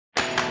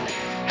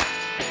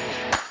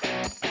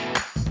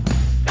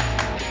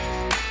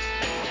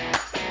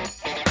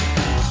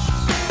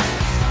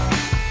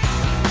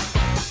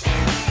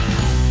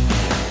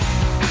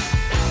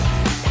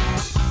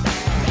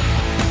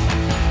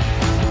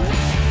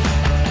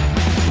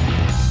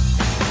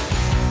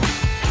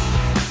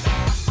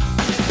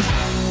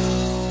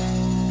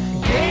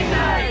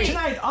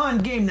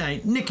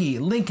GameNight, Nikki,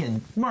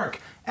 Lincoln, Mark,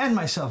 and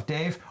myself,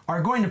 Dave,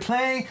 are going to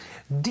play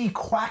Die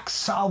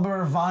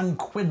Quacksalber von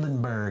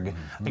Quedlinburg,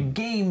 a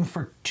game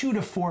for 2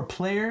 to 4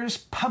 players,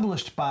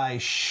 published by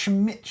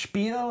Schmidt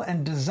Spiele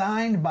and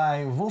designed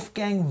by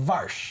Wolfgang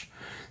Warsch.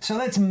 So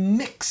let's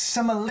mix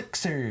some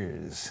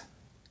elixirs.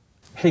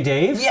 Hey,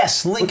 Dave?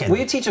 Yes, Lincoln. Will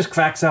you teach us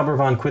Quacksalber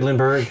von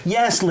Quedlinburg?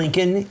 Yes,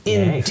 Lincoln.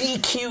 In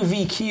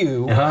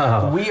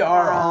DQVQ, we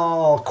are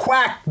all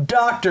quack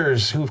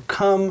doctors who've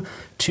come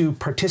to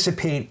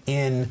participate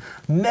in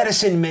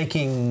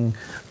medicine-making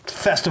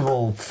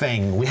festival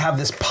thing. We have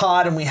this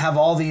pot and we have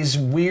all these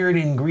weird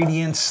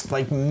ingredients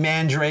like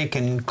mandrake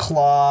and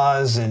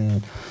claws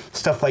and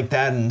stuff like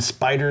that and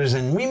spiders,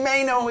 and we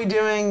may know what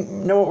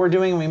we're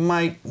doing, and we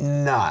might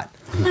not.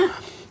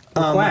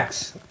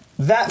 Quacks.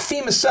 That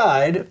theme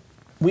aside,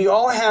 we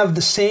all have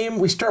the same,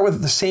 we start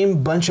with the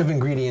same bunch of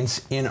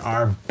ingredients in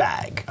our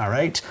bag, all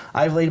right?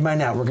 I've laid mine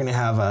out. We're gonna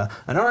have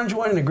an orange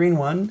one and a green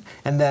one,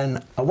 and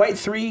then a white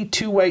 3,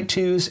 2 white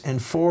 2s,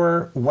 and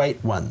 4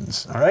 white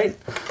 1s, all right?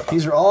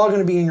 These are all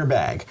gonna be in your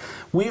bag.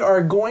 We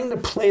are going to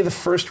play the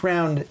first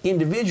round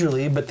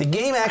individually, but the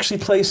game actually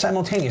plays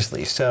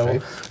simultaneously.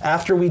 So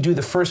after we do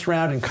the first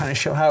round and kind of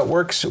show how it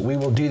works, we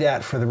will do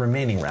that for the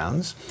remaining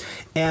rounds.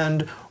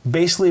 And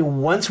basically,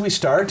 once we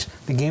start,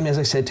 the game, as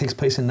I said, takes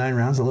place in 9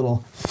 rounds. A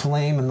little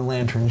flame in the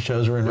lantern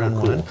shows we're in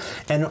round 1.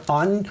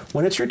 And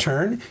when it's your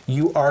turn,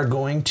 you are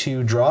going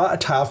to draw a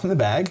tile from the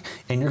bag,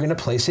 and you're going to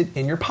place it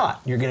in your pot.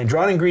 You're going to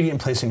draw an ingredient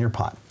and place it in your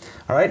pot.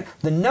 All right?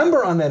 The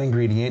number on that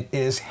ingredient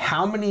is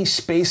how many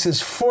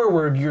spaces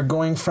forward you're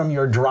going from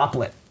your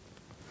droplet.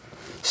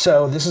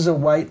 So this is a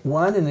white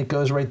 1, and it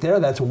goes right there.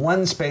 That's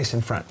 1 space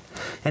in front.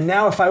 And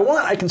now if I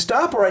want, I can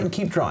stop or I can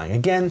keep drawing.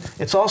 Again,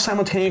 it's all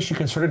simultaneous. You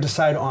can sort of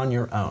decide on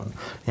your own.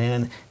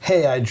 And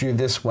hey, I drew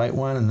this white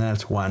 1, and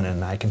that's 1,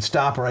 and I can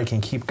stop or I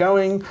can keep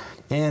going.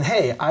 And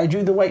hey, I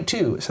drew the white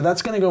 2, so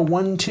that's going to go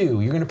 1,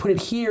 2. You're going to put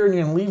it here, and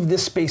you're going to leave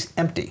this space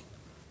empty.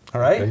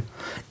 All right? Okay.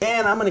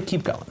 And I'm going to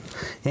keep going.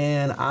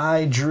 And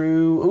I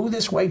drew,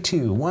 this white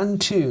 2, 1,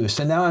 2.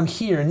 So now I'm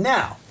here.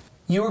 Now,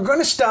 you are going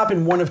to stop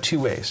in one of 2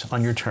 ways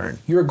on your turn.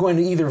 You're going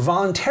to either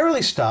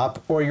voluntarily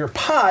stop, or your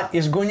pot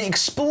is going to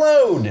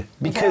explode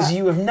because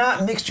you have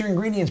not mixed your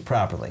ingredients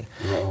properly.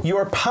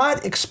 Your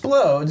pot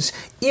explodes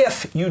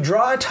if you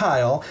draw a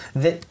tile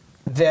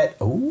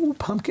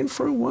pumpkin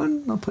for a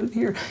 1, I'll put it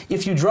here.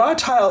 If you draw a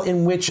tile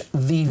in which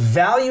the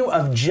value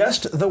of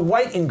just the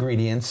white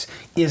ingredients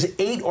is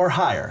 8 or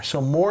higher, so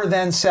more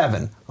than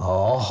 7.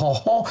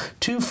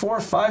 2,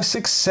 4, 5,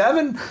 6,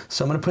 7.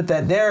 So I'm going to put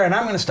that there, and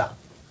I'm going to stop.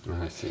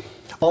 I see.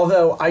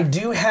 Although I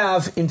do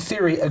have, in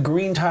theory, a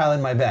green tile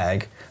in my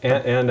bag.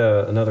 And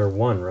another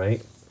 1,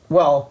 right?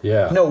 Well,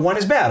 no, 1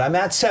 is bad. I'm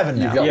at 7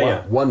 now. You've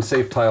got one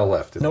safe tile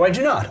left. No, I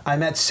do not.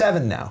 I'm at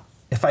 7 now.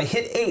 If I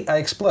hit 8, I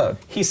explode.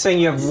 He's saying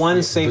you have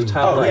 1 safe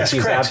tile left. Yes,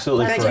 He's correct.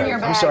 absolutely Thank correct. you.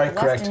 I'm sorry,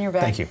 correct.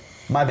 Thank you.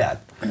 My bad.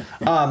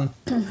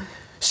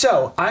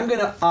 So I'm going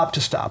to opt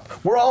to stop.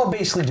 We're all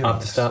basically doing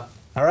Opt to stop.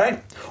 All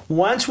right?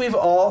 Once we've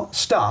all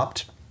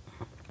stopped,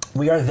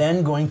 we are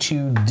then going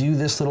to do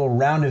this little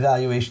round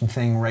evaluation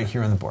thing right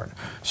here on the board.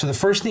 So the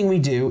first thing we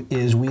do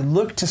is we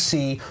look to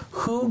see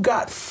who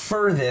got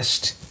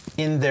furthest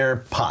in their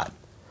pot.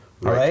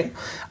 All right?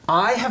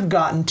 I have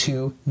gotten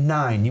to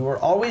 9. You are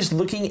always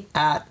looking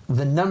at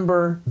the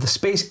number, the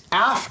space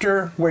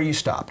after where you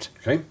stopped.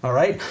 Okay. All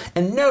right?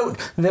 And note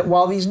that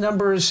while these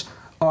numbers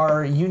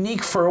are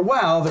unique for a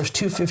while, there's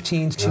 2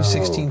 15s, 2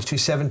 16s, 2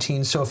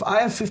 17s. So if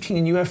I have 15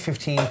 and you have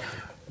 15,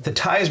 the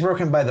tie is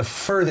broken by the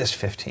furthest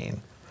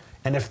 15.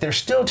 And if they're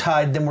still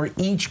tied, then we're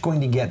each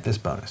going to get this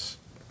bonus.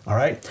 All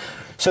right?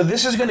 So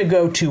this is going to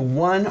go to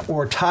 1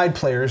 or tied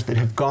players that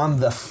have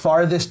gone the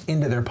farthest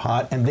into their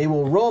pot, and they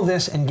will roll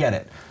this and get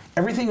it.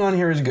 Everything on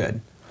here is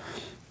good.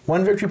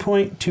 1 victory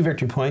point, 2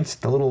 victory points.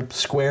 The little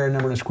square,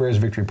 number of squares,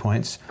 victory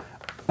points.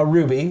 A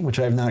ruby, which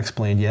I have not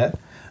explained yet.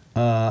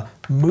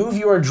 Move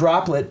your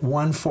droplet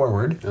 1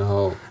 forward.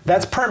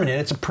 That's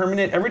permanent. It's a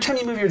permanent. Every time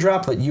you move your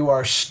droplet, you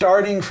are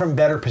starting from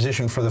better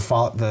position for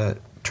the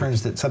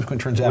turns that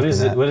subsequent turns after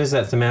that. What is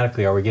that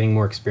thematically? Are we getting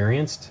more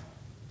experienced?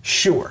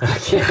 Sure.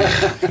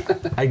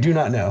 I do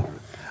not know.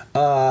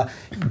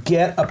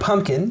 Get a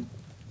pumpkin.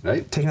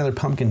 Right. Take another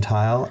pumpkin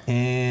tile,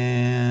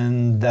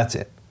 and that's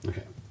it.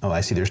 Okay. Oh,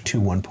 I see. There's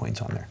 2 1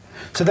 points on there.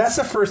 So that's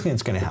the first thing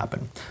that's going to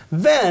happen.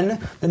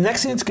 Then the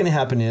next thing that's going to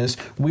happen is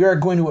we are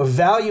going to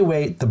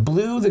evaluate the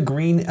blue, the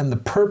green, and the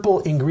purple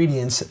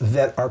ingredients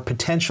that are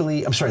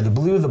potentially. I'm sorry. The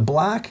blue, the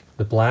black.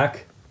 The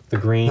black. The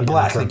green, the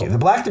black, and the thank you. The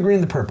black, the green,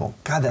 and the purple.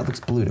 God, that looks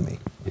blue to me.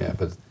 Yeah,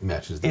 but it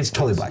matches. It's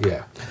totally black.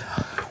 Yeah.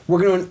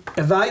 We're going to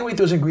evaluate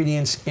those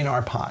ingredients in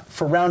our pot.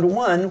 For round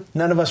 1,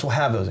 none of us will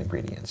have those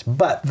ingredients.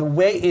 But the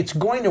way it's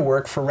going to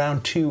work for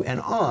round 2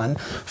 and on,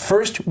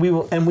 first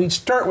we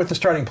start with the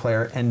starting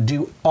player and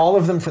do all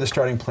of them for the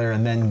starting player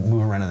and then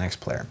move around to the next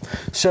player.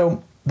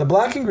 So the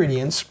black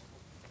ingredients,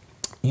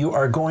 you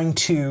are going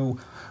to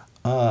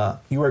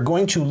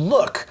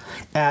look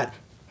at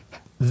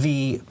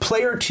the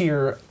player to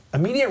your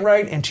immediate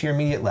right and to your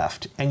immediate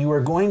left. And you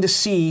are going to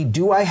see,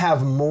 do I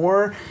have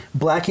more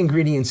black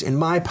ingredients in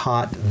my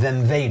pot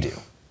than they do?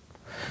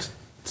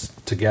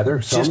 Together?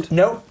 Just,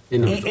 nope.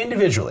 Individually.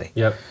 Individually.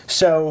 Yep.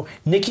 So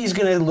Nikki's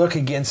going to look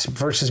against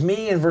versus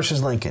me and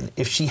versus Lincoln.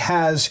 If she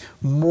has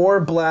more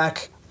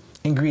black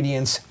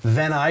ingredients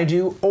than I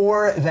do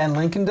or than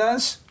Lincoln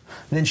does,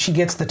 then she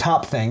gets the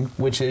top thing,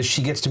 which is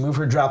she gets to move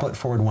her droplet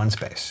forward 1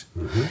 space.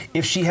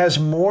 If she has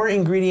more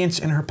ingredients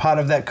in her pot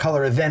of that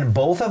color than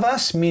both of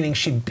us, meaning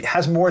she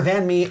has more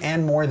than me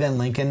and more than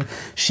Lincoln,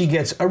 she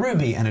gets a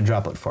ruby and a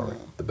droplet forward.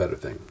 The better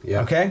thing.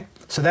 Yeah. Okay?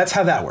 So that's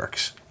how that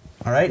works.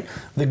 All right?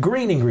 The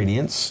green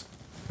ingredients...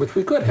 Which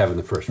we could have in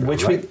the first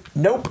round, right?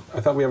 Nope.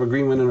 I thought we have a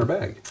green one in our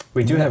bag.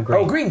 We do have green.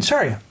 Oh, green.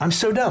 Sorry. I'm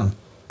so dumb.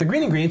 The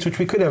green ingredients, which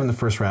we could have in the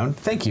first round.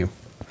 Thank you.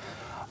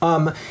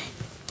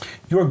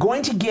 You're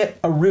going to get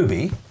a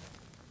ruby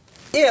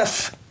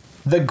if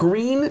the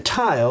green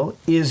tile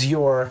is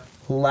your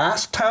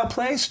last tile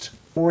placed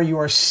or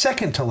your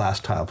second to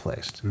last tile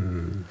placed.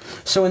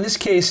 So in this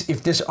case,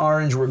 if this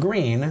orange were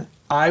green,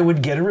 I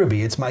would get a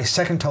ruby. It's my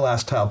second to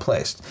last tile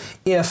placed.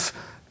 If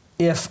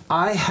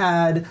I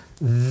had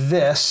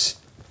this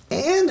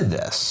and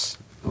this,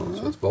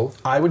 So it's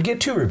both. I would get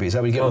 2 rubies.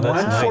 I would get Oh,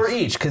 that's one for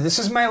nice. each, because this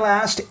is my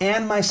last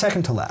and my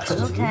second to last.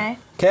 Okay.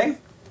 Okay?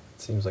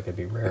 Seems like it'd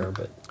be rare,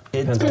 but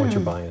It- depends on what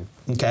you're buying.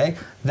 Okay?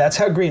 That's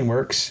how green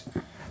works.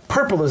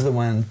 Purple is the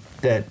one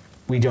that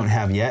we don't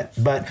have yet,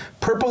 but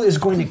purple is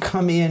going to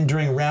come in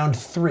during round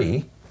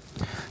 3.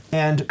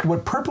 And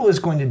what purple is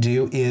going to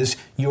do is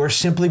you're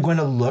simply going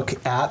to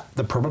look at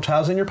the purple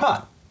tiles in your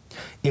pot.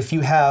 If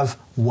you have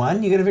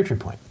 1, you get a victory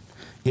point.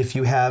 If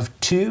you have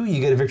 2, you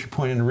get a victory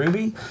point and a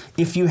ruby.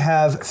 If you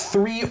have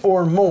 3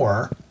 or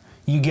more,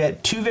 you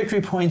get 2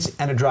 victory points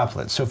and a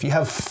droplet. So if you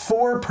have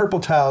 4 purple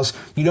tiles,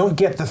 you don't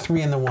get the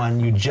 3 and the 1,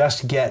 you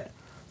just get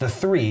the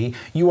 3.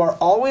 You are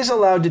always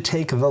allowed to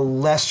take the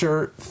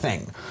lesser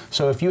thing.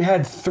 So if you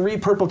had 3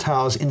 purple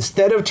tiles,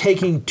 instead of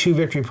taking 2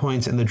 victory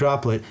points and the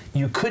droplet,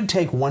 you could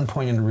take 1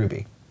 point and a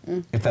ruby,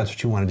 if that's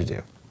what you wanted to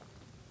do.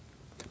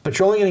 But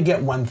you're only going to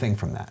get 1 thing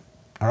from that.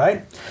 All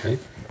right? Okay.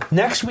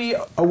 Next, we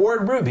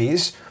award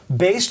rubies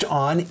based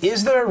on,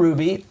 is there a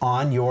ruby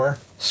on your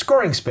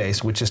scoring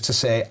space, which is to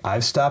say,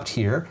 I've stopped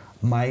here,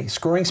 my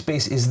scoring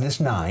space is this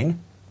 9,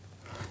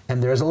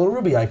 and there's a little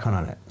ruby icon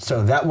on it.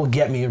 So that will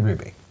get me a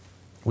ruby.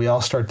 We all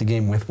start the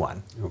game with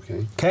 1.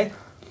 Okay. Okay?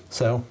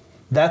 So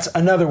that's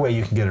another way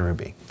you can get a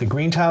ruby. The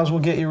green tiles will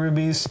get you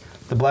rubies,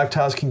 the black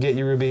tiles can get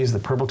you rubies, the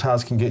purple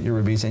tiles can get you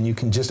rubies, and you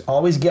can just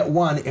always get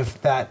 1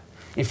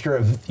 if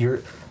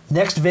your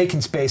next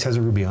vacant space has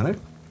a ruby on it.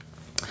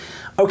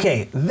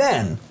 Okay,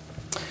 then,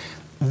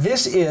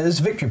 this is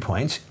victory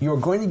points. You're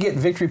going to get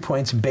victory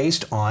points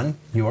based on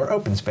your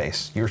open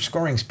space, your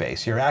scoring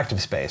space, your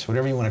active space,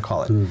 whatever you want to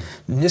call it. In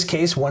this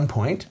case, 1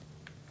 point.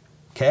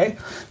 Okay?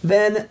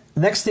 Then,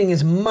 next thing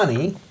is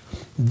money.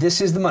 This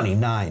is the money,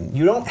 9.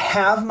 You don't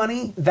have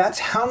money. That's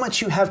how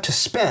much you have to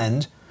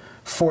spend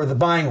for the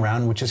buying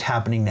round, which is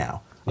happening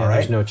now. Yeah, all right?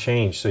 there's no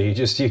change, so you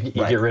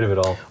get rid of it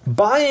all.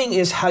 Buying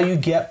is how you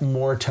get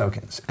more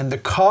tokens, and the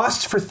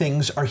costs for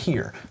things are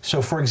here.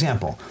 So, for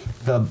example,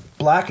 the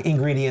black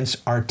ingredients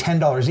are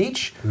 $10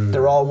 each.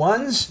 They're all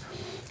 1s,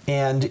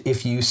 and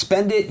if you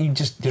spend it,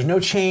 there's no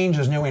change,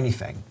 there's no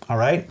anything. All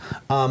right.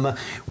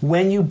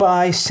 When you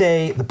buy,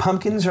 say, the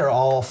pumpkins are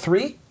all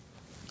 3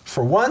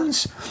 for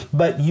 1s,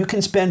 but you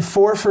can spend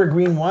 4 for a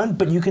green 1,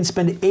 but you can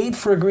spend 8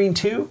 for a green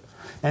 2.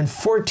 And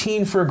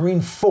 14 for a green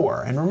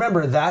 4. And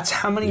remember, that's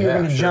how many you're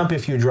going to jump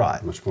if you draw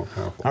it. Much more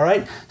powerful. All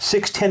right?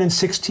 6, 10, and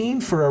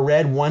 16 for a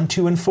red 1,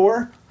 2, and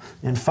 4.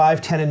 And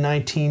 5, 10, and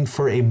 19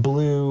 for a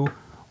blue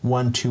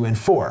 1, 2, and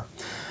 4.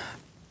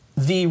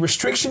 The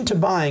restriction to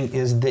buying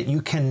is that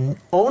you can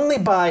only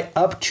buy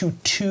up to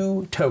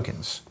 2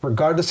 tokens,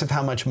 regardless of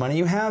how much money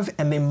you have,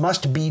 and they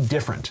must be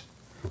different.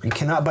 You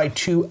cannot buy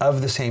 2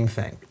 of the same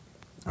thing.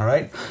 All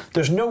right?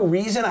 There's no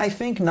reason, I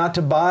think, not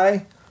to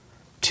buy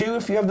 2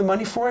 if you have the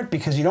money for it,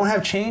 because you don't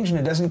have change and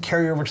it doesn't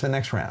carry over to the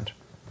next round.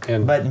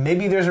 But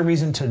maybe there's a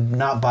reason to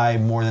not buy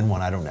more than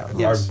 1. I don't know.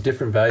 Yes. Are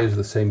different values of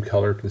the same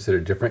color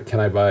considered different? Can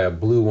I buy a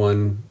blue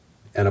 1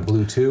 and a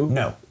blue 2?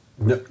 No.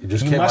 No, you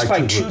just You can't must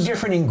buy 2 blues.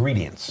 different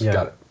ingredients. Yeah.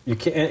 Got it. You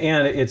can,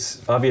 and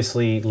it's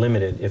obviously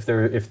limited. If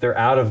they're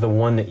out of the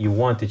one that you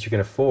want that you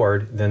can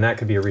afford, then that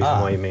could be a reason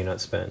why you may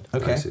not spend.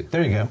 Okay, I see.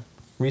 there you go.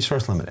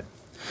 Resource limited.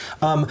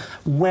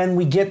 When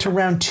we get to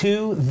round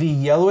 2, the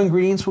yellow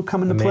ingredients will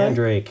come into The play.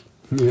 mandrake.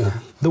 Yeah.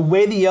 The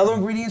way the yellow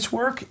ingredients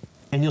work,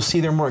 and you'll see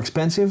they're more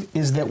expensive,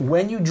 is that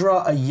when you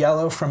draw a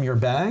yellow from your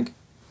bag,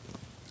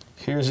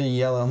 here's a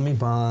yellow,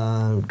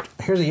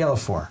 here's a yellow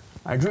 4.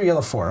 I drew yellow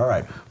 4, all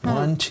right.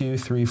 1, 2,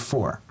 3,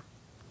 4.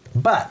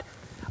 But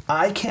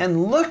I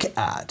can look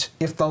at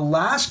if the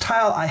last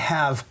tile I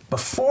have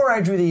before I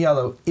drew the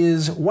yellow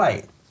is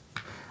white,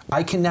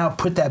 I can now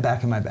put that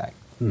back in my bag.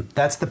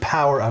 That's the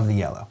power of the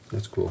yellow.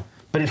 That's cool.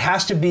 But it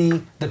has to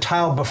be the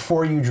tile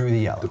before you drew the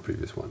yellow. The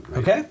previous one, right?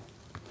 Okay?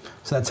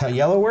 So that's how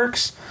yellow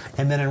works.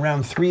 And then in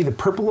round 3, the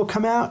purple will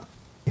come out.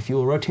 If you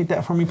will rotate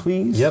that for me,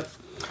 please. Yep.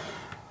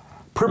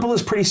 Purple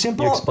is pretty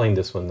simple. You explained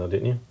this one though,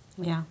 didn't you?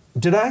 Yeah.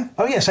 Did I?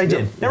 Oh, yes, I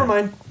did. Never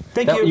mind.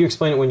 Thank you. You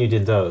explained it when you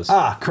did those.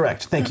 Ah,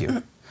 correct. Thank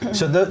you.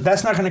 So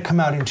that's not going to come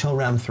out until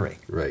round 3.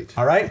 Right.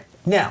 All right?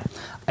 Now,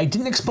 I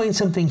didn't explain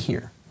something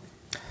here.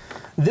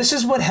 This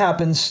is what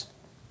happens.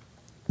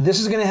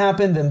 This is going to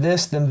happen, then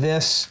this,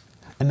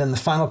 and then the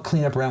final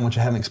cleanup round, which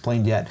I haven't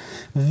explained yet.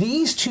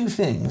 These two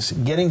things,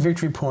 getting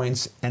victory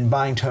points and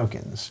buying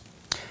tokens,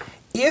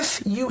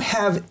 if you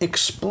have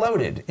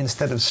exploded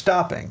instead of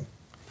stopping,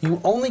 you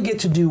only get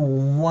to do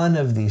one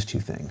of these two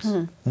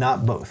things,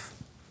 not both.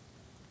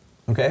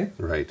 Okay?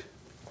 Right.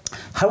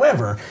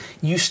 However,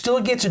 you still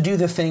get to do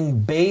the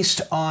thing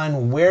based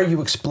on where you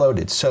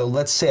exploded. So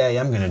let's say I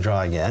am going to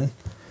draw again.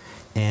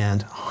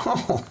 And,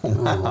 oh,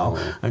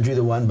 wow, I drew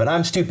the 1, but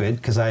I'm stupid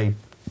because I'm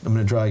going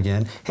to draw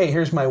again. Hey,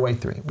 here's my white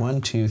 3. 1,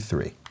 2,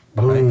 3.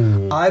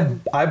 Right?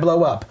 I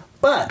blow up.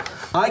 But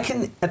I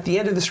can, at the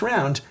end of this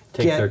round,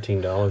 take get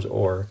 $13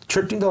 or...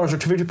 $13 or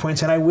 2 victory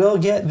points, and I will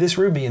get this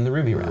ruby in the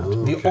ruby round.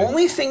 Okay. The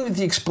only thing that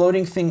the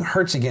exploding thing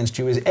hurts against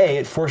you is A,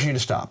 it forces you to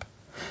stop.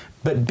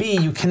 But B,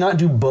 you cannot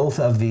do both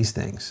of these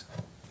things.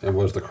 And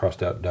what was the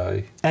crossed out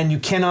die? And you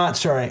cannot,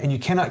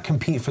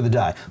 compete for the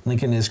die.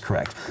 Lincoln is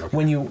correct. Okay.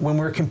 When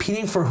we're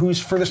competing for who's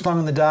furthest along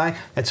on the die,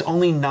 it's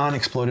only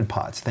non-exploded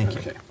pots. Thank you.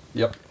 Okay.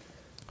 Yep.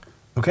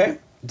 Okay?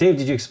 Dave,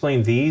 did you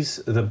explain these,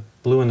 the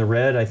blue and the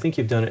red? I think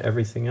you've done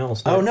everything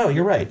else. Oh, no,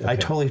 you're right. Okay. I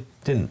totally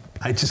didn't.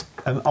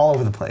 I'm all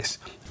over the place.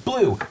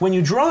 Blue. When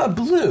you draw a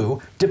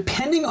blue,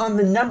 depending on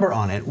the number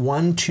on it,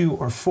 1, 2,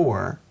 or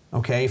 4,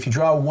 okay, if you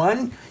draw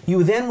 1,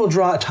 you then will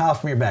draw a tile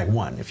from your bag,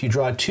 1. If you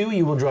draw 2,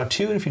 you will draw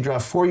 2, and if you draw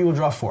 4, you will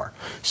draw 4.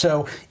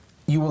 So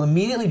you will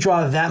immediately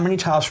draw that many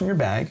tiles from your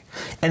bag,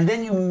 and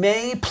then you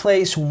may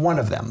place one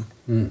of them,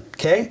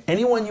 okay?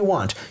 Any one you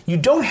want. You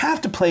don't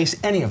have to place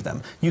any of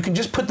them. You can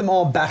just put them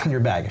all back in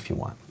your bag if you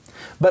want.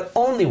 But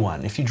only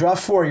one. If you draw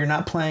 4, you're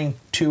not playing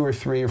 2 or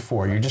 3 or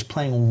 4. You're just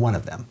playing one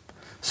of them.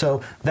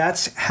 So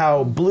that's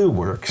how blue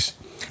works.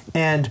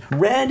 And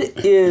red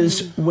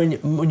is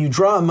when you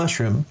draw a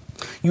mushroom,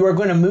 you are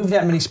going to move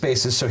that many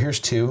spaces. So here's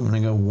 2. I'm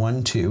going to go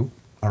 1, 2.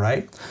 All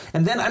right?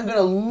 And then I'm going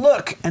to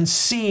look and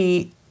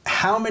see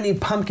how many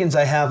pumpkins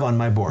I have on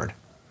my board.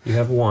 You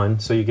have 1,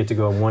 so you get to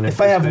go in 1 If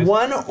extra I have space.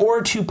 1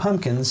 or 2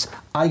 pumpkins,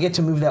 I get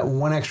to move that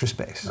 1 extra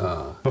space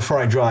before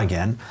I draw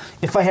again.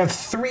 If I have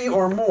 3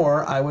 or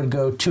more, I would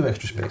go 2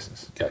 extra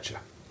spaces. Gotcha.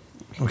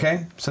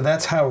 Okay? So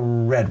that's how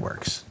red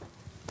works.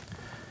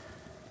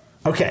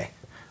 Okay.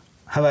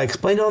 Have I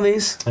explained all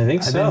these? I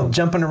think I've so. been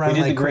jumping around we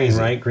did like the green,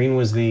 crazy. right? Green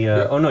was the...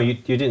 Oh, no, you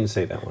didn't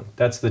say that one.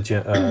 That's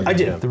the... I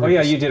did. Oh,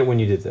 yeah, you did it when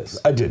you did this.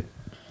 I did.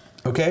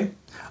 Okay?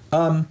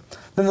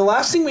 Then the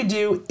last thing we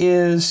do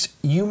is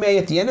you may,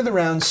 at the end of the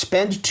round,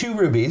 spend 2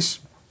 rubies,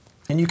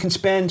 and you can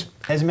spend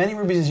as many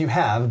rubies as you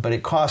have, but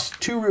it costs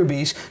 2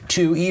 rubies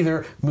to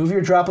either move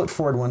your droplet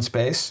forward 1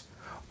 space,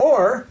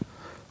 or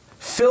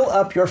fill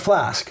up your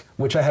flask,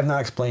 which I have not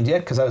explained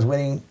yet because I was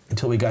waiting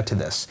until we got to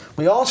this.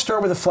 We all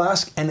start with a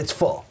flask, and it's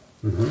full.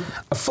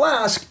 A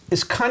flask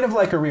is kind of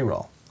like a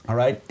reroll, all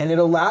right? And it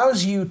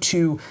allows you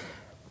to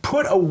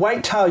put a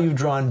white tile you've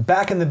drawn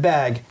back in the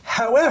bag.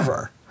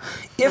 However,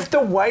 if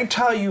the white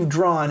tile you've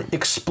drawn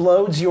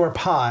explodes your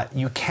pot,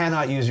 you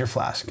cannot use your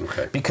flask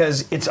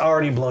because it's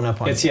already blown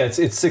up on you. Yeah,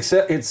 it's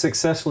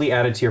successfully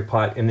added to your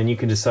pot, and then you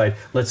can decide,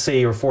 let's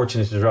say you're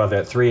fortunate to draw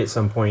that 3 at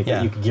some point,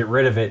 that you can get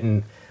rid of it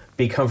and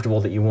be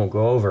comfortable that you won't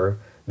go over.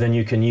 Then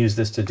you can use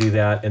this to do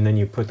that, and then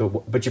you put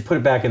but you put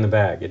it back in the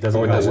bag. It doesn't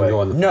go away.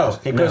 Go on the No,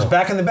 flask. it goes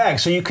back in the bag,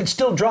 so you could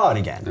still draw it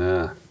again.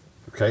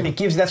 Okay. It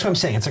gives. That's what I'm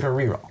saying. It's like a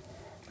reroll.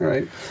 All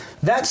right.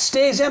 That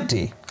stays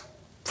empty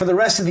for the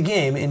rest of the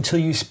game until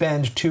you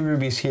spend 2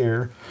 rubies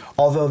here.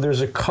 Although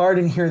there's a card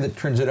in here that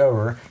turns it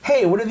over.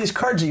 Hey, what are these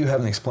cards that you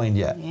haven't explained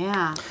yet?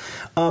 Yeah.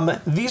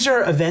 These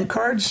are event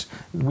cards.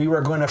 We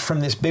were going to, from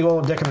this big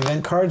old deck of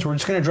event cards, we're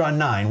just going to draw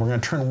 9. We're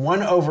going to turn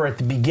 1 over at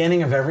the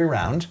beginning of every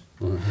round.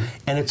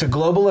 And it's a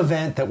global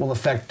event that will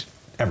affect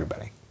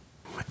everybody.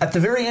 At the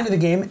very end of the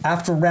game,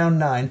 after round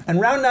 9,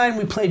 and round 9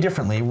 we play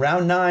differently.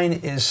 Round 9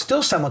 is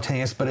still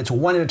simultaneous, but it's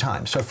 1 at a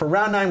time. So for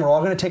round 9, we're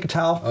all going to take a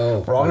tile,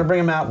 we're all going to bring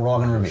them out, we're all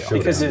going to reveal.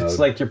 Because it's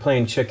like you're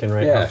playing chicken,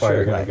 right? Yeah, How far sure,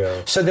 you're going to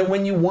go. So that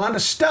when you want to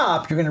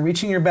stop, you're going to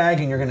reach in your bag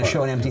and you're going to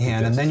show an empty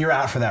hand, and then you're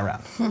out for that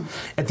round.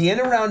 At the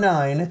end of round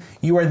 9,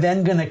 you are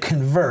then going to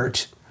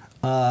convert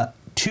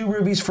 2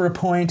 rubies for a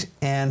point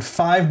and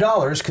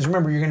 $5, because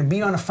remember, you're going to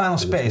be on a final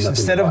space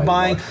instead of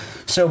buying.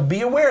 So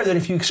be aware that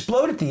if you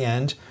explode at the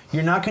end,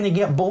 you're not going to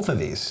get both of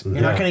these.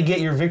 You're not going to get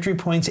your victory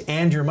points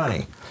and your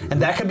money.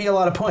 And that could be a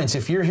lot of points.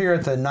 If you're here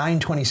at the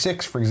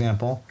 926, for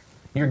example,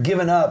 you're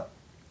giving up.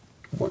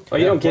 Oh,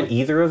 you don't get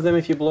either of them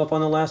if you blow up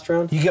on the last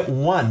round? You get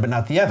one, but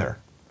not the other.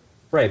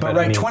 Right. But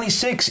right, I mean,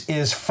 26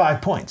 is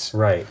 5 points.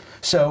 Right.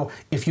 So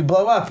if you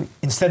blow up,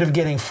 instead of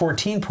getting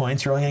 14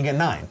 points, you're only going to get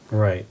 9.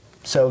 Right.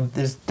 So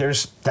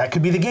there's that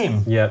could be the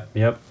game.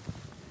 Yep.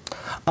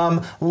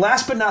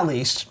 Last but not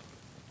least,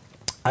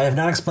 I have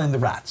not explained the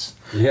rats.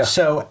 Yeah.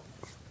 So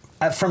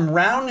from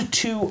round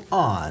 2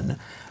 on,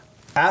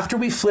 after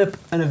we flip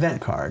an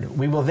event card,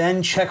 we will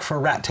then check for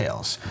rat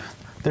tails.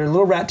 there are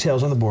little rat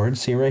tails on the board,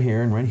 see right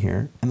here and right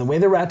here. And the way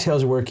the rat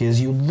tails work is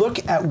you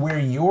look at where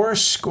your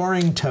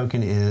scoring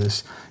token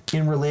is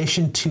in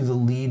relation to the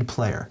lead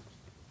player,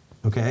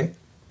 okay?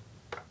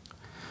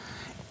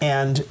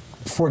 And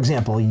for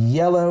example,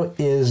 yellow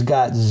is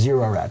got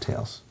 0 rat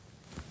tails,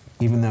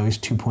 even though he's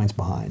 2 points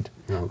behind.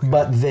 Okay.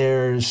 But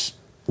there's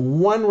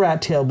 1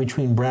 rat tail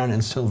between brown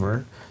and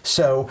silver.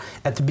 So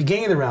at the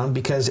beginning of the round,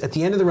 because at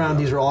the end of the round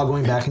these are all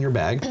going back in your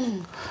bag,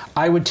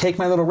 I would take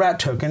my little rat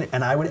token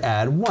and I would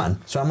add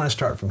 1. So I'm going to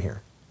start from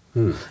here.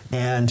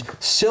 And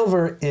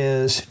silver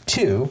is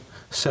 2,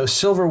 so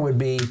silver would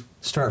be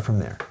start from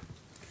there.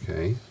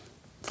 Okay.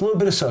 It's a little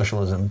bit of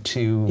socialism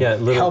to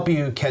help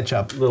you catch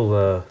up.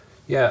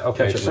 Yeah,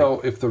 okay, so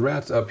if the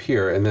rat's up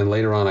here and then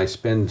later on I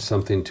spend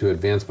something to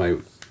advance my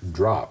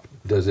drop,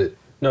 does it...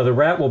 No, the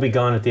rat will be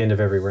gone at the end of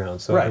every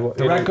round. So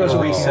the rat goes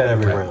reset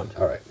every round.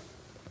 All right.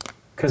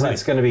 Because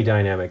it's going to be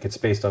dynamic. It's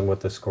based on what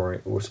the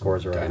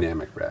scores are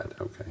Dynamic rat,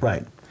 okay.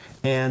 Right.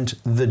 And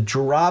the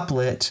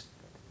droplet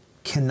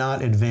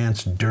cannot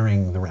advance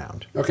during the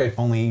round. Okay.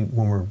 Only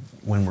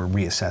when we're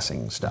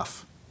reassessing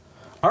stuff.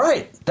 All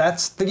right,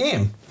 that's the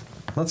game.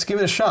 Let's give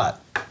it a shot.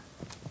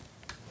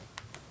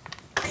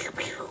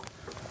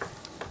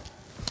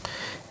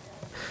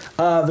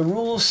 The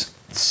rules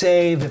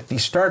say that the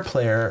start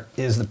player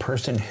is the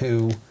person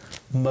who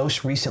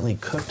most recently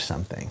cooked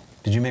something.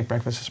 Did you make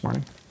breakfast this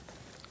morning?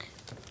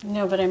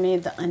 No, but I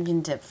made the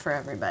onion dip for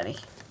everybody.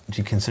 Did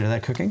you consider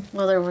that cooking?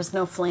 Well, there was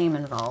no flame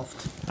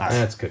involved.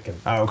 That's cooking.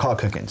 I'll call it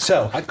cooking.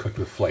 So I cooked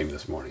with flame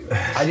this morning.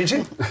 I did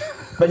too.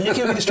 But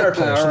Nikki will be the start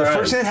player. So the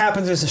first thing that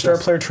happens is the start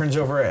player turns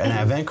over an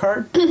event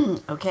card.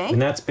 Okay.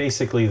 And that's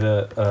basically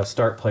the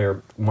start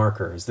player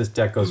marker. As this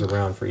deck goes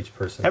around for each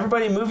person.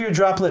 Everybody move your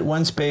droplet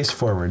 1 space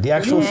forward. The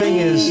actual thing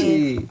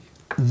is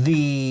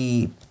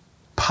the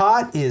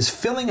pot is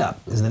filling up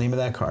is the name of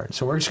that card.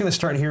 So we're just going to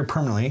start here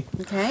permanently.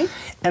 Okay.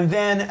 And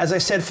then, as I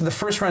said, for the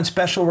first round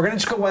special, we're going to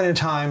just go one at a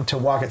time to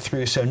walk it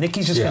through. So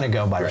Nikki's just going to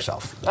go by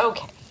herself.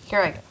 Okay. Here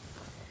I go.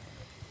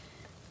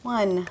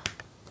 1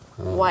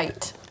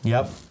 white.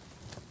 Yep.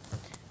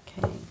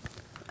 Okay.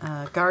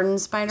 Garden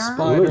spider.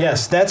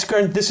 Yes, that's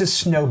garden. This is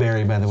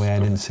snowberry, by the way. I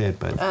didn't say it,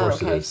 but Oh, course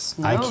it okay. is.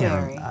 I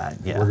Snowberry. can't.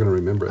 Yeah. We're going to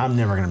remember it. I'm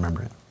never going to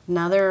remember it.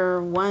 Another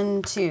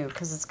 1, 2,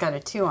 because it's got a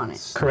 2 on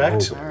it.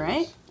 Correct. All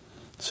right.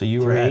 So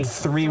you were at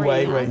 3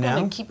 white right I'm now.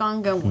 gonna keep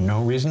on going.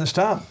 No reason to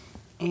stop.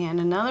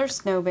 And another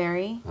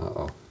snowberry.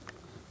 Uh-oh.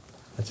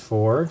 That's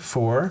 4.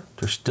 4.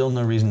 There's still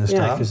no reason to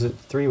Yeah, stop. because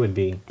 3 would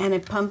be. And a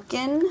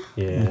pumpkin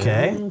Yeah.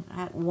 Okay.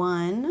 at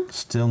 1.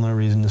 Still no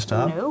reason to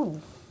stop. No.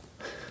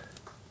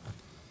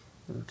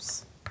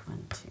 Oops.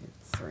 1, 2,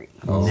 3.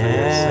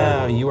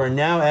 Now you are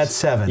now at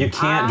 7. You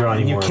can't draw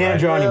anymore. You can't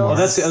draw right? anymore. Well,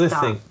 that's the other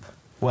Stop. thing.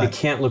 What? You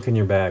can't look in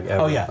your bag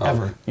ever. Oh yeah,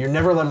 ever. You're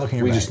never allowed to look in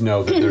your We bag. just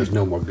know that there's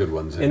no more good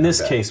ones in In this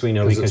her bag. case, we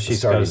know because it's the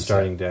she's got a set.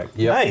 starting deck.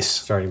 Yep. Nice.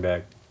 Starting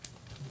bag.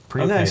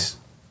 Pretty Okay. nice.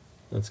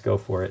 Let's go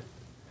for it.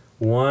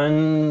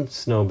 1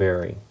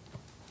 snowberry.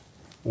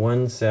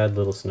 1 sad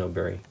little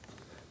snowberry.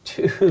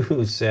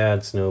 2 sad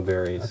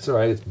snowberries. That's all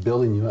right. It's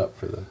building you up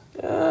for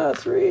the...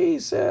 3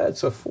 sad.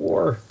 So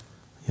 4.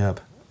 Yep.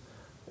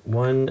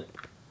 1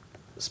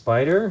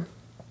 spider.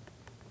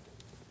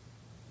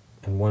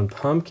 And 1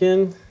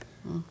 pumpkin.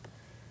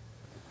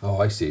 Oh,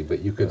 I see.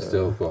 But you could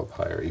still go up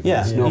higher. Even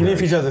Yeah. with Even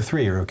if you snowberries. draw the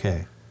 3, you're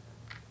okay.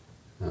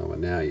 Oh, but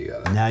now you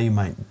got it. Now you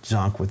might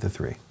zonk with the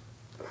 3.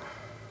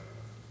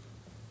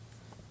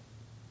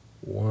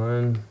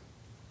 1.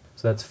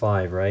 So that's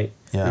 5, right?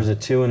 Yeah. There's a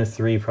 2 and a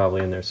 3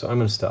 probably in there. So I'm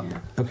going to stop.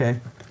 Okay.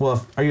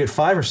 Well, are you at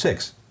 5 or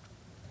 6?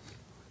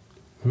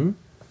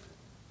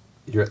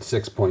 You're at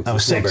 6 points Oh, in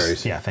 6.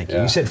 snowberries. Yeah, thank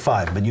you. You said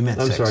 5, but you meant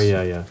 6. I'm sorry.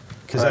 Yeah.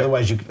 Because All right.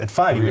 otherwise, at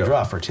 5 you Here we would go.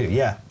 draw for 2.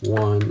 Yeah.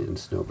 1 in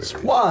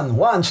snowberries.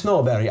 1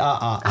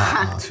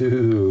 snowberry.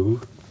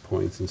 2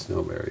 points in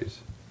snowberries.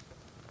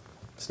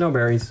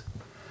 Snowberries.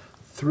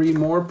 3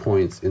 more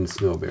points in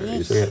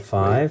snowberries. So you're at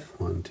 5.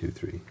 1, 2,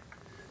 3.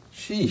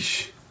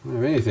 Sheesh. I don't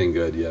have anything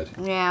good yet.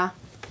 Yeah.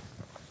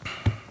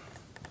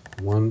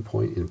 1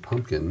 point in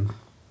pumpkin.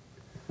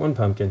 1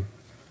 pumpkin.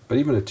 But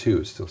even a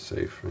 2 is still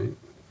safe, right?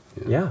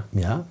 Yeah.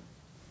 Yeah.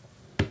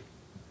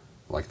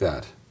 Like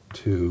that.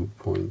 2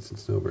 points in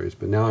snowberries.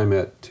 But now I'm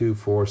at 2,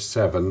 4,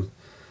 7.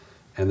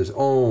 And there's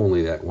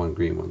only that 1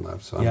 green one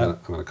left. So I'm Yeah.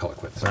 gonna call it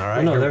quits. All Oh,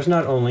 right. no, there's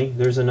not only.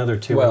 There's another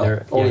 2 Well, in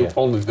there. only, yeah.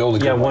 only the only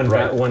Yeah, good one,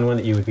 right? one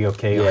that you would be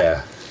okay on.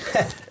 Yeah.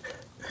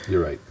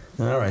 You're right.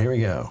 All right, here we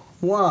go.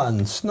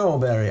 1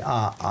 snowberry.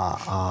 All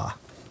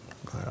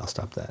right, I'll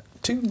stop that.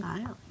 2. I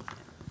don't.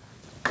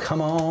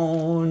 Come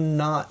on,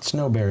 not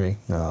snowberry.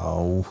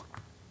 No.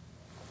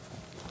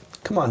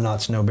 Come on, not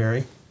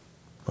snowberry.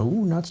 Oh,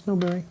 not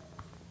snowberry.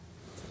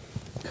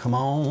 Come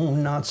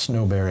on, not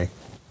snowberry.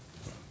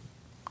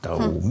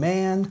 Oh,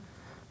 man.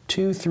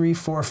 2, 3,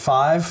 4,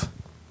 5.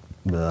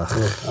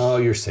 Ugh. Oh,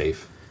 you're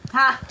safe.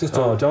 Ha! Just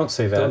Oh, don't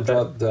say that. Don't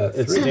draw the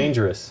It's 3.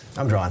 dangerous.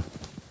 I'm drawing.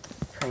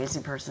 Crazy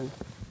person.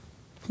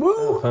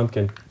 Woo!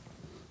 Pumpkin.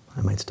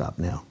 I might stop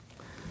now.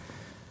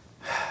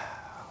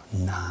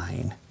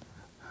 9.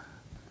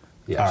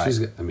 Yeah, All she's.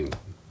 right. I mean,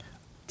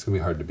 It's going to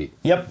be hard to beat.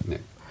 Yep.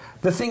 Nick.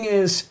 The thing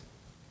is,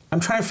 I'm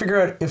trying to figure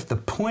out if the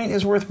point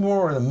is worth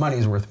more or the money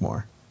is worth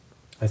more.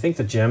 I think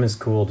the gem is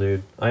cool,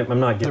 dude. I'm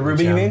not getting The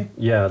ruby, gem. you mean?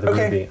 Yeah, the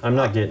Okay. ruby. I'm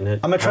not getting it.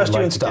 I'm going to trust you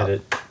I'd and like to stop. get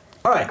it.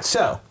 All right,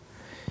 so.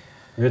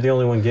 You're the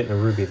only one getting a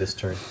ruby this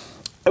turn.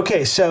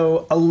 Okay,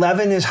 so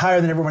 11 is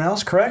higher than everyone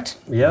else, correct?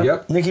 Yep.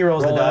 Yep. Nikki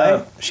rolls Roll the die.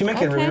 out. She might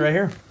get a Okay. ruby right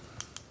here.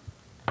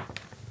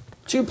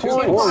 2 2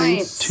 points.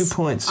 points. 2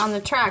 points. On the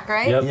track,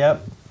 right? Yep.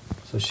 Yep.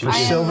 So she's I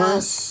am,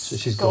 silver.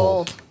 she's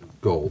gold.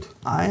 Gold.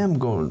 I am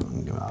gold.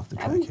 I'm going off the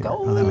track I'm here.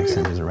 Oh, that makes gold.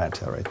 sense. There's a rat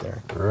tail right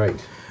there. All right.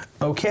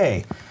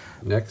 Okay.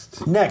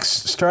 Next.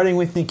 Next, starting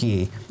with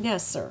Nikki.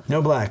 Yes, sir.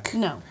 No black.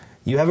 No.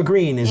 You have a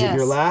green. Is it Yes.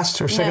 your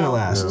last or second to No.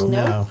 last? No.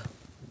 No.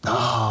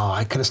 Oh,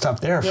 I could have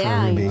stopped there for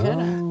Yeah, a you ruby.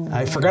 could've.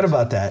 I forgot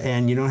about that.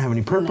 And you don't have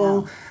any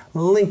purple.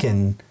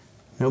 Lincoln.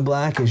 No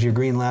black. Is your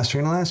green last or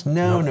second to last?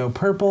 No. Nope. No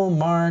purple.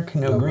 Mark.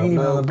 No Nope, green nope,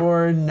 even on the nope.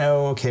 board.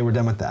 No. Okay, we're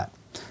done with that.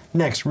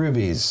 Next,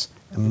 rubies.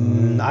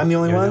 I'm the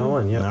only You're one? the only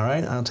one, yep. All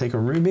right, I'll take a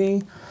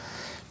ruby.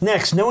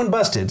 Next, no one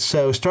busted.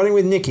 So starting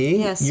with Nikki,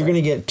 Yes, you're sir. going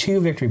to get 2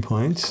 victory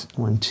points.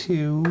 1,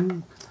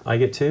 2. I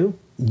get 2.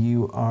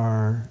 You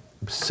are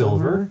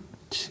silver.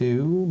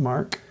 2,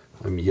 Mark.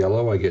 I'm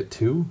yellow. I get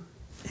 2.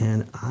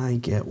 And I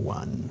get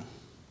 1.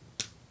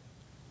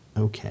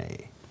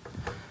 Okay.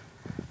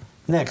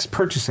 Next,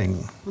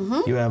 purchasing.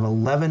 You have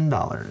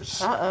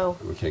 $11. Uh-oh.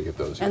 We can't get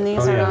those And yet.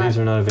 these Oh are yeah, not. these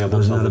are not available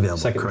Those are until not the available,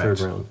 second, correct.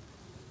 third round.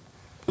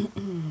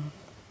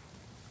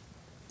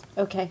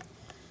 Okay.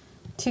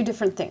 2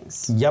 different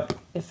things, Yep.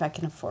 if I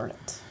can afford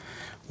it.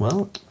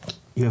 Well,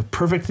 you have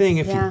perfect thing.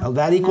 If Yeah, you,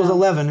 that equals no.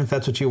 11 if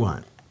that's what you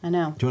want. I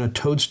know. Do you want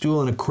a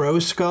toadstool and a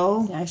crow's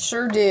skull? I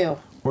sure do.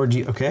 Or do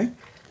you, okay.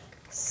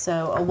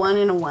 So a 1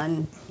 and a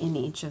 1 in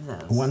each of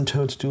those. 1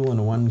 toadstool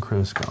and 1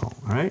 crow's skull.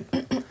 All right.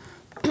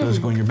 Those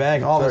go in your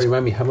bag. All Sorry, this,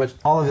 remind me how much.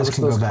 all of how this much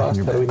can go those back in cost?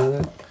 your How do we bag. know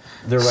that?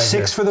 They're right 6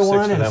 here. for the 6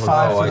 one for and that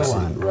 5 Oh, for I the see.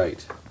 one.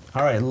 Right.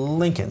 All right,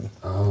 Lincoln.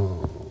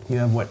 Oh. You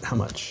have what? How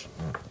much?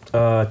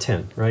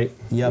 10, right?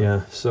 Yep.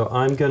 Yeah. So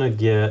I'm gonna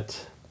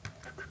get.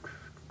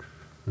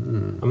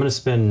 I'm gonna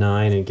spend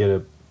 9 and get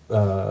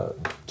a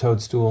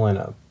toadstool and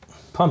a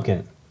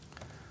pumpkin.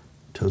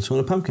 Toadstool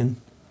and a pumpkin.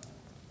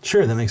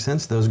 Sure, that makes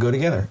sense. Those go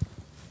together.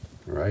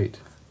 Right.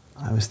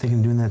 I was thinking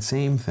of doing that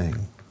same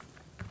thing.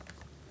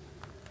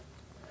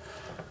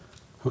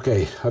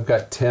 Okay, I've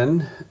got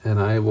 10, and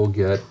I will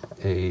get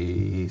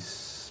a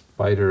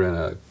spider and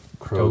a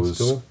crow's.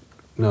 Toadstool?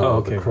 No, Oh,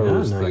 okay. the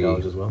crow's Yeah, $9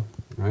 thingy. as well.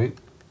 Right?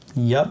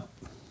 Yep.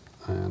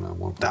 And I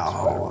want the spider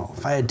Oh, one.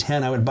 if I had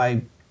 10, I would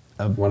buy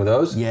a. One of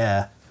those?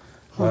 Yeah.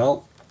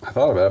 Well, I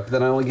thought about it, but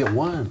then I only get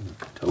 1.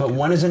 But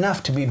 1 is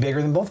enough to be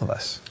bigger than both of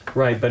us.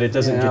 Right, but it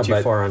doesn't Yeah, get you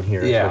but- far on here.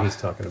 Is yeah. what he's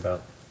talking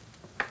about.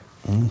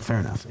 Fair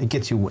enough. It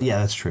gets you. Yeah,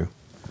 that's true.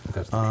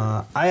 That's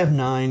the I have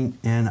 9,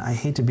 and I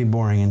hate to be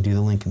boring and do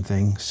the Lincoln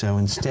thing, so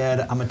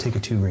instead I'm going to take a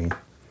 2 green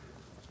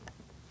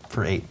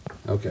for 8.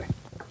 truth. Okay.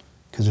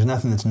 Because there's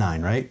nothing that's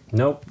 9, right?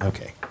 Nope.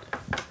 Okay.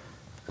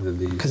 And then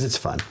these. Because it's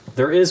fun.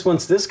 There is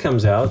once this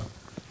comes out.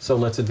 So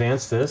let's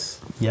advance this.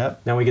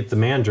 Yep. Now we get the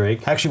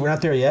mandrake. Actually, we're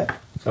not there yet.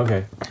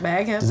 Okay.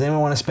 Bag Does of.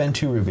 anyone want to spend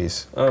 2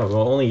 rubies? Oh,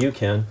 well, only you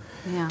can.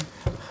 Yeah.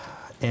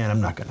 And I'm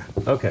not going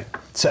to. Okay.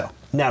 So,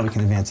 now we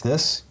can advance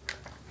this.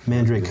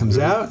 Mandrake comes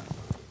out.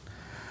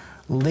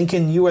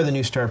 Lincoln, you are the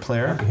new star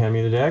player. Hand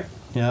me the deck.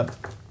 Yep.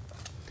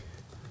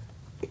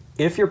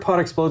 If your pot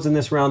explodes in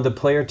this round, the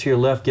player to your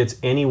left gets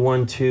any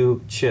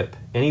 1-2 chip.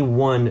 Any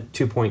 1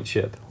 2-point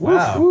chip.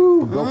 Wow.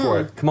 Woo, go for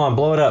it. Come on,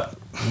 blow it up.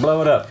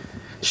 Blow it up.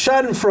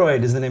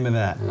 Schadenfreude is the name of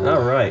that.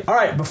 All right. All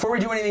right, before we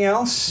do anything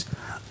else,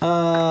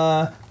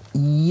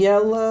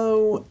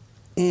 yellow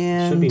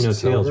and... Should be no tails,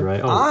 silver.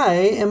 right? I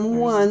am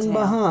Where's the 1 tail?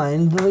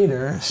 behind the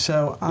leader,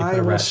 so put I a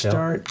will rat tail.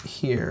 start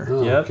here.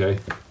 Oh, Yep. Okay.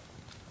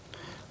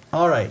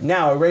 All right,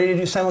 now, ready to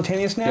do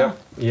simultaneous now? Yep.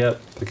 Yep. I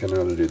think I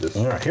know how to do this.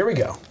 All right, here we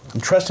go. I'm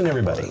trusting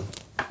everybody.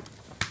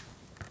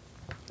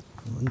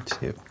 1,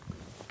 2.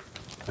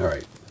 All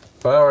right.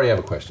 But I already have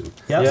a question.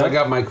 Yep. So I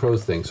got my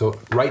crow's thing. So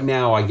right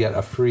now I get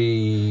a free.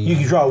 You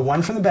can draw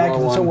 1 from the bag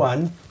Draw if it's a 1, one,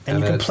 and and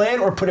you can then- play it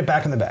or put it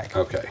back in the bag.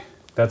 Okay.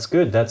 That's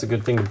good. That's a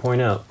good thing to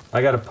point out.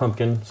 I got a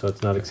pumpkin, so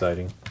it's not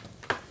exciting.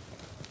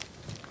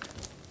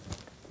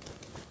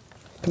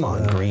 Come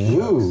on, green.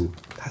 Ooh.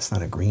 That's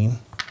not a green.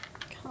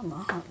 Come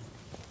on.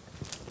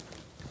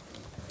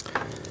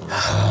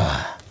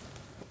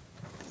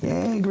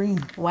 Yay,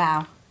 green. Wow.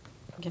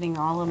 I'm getting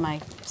all of my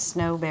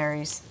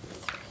snowberries.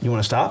 You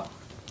want to stop?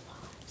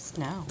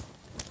 Snow.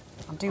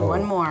 I'll do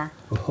one more.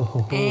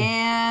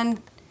 And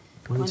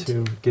 1, One, 2.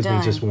 two. Gives me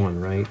Done. just 1,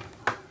 right?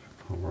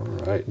 All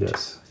right.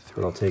 Yes.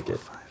 But I'll take it.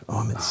 Oh,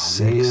 I'm at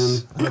 6.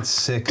 man. I'm at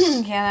 6.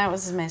 yeah, that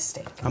was a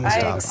mistake. I'm gonna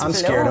stop. I'm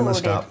scared. I'm gonna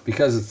stop.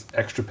 Because it's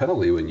extra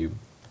penalty when you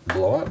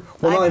blow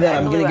up. Well, not only that, I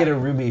I'm blew gonna get up. a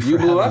ruby for You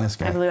blew having up? this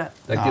guy. I blew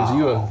up. That gives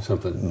you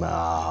something.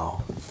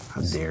 No.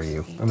 How dare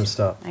you? I'm going to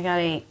stop. I got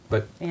 8.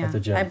 But Yeah, the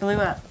gem. I blew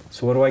up.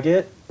 So what do I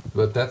get?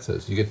 but that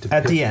says you get to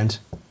At pick. the end.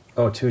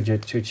 Oh, 2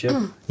 chip?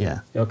 Yeah.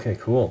 Okay,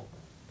 cool.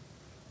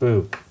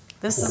 Boo.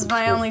 This is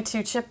my only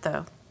 2 chip,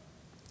 though.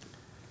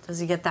 Does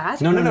he get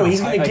that? No.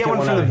 He's going to get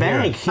one from the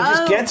bank. Here. He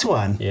just gets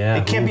one. Yeah.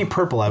 It can't be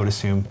purple, I would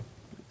assume.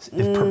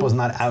 If purple's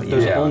not out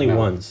There's yet. only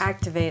ones.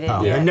 Activated.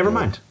 Oh, Yeah. then never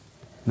mind.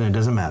 Then it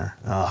doesn't matter.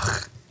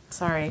 Ugh.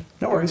 Sorry.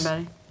 No worries.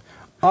 Everybody.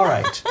 All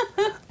right.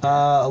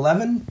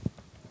 11.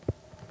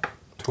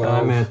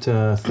 12. I'm at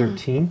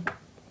 13.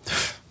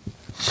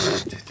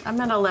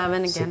 I'm at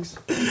 11 again. 6.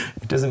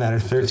 It doesn't matter.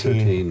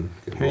 13.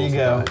 Good Here you rolls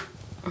go.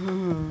 to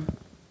die.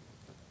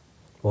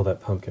 Well,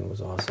 that pumpkin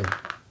was awesome.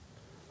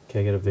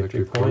 Okay, I get a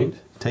victory point.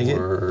 Take it.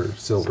 Or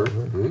silver.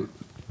 Right.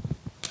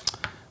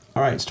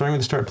 All right, starting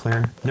with the start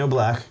player. No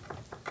black.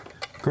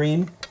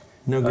 Green.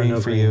 No green no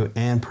for green. you.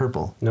 And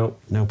purple. Nope.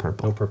 No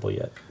purple. No purple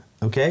yet.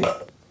 Okay.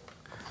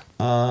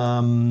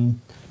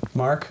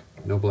 Mark.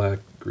 No black.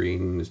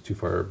 Green is too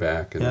far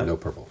back, and Yep. no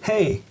purple.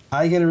 Hey,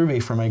 I get a ruby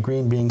for my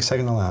green being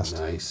second to last.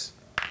 Nice.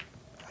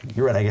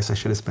 You're right. I guess I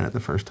should have spent it the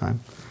first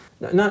time.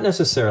 Not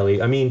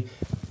necessarily. I mean,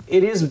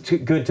 it is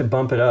good to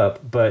bump it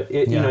up, but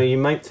you Yeah. know, you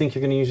might think you're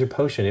going to use your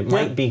potion. It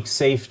might be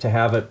safe to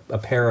have a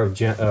pair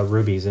of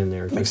rubies in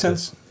there. Makes just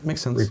sense.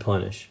 Makes sense. to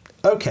Replenish.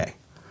 Okay.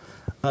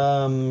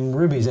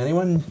 Rubies.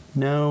 Anyone?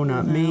 No,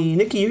 not me.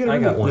 Nikki, you get a I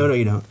ruby. got one. No,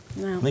 you don't.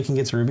 No. Lincoln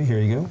gets a ruby. Here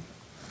you go.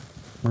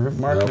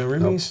 Mark, Nope, no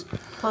rubies.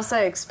 Plus,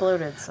 I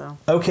exploded, so.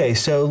 Okay,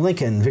 so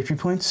Lincoln, victory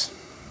points.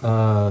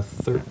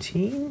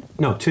 13?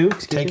 No, 2.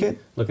 Excuse Take me. it.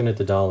 Looking at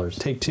the dollars.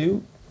 Take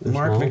 2. There's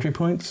Mark, one. victory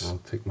points. I'll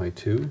take my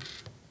 2.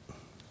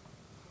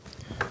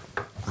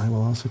 I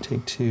will also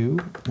take 2.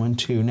 1,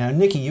 2. Now,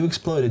 Nikki, you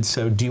exploded,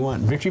 so do you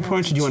want victory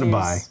points or do you want to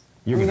buy? Choose.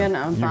 You're I'm gonna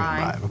gonna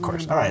buy. of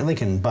course. I'm All gonna right, buy.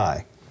 Lincoln,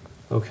 buy.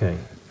 Okay.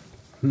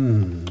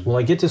 Well,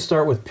 I get to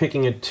start with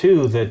picking a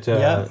 2 that,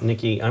 Yep.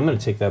 Nikki, I'm going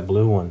to take that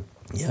blue one.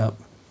 Yep.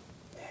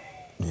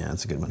 Yeah,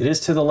 that's a good one. It is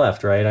to the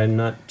left, right? I'm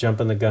not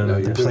jumping the gun. No,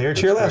 with you're this. good. Player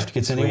to your That's left correct.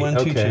 gets Sweet, anyone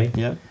to okay.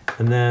 Yep.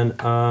 And then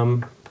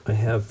I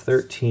have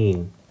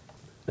 13.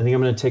 I think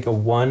I'm going to take a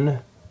 1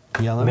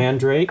 Yellow.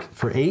 mandrake.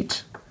 For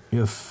 8, you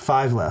have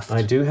 5 left.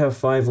 I do have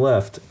 5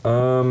 left.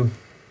 Oh,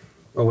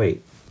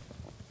 wait.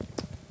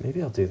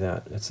 Maybe I'll do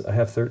that. I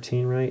have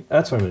 13, right?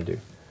 That's what I'm going to do.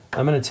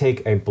 I'm going to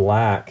take a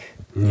black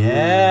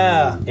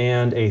Yeah.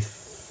 and a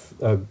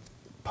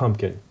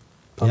pumpkin.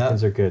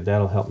 Pumpkins are good.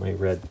 That'll help my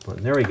red one.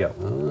 There we go.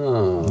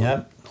 Oh.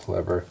 Yep.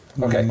 Clever.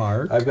 Okay.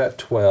 Mark. I've got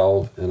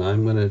 12, and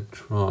I'm going to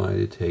try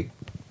to take.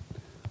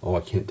 Oh,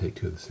 I can't take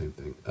 2 of the same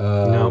thing.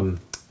 No.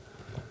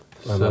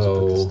 I must put this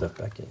So stuff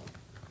back in.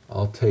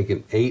 I'll take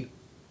an 8.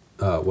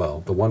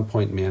 Well, the 1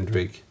 point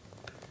mandrake,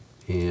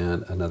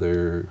 and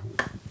another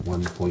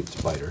 1 point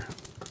spider.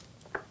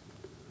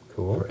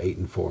 Cool. Or 8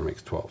 and 4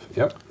 makes 12.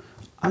 Yep.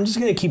 I'm just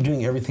going to keep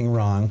doing everything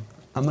wrong.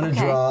 I'm going to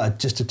Okay. draw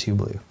just a 2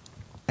 blue.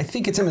 I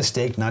think it's a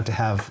mistake not to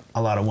have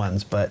a lot of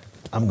 1s, but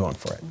I'm going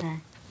for it. Okay.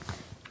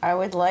 I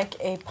would like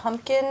a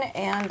pumpkin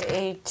and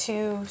a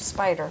 2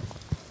 spider.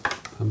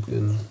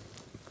 Pumpkin.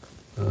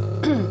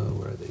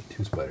 Where are they?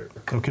 2 spider.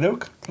 Okie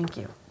doke. Thank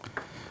you.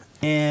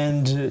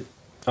 And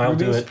I'll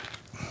do rubies? it.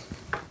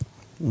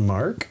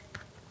 Mark?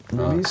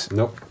 Rubies?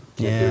 Nope. Can't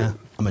do Yeah, it.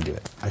 I'm going to do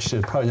it. I should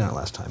have probably done it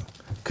last time.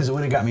 Because it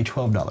would have got me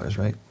 $12,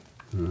 right?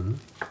 Mm-hmm.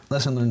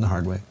 Lesson learned the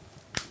hard way.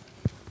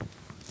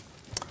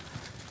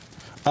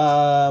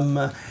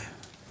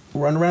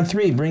 We're on round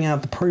 3. Bring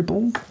out the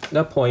purple.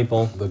 The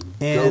purple. The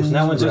And ghost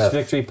That one's just breath.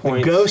 victory The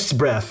points. ghost's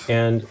breath.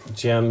 And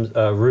gems,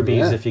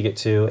 rubies Yeah. if you get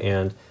 2,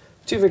 and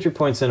 2 victory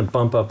points and a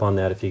bump up on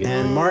that if you get.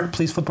 And Mark,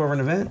 please flip over an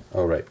event.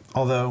 All right.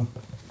 Although,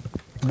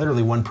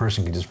 literally one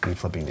person can just be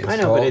flipping these. I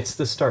know, but called- it's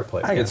the start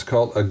play. It's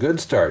called a good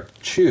start.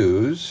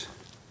 Choose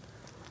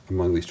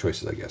among these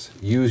choices, I guess.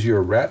 Use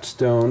your rat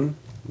stone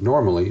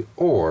normally,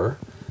 or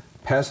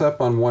pass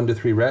up on 1 to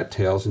 3 rat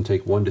tails and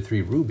take 1 to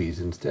 3 rubies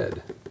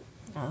instead.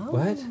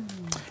 What?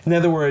 In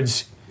other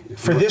words,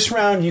 for this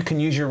round, you can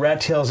use your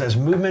rat tails as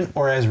movement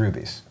or as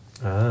rubies.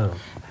 Oh.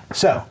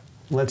 So,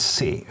 let's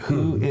see.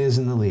 Who is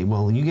in the lead?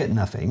 Well, you get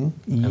nothing.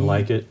 I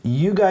like it.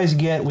 You guys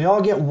get, we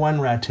all get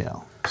 1 rat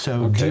tail. So,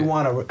 do Okay. you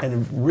want a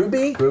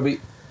ruby? Ruby.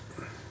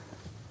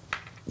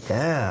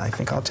 Yeah, I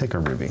think I'll take a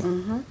ruby.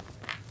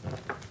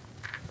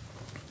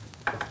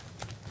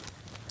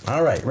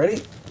 All right,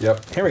 ready?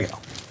 Yep. Here we go.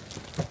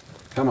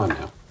 Come on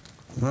now.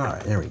 All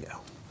right, there we go.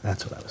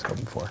 That's what I was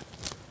hoping for.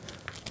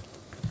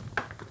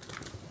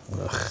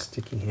 Ugh,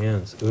 Sticky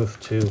hands. Oof,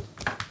 2.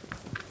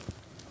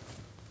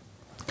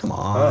 come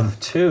on.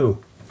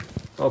 2.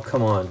 Oh,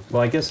 come on.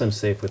 Well, I guess I'm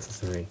safe with the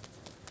 3.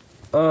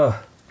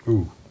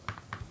 Ooh.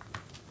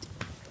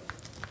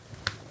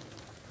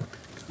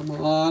 Come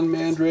on,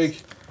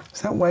 Mandrake.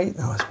 Is that white?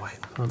 No, it's white.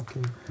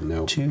 Pumpkin.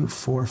 No. 2,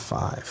 4,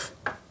 5.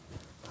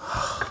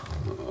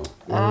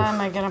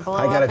 Am I going to blow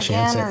I got up a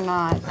chance again or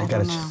not? I got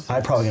don't a know.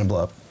 I'm probably gonna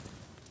blow up.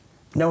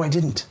 No, I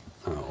didn't.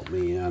 Oh,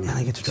 man. And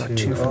I get to draw 2.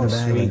 2 from Oh, the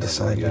bag sweet. and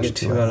decide Get which Get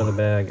 2 2 I out of the want.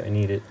 bag. I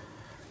need it.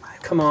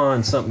 Come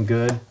on, something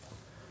good.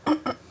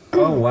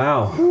 Oh,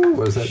 wow.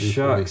 What does that do for me?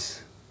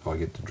 Shucks. Oh, I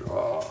get to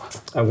draw.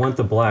 I want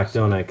the black,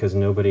 don't I? Because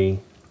nobody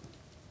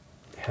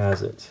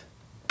has it.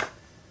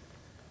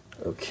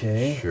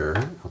 Okay. Sure.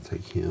 I'll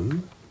take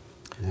him.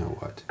 Now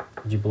what?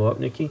 Did you blow up,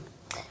 Nikki?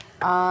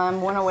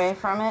 I'm one away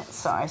from it,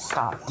 so I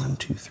stopped. 1,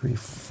 2, 3,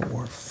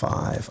 4,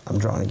 5. I'm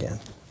drawing again.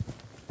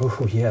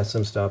 Oh, yes,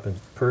 I'm stopping.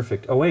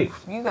 Perfect. Oh, wait.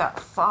 You got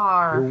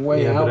far. You're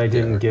way Yeah, out but I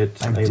didn't there.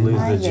 get, I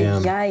lose the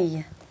gem.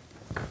 Ay.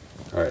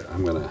 All right,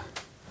 I'm going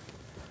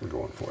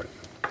for it.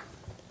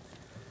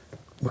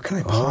 What can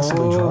I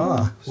possibly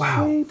draw?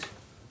 Wow. Sweet.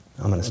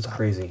 I'm going to That's stop.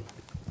 crazy.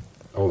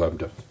 Oh, I'm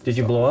done. Did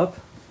you blow up?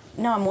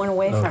 No, I'm one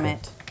away from Okay.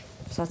 it.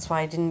 So that's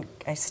why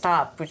I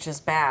stopped, which is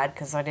bad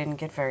because I didn't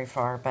get very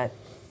far. But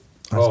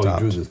Oh, you stopped.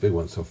 drew this big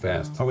one so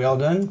fast. Are we all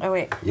done? oh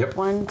wait, Yep.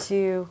 1,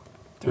 2,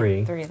 Three.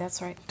 yeah, 3.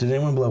 That's right. Did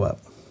anyone blow up?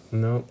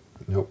 No.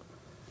 Nope.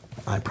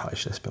 I probably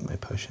should have spent my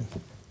potion.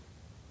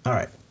 All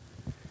right.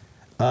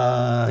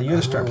 You're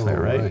the star player,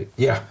 right?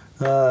 Yeah.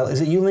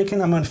 Is it you,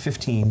 Lincoln? I'm on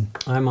 15.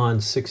 I'm on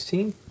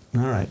 16.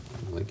 All right.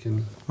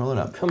 Lincoln. Roll it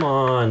up. Come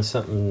on,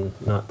 something,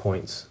 not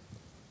points.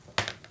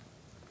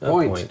 A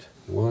Point.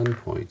 1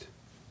 point.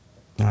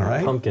 All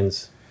right.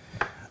 Pumpkins.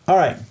 All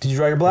right. Did you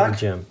draw your Or black?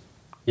 gem.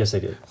 Yes, I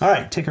did. All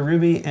right. Take a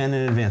ruby and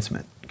an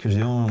advancement because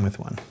you're the only one with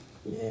one.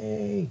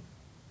 Yay.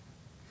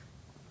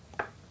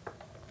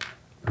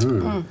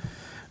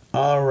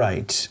 All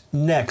right.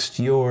 Next,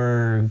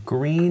 your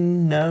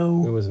green, It no,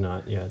 was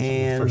not, yeah. It's the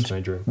and first one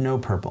I drew. no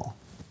purple.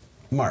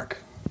 Mark.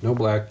 No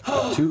black.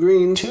 2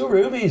 greens. 2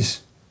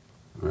 rubies.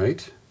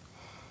 Right.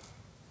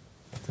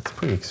 That's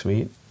pretty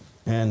sweet.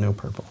 And no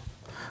purple.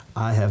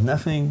 I have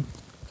nothing.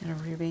 Get a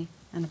ruby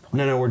and a point.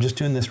 No, we're just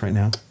doing this right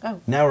now.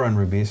 Oh. Now we're on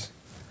rubies.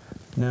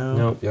 No.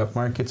 Nope. Yep.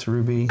 Mark gets a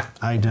ruby.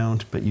 I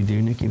don't, but you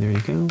do, Nikki. There you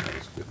go.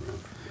 That's a good round.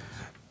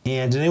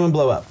 And did anyone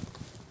blow up?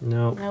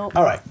 No. Nope.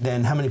 All right.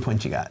 Then how many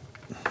points you got?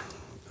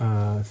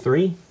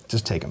 3.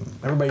 Just take them.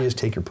 Everybody just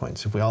take your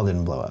points if we all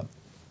didn't blow up.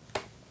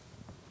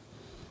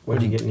 What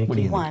did you get, Nikki? what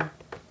do you- 1.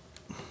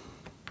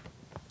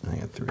 I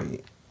got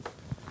 3.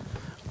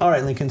 All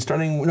right, Lincoln,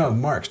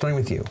 Mark, starting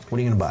with you. What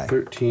are you going to buy?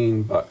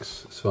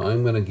 $13. So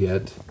I'm gonna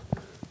get.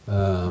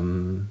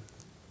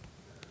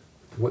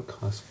 What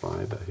costs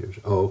 5 out here?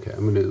 Oh, okay.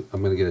 I'm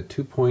gonna get a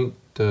 2-point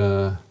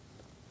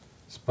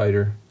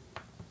spider,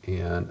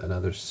 and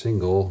another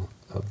single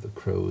of the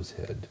crow's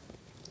head.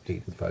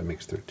 8 and 5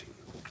 makes 13.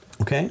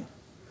 Okay.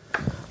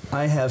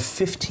 I have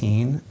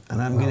 15,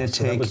 and I'm going to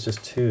So that take. was just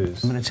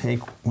 2s. I'm going to take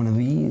one of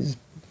these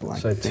black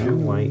So I have 2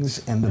 things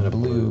whites and the and a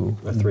blue,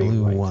 blue, a 3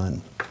 blue white.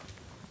 one.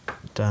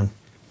 Done.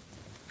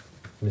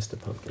 Missed a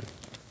pumpkin.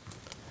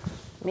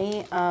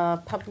 Me, a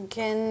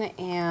pumpkin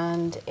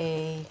and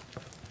a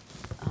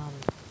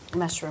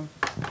mushroom.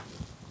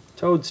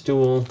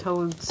 Toadstool.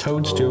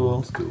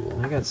 Toadstool.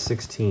 I got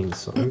 16,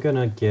 so I'm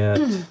gonna get.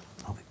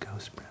 Oh, the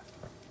ghost breath.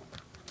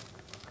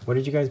 What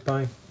did you guys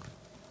buy?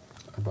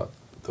 How about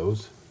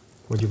those?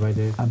 What'd you buy,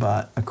 Dave? I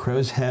bought a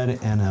crow's head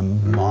and a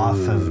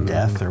moth of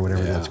death, or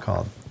whatever Yeah. that's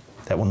called.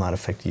 That will not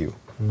affect you.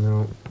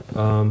 No. It's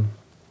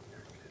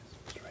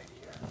right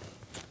here.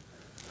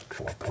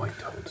 4-point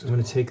I'm toadstool.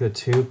 gonna take a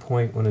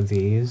 2-point one of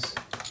these.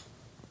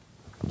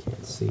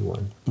 Can't see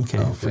one. Okay,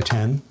 Oh, for okay.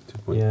 10.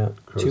 2-point Yeah,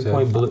 crow's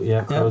 2-point head. blue.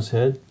 Yeah, crow's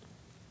head.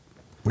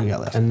 What do you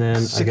got left? And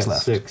then 6 I got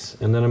left. 6.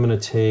 And then I'm gonna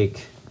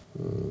take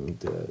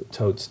the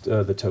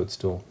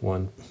toadstool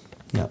one.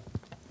 Yep.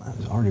 I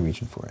was already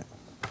reaching for it.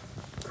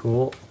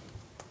 Cool.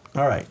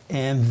 All right,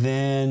 and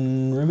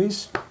then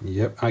rubies?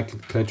 Yep.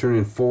 Can I turn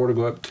in 4 to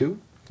go up 2?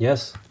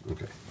 Yes.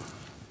 Okay.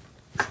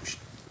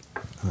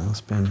 I'll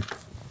spend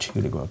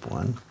 2 to go up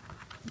 1.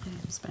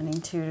 I'm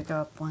spending 2 to go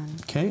up 1.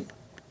 Okay.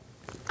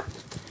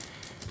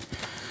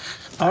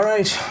 All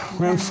right,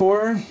 round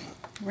 4.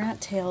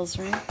 Rat tails,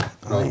 right?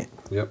 I,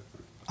 Yep.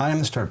 I am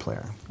the start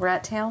player.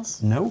 Rat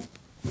tails? No.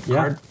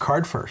 Yeah.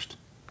 Card first.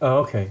 Oh,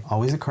 okay.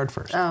 Always the card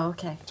first. Oh,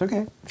 okay. It's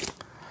okay.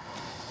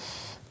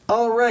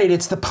 All right,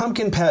 it's the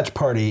Pumpkin Patch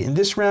Party. In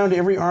this round,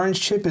 every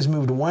orange chip is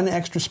moved 1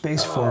 extra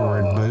space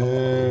forward.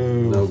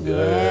 Boom. No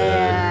good.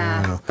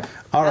 Yeah.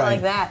 All I right.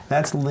 like that.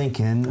 That's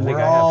Lincoln. think We're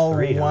I have all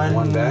 3 on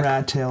one back.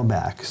 rat tail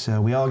back,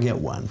 so we all get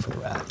 1 for the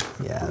rat.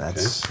 Yeah,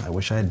 that's. I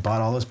wish I had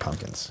bought all those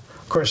pumpkins.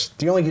 Of course,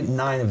 you only get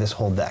 9 of this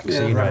whole deck, so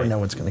Yeah, you never right. know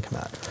what's going to come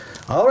out.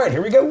 All right,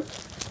 here we go.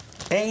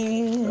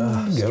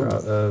 And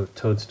go.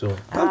 Toadstool.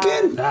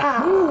 Pumpkin.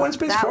 Ooh, 1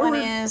 space that forward. one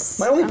is,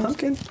 my only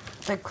pumpkin.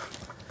 The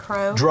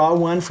crow. Draw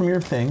 1 from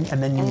your thing,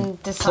 and then you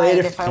And decide play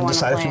it if I and wanna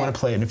decide if play you it. want to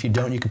play it. And if you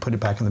don't, you can put it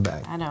back in the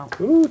bag. I know.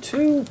 Ooh,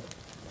 2.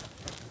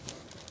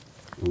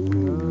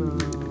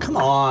 Come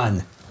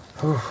on.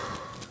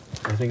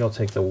 I think I'll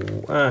take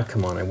the.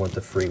 Come on, I want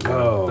the free one.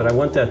 Oh, but I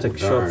want that to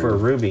show up for a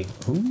darn. ruby.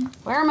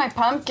 Where are my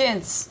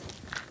pumpkins?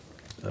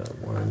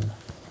 1.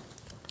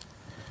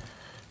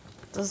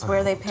 This is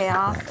where they pay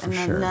off, for and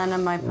then sure. none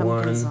of my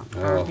pumpkins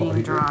One. are Oh, being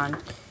here. drawn.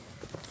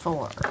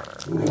 4.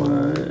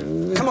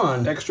 1. Come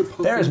on. Extra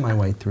pumpkin. There's my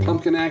white 3.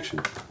 Pumpkin action.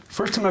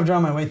 First time I've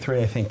drawn my white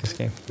 3, I think, this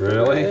game.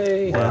 Really?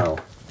 Yay. Wow. All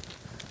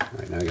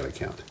right, now I gotta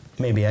count.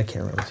 Maybe, I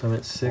can't remember. So I'm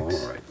at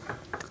 6. All right.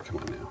 Come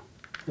on now.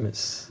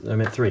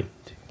 I'm at 3.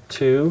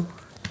 2.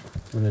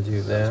 I'm gonna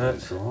do that.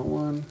 Draw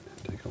 1.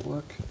 Take a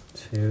look.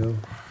 2.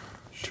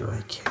 Do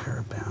I care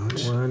about?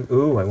 1.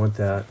 Ooh, I want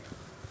that.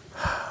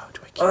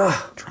 Do I care?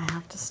 I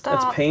have to stop.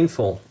 That's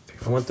painful.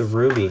 I want the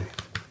ruby.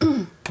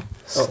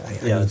 Oh,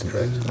 yeah, that's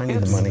correct. I need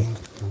the money.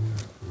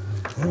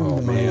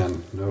 Oh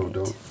man, no,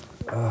 don't.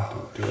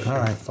 Don't do it. All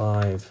right.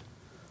 5.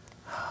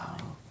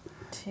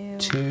 2.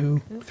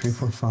 2, 3,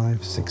 4,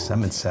 5, 6,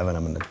 7, 7.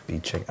 I'm gonna be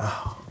chicken.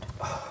 Oh,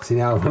 See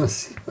now I want to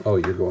see. Oh,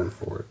 you're going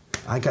for it.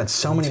 I got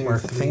so many more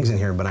things in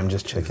here, but I'm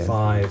just chicken.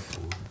 5.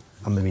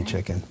 I'm gonna be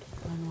chicken.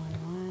 1,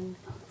 1,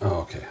 1. Oh,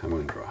 okay. I'm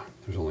going to draw.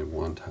 There's only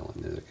one tile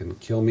in there that can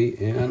kill me,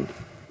 and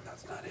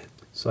that's not it.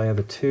 So I have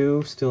a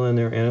 2 still in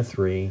there and a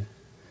 3.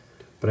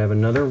 But I have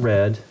another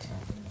red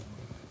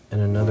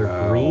and another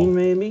green,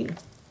 maybe?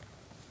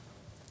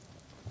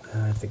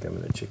 I think I'm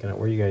going to chicken out.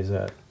 Where are you guys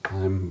at?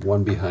 I'm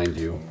one behind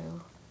you,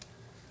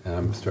 and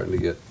I'm starting to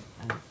get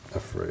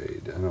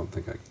afraid. I don't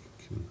think I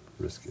can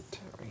risk it.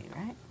 3,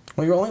 right?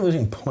 Well, you're only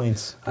losing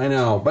points. I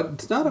know, but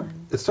it's not a.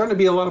 It's starting to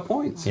be a lot of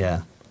points.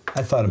 Yeah,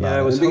 I thought about Yeah,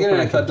 I it. was In the hoping beginning,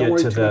 I I thought, could don't get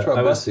worry to too much the.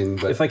 about busting,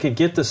 but If I could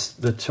get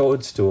the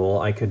toadstool,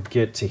 I could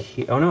get to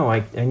here. Oh no,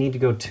 I need to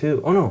go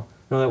 2. Oh no,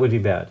 that would be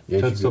bad.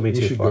 yeah, Toadstool be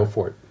too you should far. go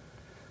for it.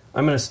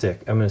 I'm gonna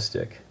stick. I'm a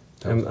scared.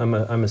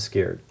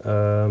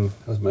 That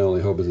was my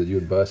only hope is that you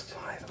would bust.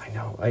 5. I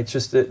know. I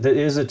just there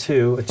is a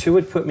 2. A 2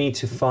 would put me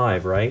to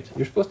 5, right?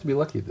 You're supposed to be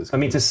lucky at this. I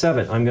mean to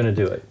 7. I'm gonna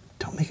do it.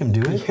 Don't make him do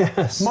it.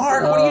 Yes.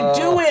 Mark, what are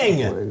you doing?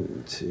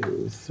 1,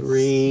 2,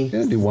 3. You're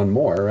gonna do one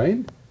more, right?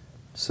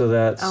 So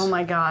that's. Oh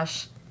my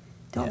gosh.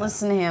 Don't Yeah.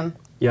 listen to him.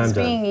 Yeah, He's I'm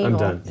done. being evil. I'm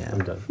done. Yeah. I'm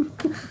done.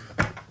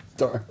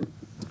 Darn.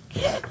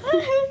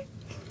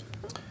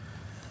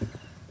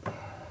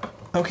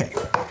 Okay.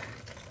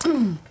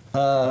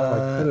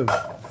 I could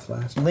have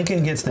flashed.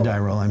 Lincoln gets the die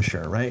roll, I'm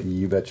sure, right?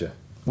 You betcha.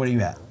 What are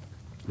you at?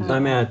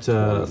 I'm at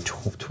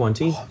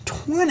 20.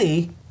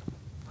 20?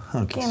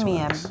 Okay, Give me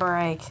a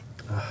break.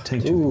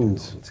 Take 2 Ooh,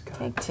 points. it's got.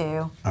 Take 2.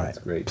 All right. That's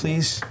great.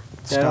 Please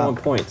Yeah, I don't want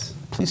stop. points.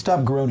 Please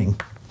stop groaning.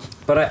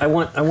 But I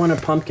want a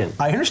pumpkin.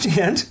 I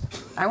understand,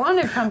 I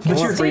wanted pumpkin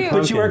want free too. pumpkin.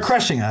 but you are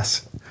crushing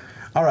us.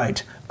 All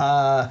right.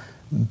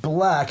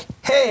 Black.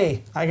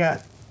 Hey, I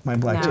got my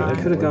black No. I chicken. could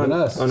have Would've gone. been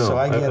us. Oh no, So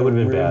I get would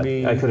have been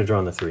ruby. bad. I could have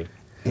drawn the 3.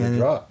 And,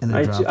 Drop. and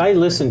then drop I it.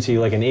 listened to you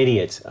like an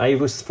idiot. I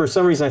was for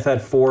some reason I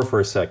thought 4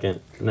 for a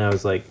second, and I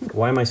was like,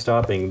 why am I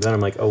stopping? Then I'm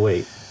like, oh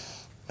wait.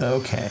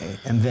 Okay,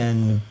 and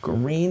then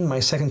green, my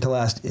second to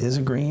last is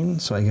a green,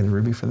 so I get a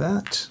ruby for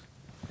that.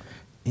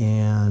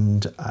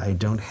 And I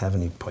don't have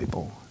any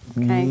purple.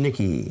 Okay.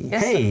 Nikki,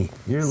 Yes, hey,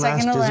 your Second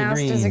last to is a last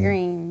green. is a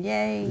green.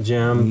 Yay.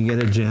 Gem. You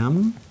get a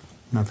gem,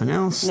 nothing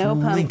else. No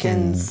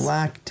Lincoln, pumpkins.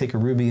 black, take a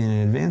ruby and an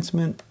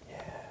advancement.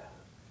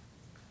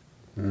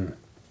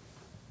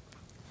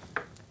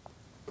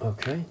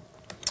 Okay.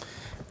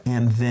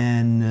 And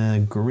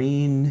then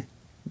green,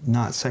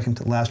 not second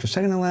to last or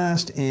second to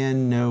last,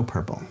 and no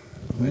purple.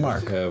 I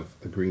Mark. just have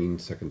a green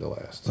second to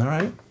last. All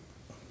right.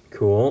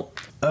 Cool.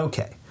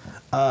 Okay.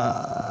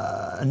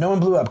 No one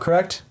blew up,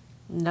 correct?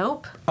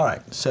 Nope. All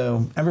right.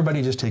 So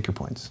everybody just take your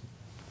points.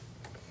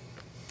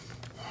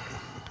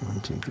 1,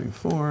 2, 3,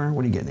 4.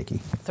 What do you get, Nikki?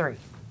 3.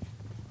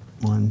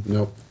 1,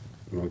 Nope.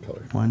 Wrong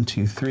color. 1,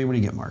 2, 3. What do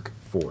you get, Mark?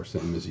 4,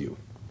 same as you.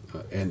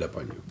 And up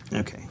on you.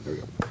 Okay. There we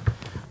go.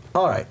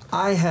 All right.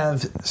 I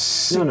have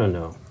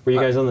No. Were you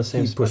guys on the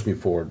same He spot? pushed me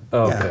forward.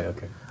 Oh, Yeah.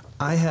 okay.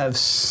 I have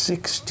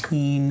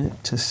 16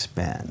 to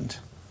spend.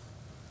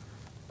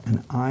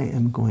 And I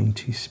am going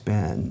to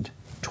spend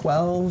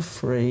 12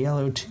 for a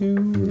yellow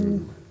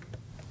 2.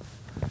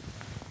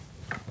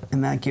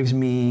 And that gives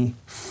me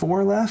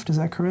 4 left, is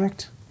that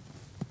correct?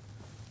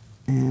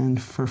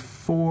 And for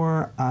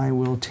 4, I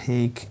will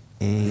take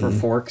a For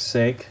fork's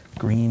sake.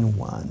 green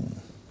 1.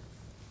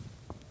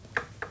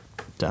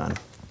 Done.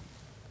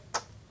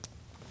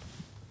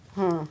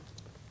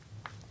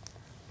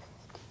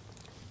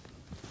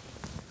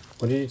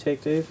 What did you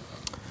take, Dave?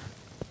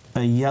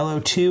 A yellow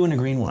 2 and a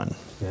green 1.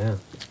 Yeah,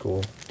 that's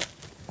cool.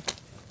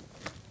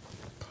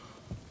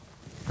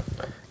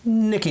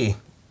 Nikki.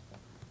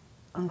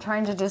 I'm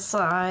trying to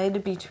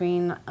decide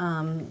between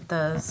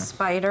the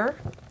spider,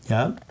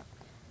 Yeah.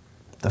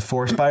 The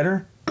 4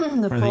 spider?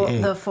 the Or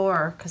the 8?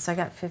 4, because I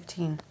got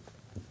 15.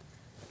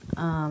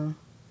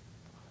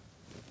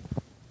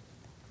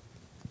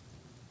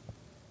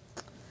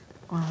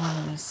 Or one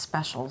of these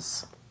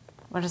specials.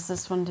 What does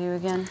this one do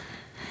again?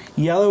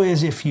 Yellow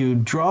is if you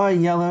draw a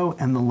yellow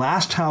and the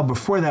last tile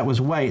before that was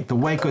white, the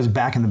white goes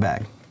back in the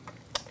bag.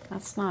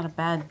 That's not a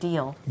bad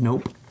deal.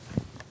 Nope.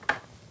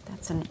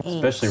 That's an 8.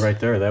 Especially right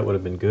there, that would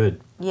have been good.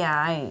 Yeah,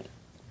 I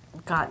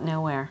got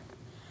nowhere.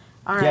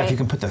 All right. Yeah, if you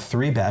can put the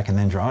 3 back and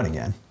then draw it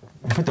again.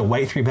 You put the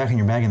white 3 back in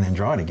your bag and then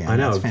draw it again. I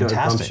know. That's It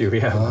fantastic.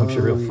 bumps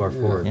you real far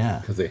forward. Yeah.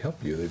 Because they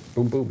help you. They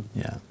boom, boom.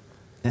 Yeah.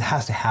 It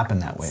has to happen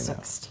that way, though.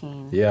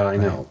 16. Yeah, I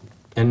know.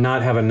 And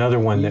not have another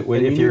one that would,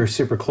 And if you you're need-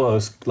 super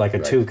close, like a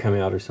Right. 2 come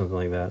out or something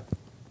like that.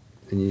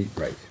 And you,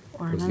 right.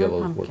 Or Those another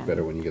yellows work pumpkin.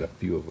 better when you get a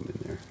few of them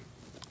in there.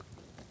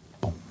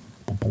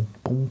 Boom,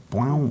 boom,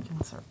 wow.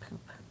 Pumpkins are poop.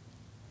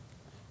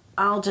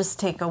 I'll just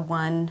take a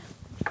 1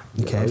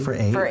 Okay, for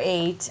 8. for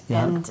 8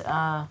 Yeah. and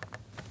a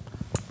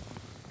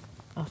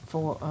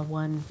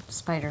 1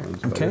 spider.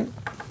 Okay.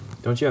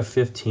 Don't you have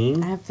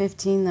 15? I have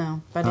 15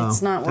 though, but Oh,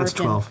 it's not that's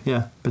working. 12,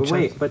 yeah. But check.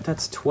 wait, but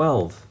that's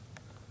 12.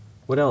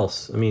 What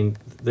else? I mean,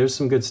 there's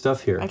some good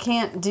stuff here. I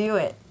can't do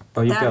it.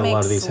 Oh, you've got a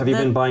lot of these. Have you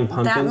been buying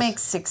pumpkins? That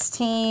makes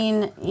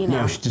 16, you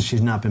know. No,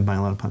 she's not been buying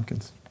a lot of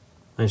pumpkins.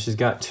 And she's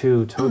got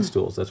 2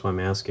 toadstools. That's why I'm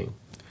asking.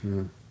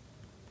 All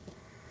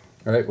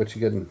right, what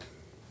you getting?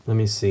 Let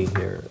me see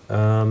here.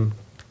 I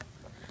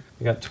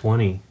got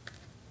 20.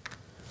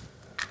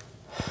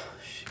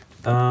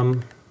 I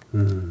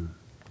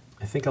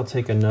think I'll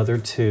take another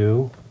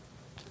 2.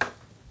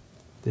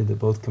 Did they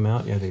both come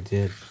out? Yeah, they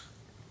did.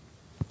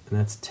 And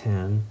that's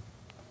 10.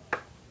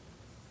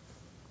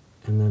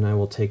 And then I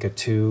will take a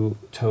 2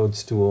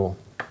 toadstool.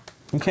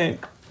 Okay.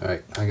 All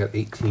right, I got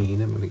 18.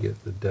 I'm going to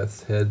get the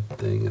death's head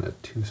thing and a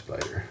 2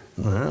 spider.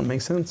 That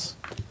makes sense.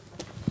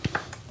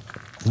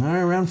 All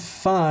right, round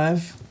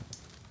 5.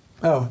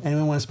 Oh,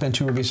 anyone want to spend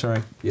 2 rubies?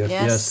 Sorry. Yes.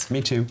 Yes.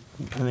 Me too.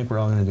 I think we're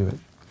all going to do it.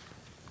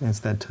 That's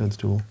that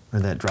toadstool, or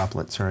that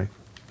droplet, sorry.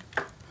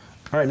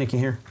 All right, Nikki,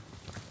 here.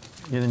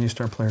 You're the new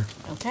star player.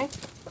 Okay.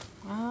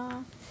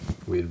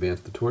 We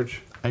advanced the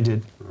torch. I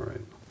did. All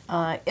right.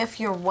 If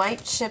your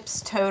white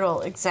ships total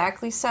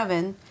exactly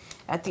 7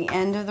 at the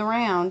end of the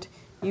round,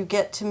 you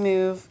get to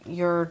move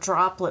your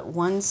droplet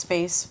 1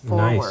 space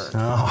forward. Nice.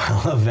 Oh,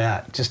 I love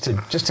that. Just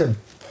to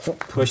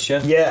Push you?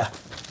 yeah.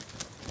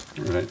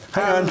 All right.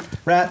 Hang on,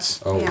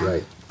 rats. Oh, Yeah.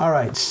 right. All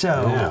right,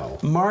 so Now.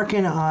 Mark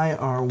and I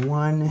are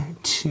 1,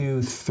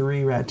 2,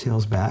 3 rat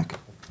tails back,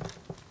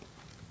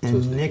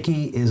 and So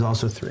Nikki is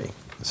also 3.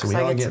 So we So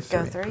I all get get to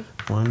go 3. 3?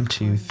 1,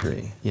 2,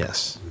 3.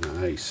 Yes,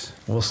 Nice.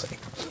 we'll see.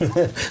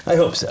 I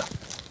hope so.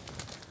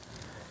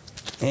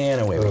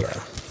 And away we go.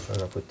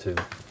 Start off with 2.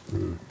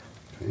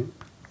 Okay. 1,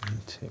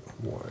 2,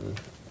 1.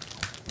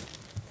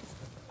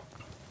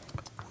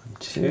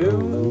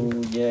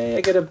 2. 2. Yay,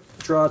 I gotta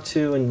draw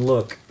 2 and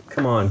look.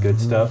 Come on, good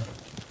stuff.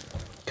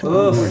 Come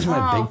on, where's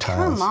my Oh, big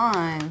tiles? come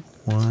on.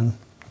 1.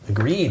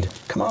 Agreed.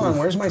 Come on,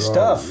 where's my Draw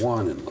stuff?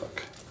 1 and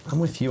look. I'm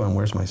with you on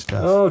where's my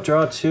stuff. Oh,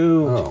 draw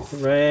 2. Oh.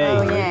 Hooray.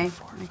 Oh, yay.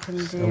 I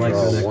couldn't do I like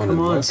Draw that. 1 Come and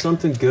on, look.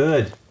 something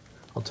good.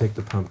 I'll take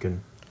the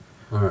pumpkin.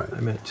 All right.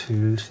 I'm at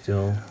 2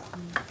 still.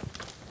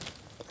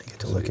 I get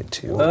to look at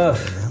 2.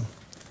 Ugh.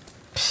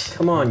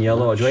 Come on,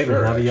 yellow. Do I even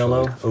Sure, have a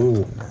yellow? actually.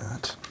 Ooh,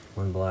 Not.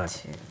 1 black.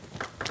 2.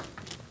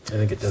 I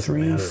think it doesn't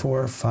 3, matter.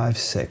 4, 5,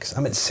 6.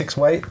 I'm at 6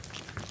 white.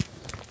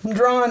 I'm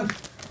drawing.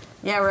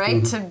 Yeah,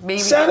 right? To maybe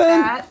 7. get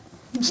that.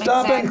 I'm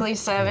stopping. Exactly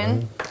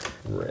 7.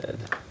 Red.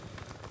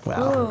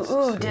 Wow.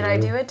 Ooh, did I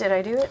do it? Did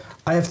I do it?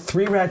 I have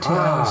 3 rat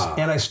tails,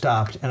 and I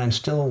stopped, and I'm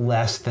still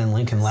less than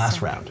Lincoln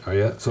last round. Oh,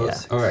 yeah? So, Yeah.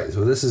 all right.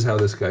 So this is how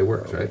this guy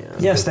works, right? yeah.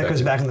 Yes, that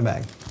goes back in the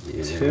bag.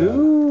 Yeah.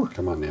 2.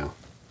 Come on now.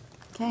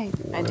 Okay.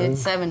 I did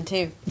 7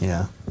 too.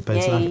 Yeah, but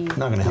it's Yay. not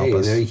going to help Hey,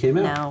 us. there you came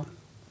out. No.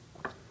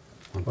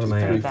 1, What 2, am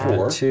I 3, at? 4.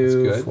 That's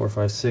 2, good. 4,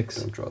 5, 6,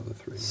 Don't draw the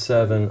 3.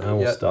 7. I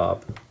will Yeah.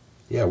 stop.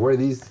 Yeah, where are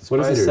these What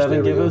does spiders? the 7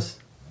 There we give go. us?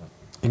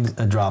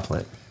 A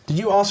droplet. Did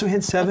you also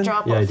hit 7?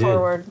 Drop Yeah, I it did.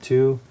 forward.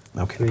 2,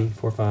 Okay. 3,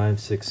 4, 5,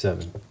 6,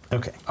 7.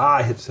 Okay.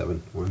 I hit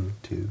 7. 1,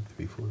 2,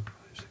 3, 4, 5,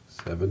 6,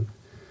 7.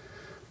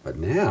 But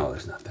now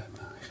there's not that much.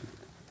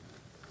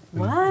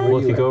 What? Well,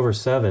 if you you at? go over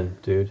 7,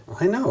 dude.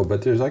 I know,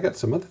 but I got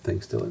some other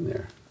things still in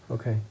there.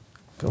 Okay.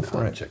 Go for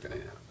I'm it. checking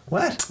it out.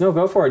 What? No,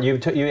 go for it. You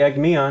egged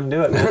me on.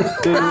 Do it, man.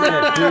 Do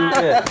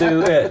it.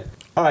 Do it.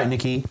 All right,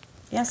 Nikki.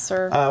 Yes,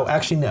 sir.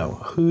 Actually, no.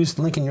 Who's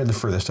Lincoln? You're the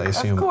furthest, I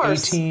assume. of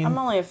course. 18. I'm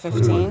only at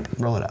 15.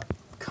 Roll it up.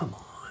 Come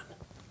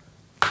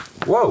on.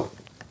 Whoa.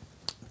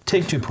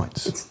 Take 2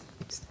 points.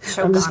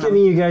 Choke I'm just on 'em.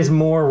 giving you guys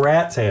more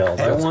rat tails.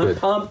 I That's want good.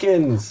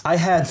 pumpkins. I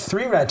had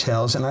 3 rat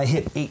tails, and I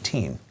hit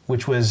 18,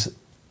 which was...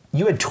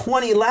 You had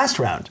 20 last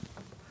round.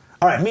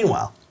 All right,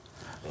 meanwhile,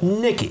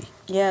 Nikki.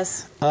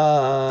 Yes.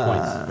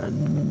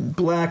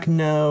 Black,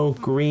 no.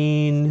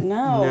 Green,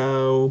 No.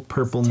 no.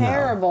 Purple, no.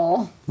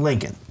 Terrible.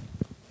 Lincoln.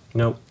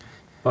 Nope.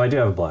 Oh, I do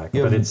have a black,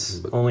 You but have-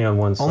 it's only on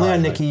one side. Only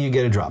on like- Nikki you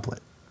get a droplet,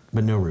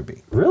 but no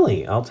ruby.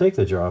 Really? I'll take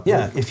the drop.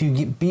 Yeah, if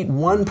you beat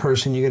one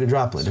person, you get a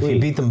droplet. If you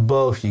Sweet. beat them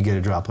both, you get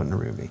a droplet and a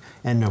ruby.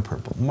 And no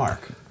purple.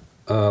 Mark,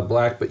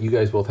 Black, but you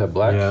guys both have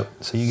black. Yeah.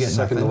 so you get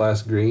Second nothing. to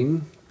last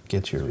green.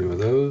 Get your 3 of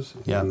ruby. those.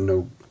 Yeah. And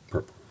no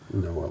purple.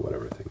 No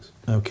whatever things.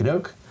 Okie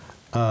doke.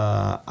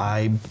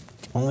 I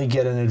only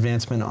get an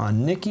advancement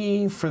on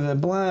Nikki for the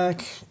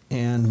black,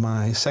 and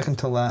my second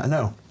to last.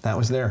 No, that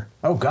was there.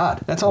 Oh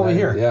God, that's all we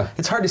hear. Yeah.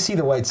 It's hard to see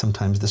the white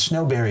sometimes. The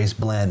snowberries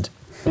blend.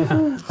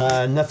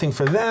 Nothing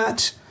for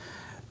that.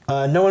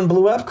 No one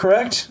blew up,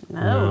 correct?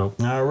 No.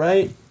 All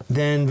right.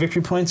 Then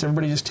victory points.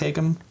 Everybody just take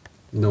them.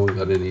 No one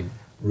got any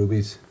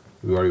rubies.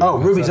 We already Oh,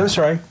 went rubies. that. I'm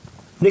sorry.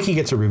 Nikki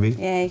gets a ruby.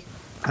 Yay.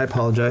 I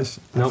apologize.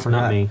 I Nope,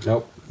 forgot. not me.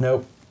 Nope.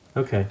 Nope.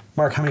 Okay.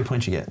 Mark, how many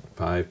points you get?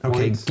 5 Okay,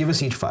 points. give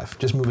us each 5.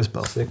 Just move us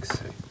both.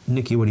 6,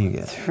 Nikki, what do you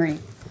get? 3.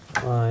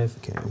 5.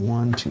 Okay,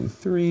 1, 2,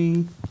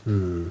 3.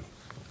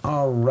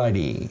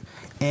 Alrighty.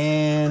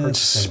 And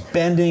Purchasing.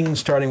 spending,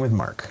 starting with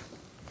Mark.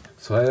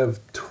 So I have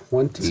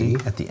 20. See,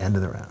 at the end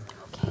of the round.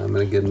 I'm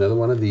going to get another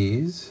one of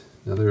these.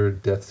 Another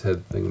death's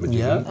head thingamajiggy.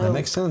 Yeah, that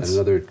makes And sense.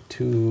 another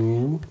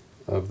 2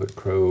 of the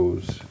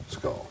crow's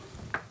skull.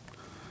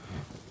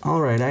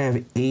 All right, I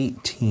have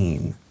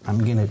 18. I'm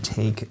going to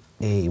take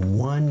a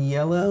 1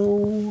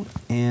 yellow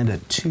and a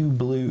 2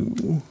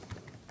 blue.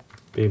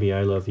 Baby,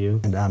 I love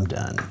you. And I'm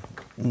done.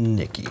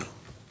 Nikki.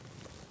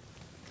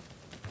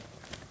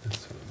 That's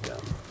so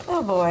dumb.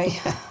 Oh boy.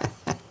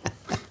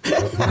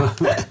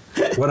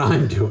 What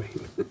I'm doing.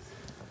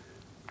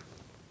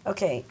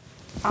 Okay,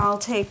 I'll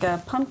take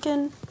a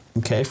pumpkin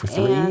Okay, for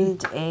 3.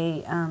 and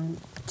a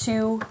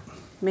 2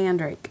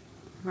 mandrake,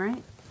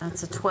 right?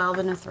 That's a 12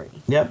 and a 3.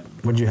 Yep.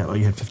 What'd you have? Oh,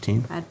 you had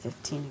 15? I had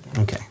 15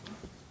 again. Okay.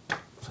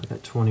 So I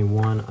got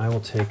 21. I will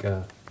take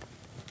a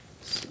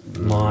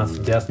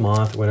moth, death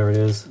moth, whatever it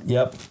is.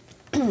 Yep.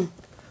 And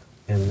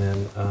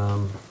then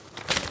I'll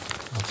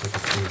take a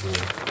 3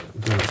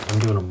 blue. I'm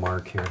doing a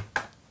mark here.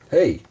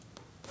 Hey.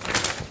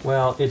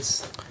 Well,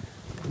 it's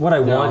what I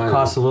No, want I know.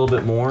 costs a little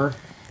bit more.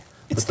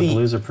 It's But the the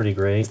blues are pretty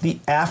great. the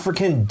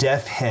African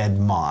death head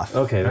moth.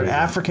 Okay, there Or you go.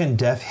 African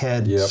death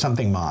head Yep.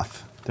 something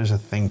moth. There's a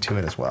thing to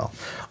it as well.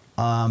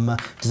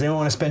 Does anyone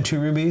want to spend 2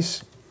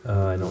 rubies?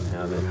 I don't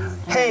have it.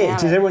 Hey, have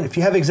does it. everyone? If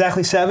you have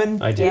exactly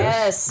 7. I do.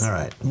 Yes. All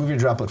right. Move your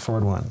droplet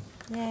forward 1.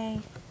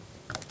 Yay.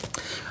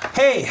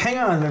 Hey, hang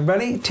on,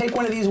 everybody. Take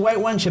one of these white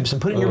 1 chips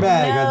and put it in your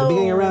bag at the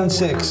beginning of round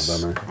 6.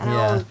 Bummer. And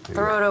I'll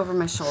throw it over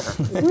my shoulder.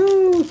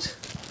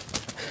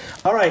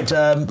 All right,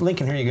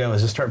 Lincoln, here you go.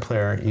 As a start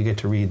player, you get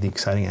to read the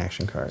exciting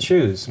action card.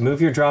 Choose.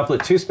 Move your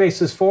droplet 2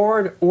 spaces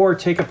forward or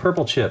take a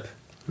purple chip.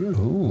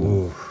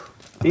 Ooh.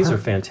 These are A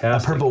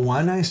fantastic. purple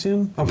 1, I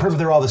assume? Oh, purple,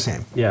 they're all the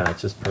same. Yeah,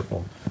 it's just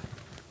purple.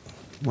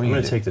 What I'm you going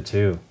gonna to take the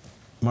 2.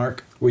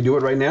 Mark? We do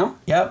it right now?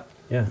 Yep.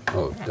 Yeah.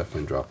 Oh,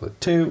 definitely droplet.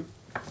 2.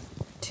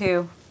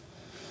 2.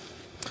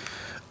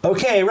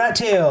 Okay, rat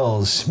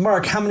tails.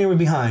 Mark, how many are we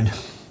behind?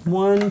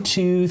 1,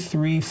 2,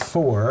 3,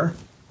 4.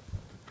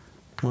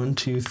 1,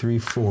 2, 3,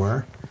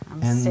 4.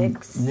 I'm and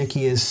 6.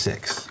 Nikki is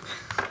 6.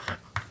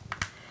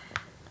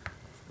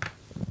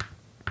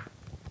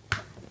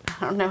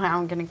 I don't know how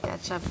I'm going to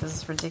catch up. This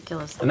is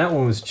ridiculous. And that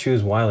one was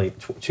choose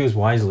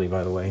wisely,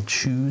 by the way.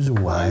 Choose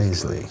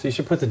wisely. So you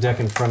should put the deck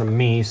in front of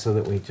me so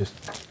that we just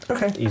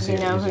Okay. easier.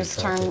 You know easier whose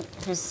to turn,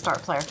 who's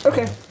start player.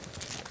 Okay.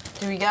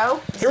 Do we go?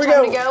 Is Here it we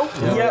time go. to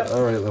go? Yep.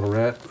 All right, little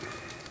rat.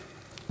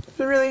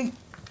 Really?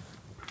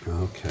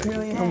 Okay.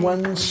 Really? A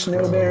 1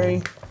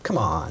 snowberry? Come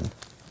on.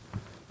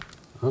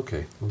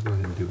 Okay, we'll go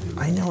ahead and do him.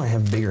 I know I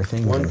have bigger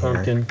things One in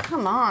pumpkin.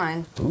 Come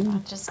on.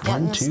 I'm just 1,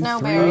 getting the 2,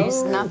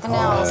 snowberries, 3. nothing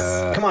else.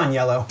 here. Come on,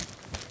 yellow.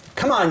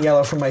 Come on,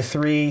 yellow, for my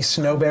 3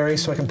 snowberries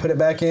so I can put it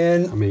back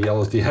in. How many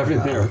yellows do you have in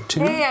there? 2.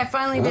 Hey, I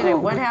finally did it.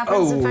 What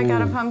happens if I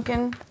got a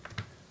pumpkin?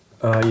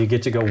 You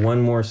get to go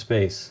 1 more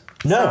space.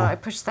 No. So I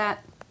push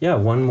that. Yeah,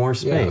 1 more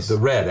Yeah, space. the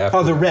red after.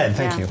 Oh, the that. red.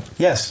 Thank Yeah. you.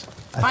 Yes.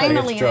 I thought you had to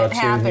Finally, draw it 2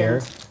 happened.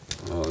 here.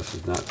 Oh, this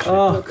is not.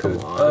 Oh, not come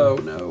good. on. Oh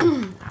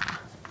no.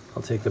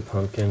 I'll take the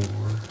pumpkin.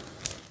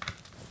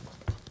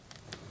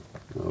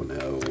 Oh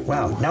no.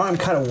 Wow. Now I'm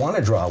kind of want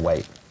to draw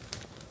white.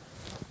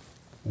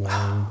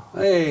 1,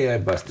 Hey, I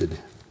busted.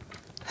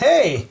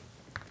 Hey!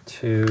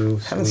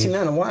 2. Haven't seen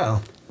that in a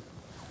while.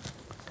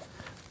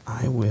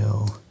 I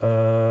will.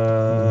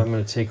 I'm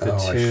going to take the Oh,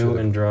 I 2 should've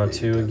and draw maybe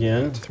 2 done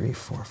again. 3,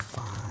 4,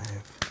 5.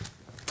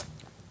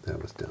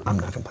 That was dumb. I'm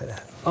not going to play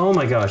that. Oh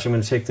my gosh, I'm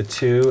going to take the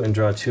 2 and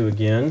draw 2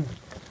 again.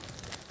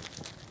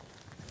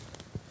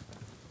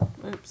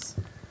 Oops.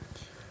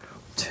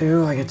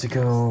 2, I get to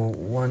go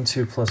 1,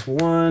 2 plus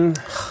 1.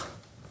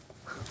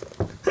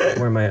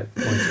 Where am I at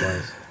points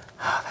wise?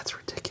 Oh, that's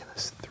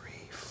ridiculous. 3,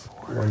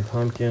 4. 1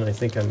 pumpkin. I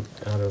think I'm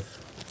out of.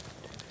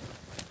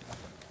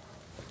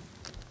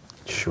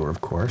 Sure,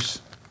 of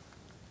course.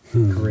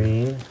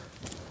 Green.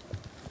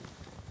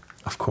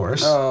 Of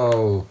course.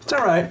 Oh, It's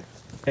all right.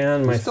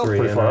 And my You're still 3.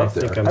 pretty And far I up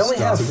there. think I'm I only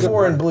have stopping.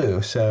 4 in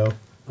blue, so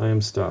I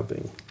am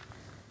stopping.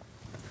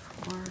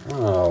 4,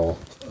 oh,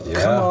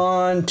 yeah. come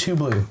on, 2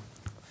 blue.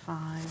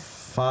 5.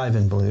 5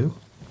 in blue.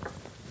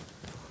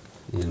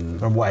 In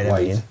Or white,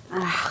 I mean.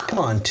 Come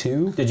on,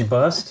 2. Did you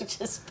bust?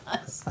 Just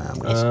bust. I'm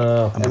gonna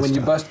Oh. And when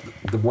you bust,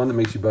 the one that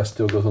makes you bust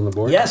still goes on the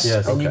board? Yes,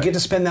 Yes. and you Okay. get to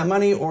spend that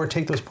money or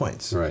take those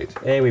points. Right.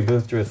 Hey, we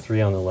both drew a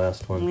 3 on the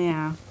last one.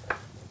 Yeah.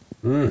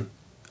 Mm.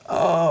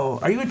 Oh,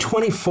 are you at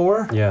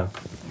 24? Yeah.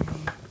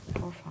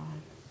 4, 5.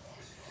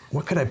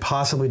 What could I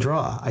possibly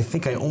draw? I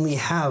think I only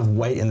have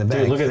white in the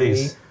bag. Dude, look at 3,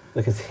 these.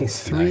 Look at these.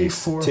 3,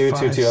 Nice. 4, 2,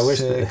 5, 2. I wish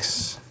that-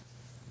 6.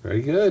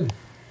 Very good.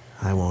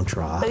 I won't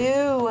draw.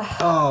 Boo.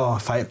 Oh,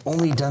 if I had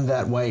only done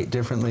that white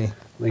differently.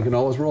 Lincoln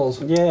always rolls.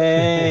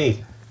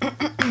 Yay! 1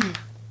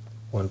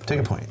 point. Take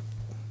a point.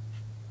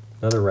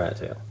 Another rat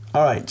tail.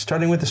 All right,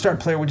 starting with the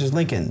start player, which is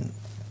Lincoln.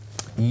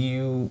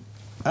 You,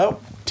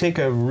 take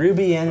a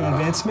ruby and an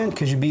advancement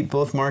because you beat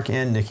both Mark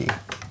and Nikki.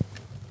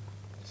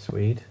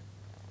 Sweet.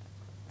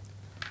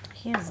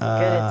 He is good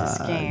at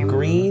this game.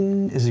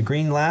 Green, is it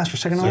green last or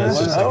second Yeah, last?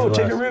 it's second Oh, to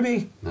take a last.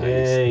 ruby. Nice.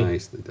 Yay.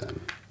 Nicely done.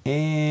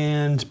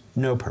 And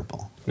no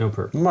purple. No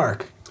purple.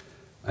 Mark,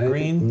 I think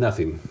Green.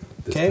 Nothing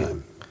this 'Kay.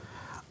 time.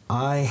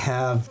 I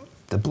have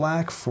the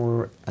black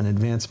for an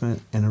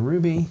advancement and a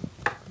ruby.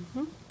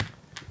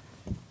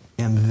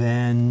 And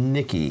then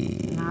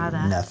Nikki,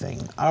 Nada.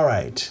 nothing. All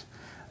right.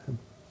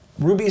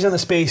 Rubies on the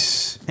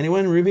space.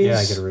 Anyone? Rubies? Yeah,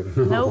 I get a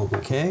ruby. Nope.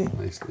 Okay.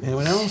 Nicely.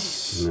 Anyone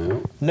else?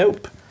 No.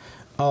 Nope.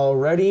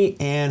 Alrighty.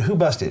 And who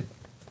busted?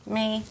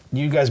 Me.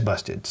 You guys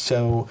busted.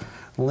 So,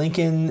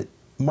 Lincoln,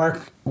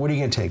 Mark, what are you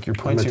going to take? Your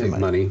points or gonna your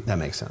take money? money. That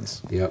makes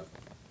sense. Yep.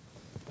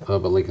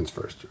 But Lincoln's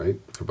first, right?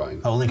 For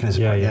buying. Oh, Lincoln is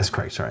Yeah, yeah. Yes,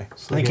 correct. Sorry.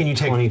 So I Lincoln, get you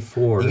take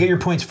 24. You get your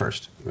points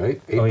first.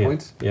 Right? 8 Oh, yeah.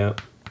 points? Yeah.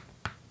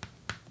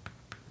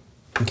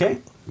 Okay.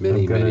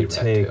 Many, I'm gonna many rat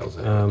take,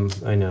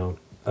 tails. I know.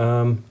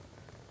 I'm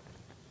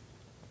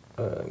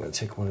going to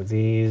take one of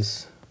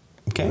these.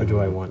 Okay. Or do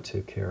I want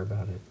to care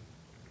about it?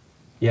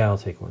 Yeah, I'll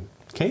take one.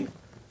 Okay.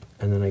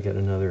 And then I get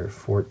another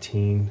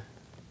 14.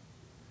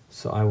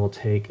 So I will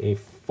take a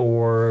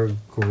 4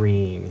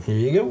 green. Here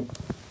you go.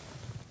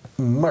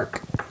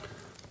 Mark.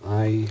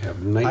 I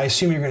have 19. I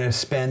assume you're going to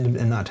spend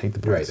and not take the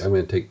Right, points. I'm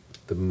going to take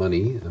the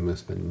money. I'm going to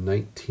spend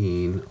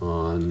 19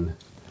 on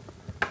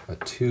a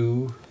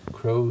 2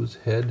 crow's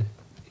head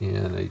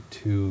and a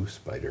 2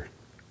 spider.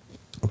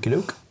 Okie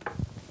doke.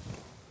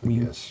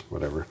 Yes,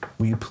 whatever.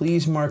 Will you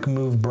please, Mark,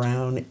 move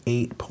Brown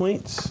 8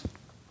 points?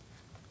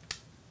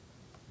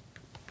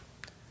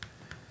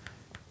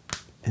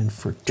 And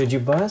for Did you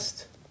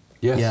bust?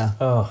 Yes. yeah,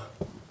 Oh,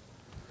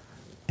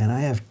 and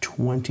I have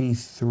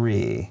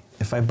 23.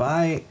 If I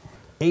buy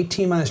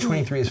 18 minus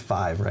 23 is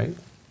 5, right?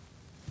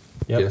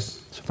 yep.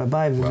 Yes. So if I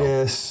buy Well.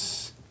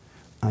 this,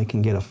 I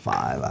can get a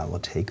 5. I will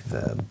take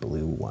the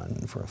blue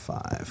one for a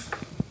 5.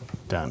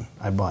 Done.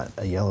 I bought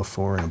a yellow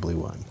 4 and a blue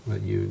 1. What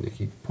about you,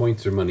 Nikki?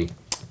 Points or money?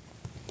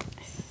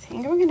 I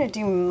think I'm going to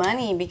do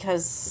money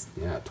because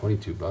Yeah,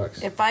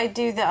 $22. if I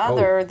do the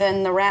other,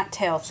 then the rat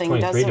tail thing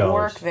doesn't $23.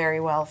 work very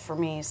well for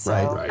me. So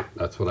Right. Right,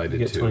 that's what I You did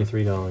get too.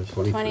 $23.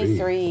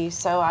 23.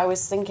 So I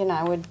was thinking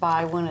I would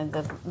buy one of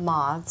the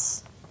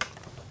moths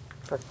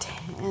for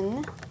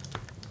 10.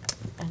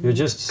 You're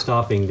just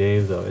stopping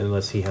Dave, though,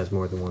 unless he has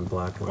more than one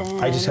black one.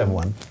 Then I just have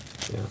one.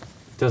 Yeah.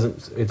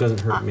 It doesn't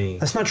hurt me.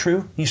 That's not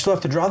true. You still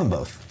have to draw them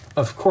both.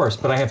 Of course,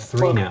 but I have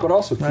 3 Well, now. but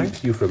also keeps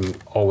Right. you from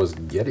always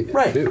getting it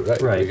Right. too,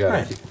 right? Right. You gotta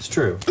Right. keep- It's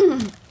true.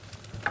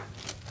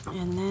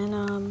 And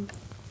then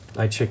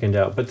I chickened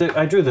out. But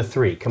I drew the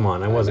 3. Come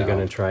on, I wasn't know.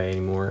 going to try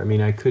anymore. I mean,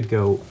 I could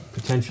go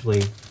potentially,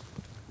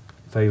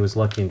 if I was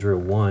lucky and drew a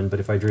 1, but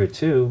if I drew a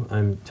 2,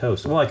 I'm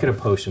toast. Well, I could have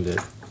potioned it.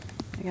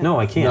 No,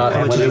 I can't. Not I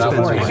have much to you use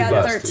spend? four I I now. got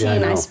got bust. 13. Yeah, I I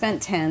know.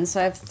 spent 10, so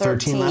I have 13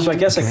 13. left. So I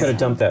guess I could have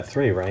dumped that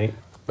 3, right?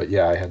 But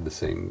yeah, I had the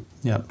same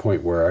Yep.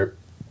 point where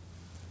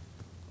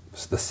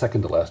it's the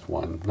second to last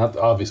one. Not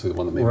obviously the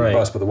one that made Right. me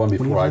bust, but the one do you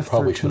before I have,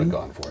 probably 13? should have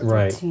gone for it.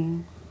 Right.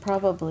 13.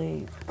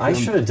 Probably. I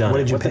should have done What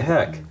it. did you What the pick?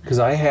 heck? Because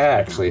I had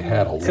actually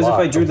had a lot. Because if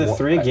I drew the of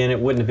 3 again, it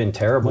wouldn't have been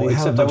terrible, Well, you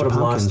have a except I bunch would of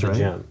have lost pumpkins,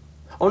 the right? gem.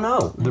 Oh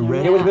no! The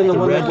red, It would have been the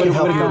one red that could would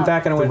help have you- gone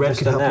back and I the would have red just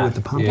could done help you that.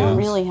 with the I pumpkins. don't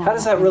really have How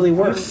does that really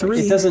work? have 3.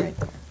 It doesn't.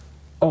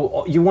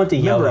 Oh, you want the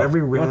Remember, yellow. every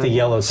You want red. the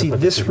yellow. To See,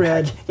 put this the 3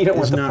 red back. You don't is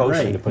want the not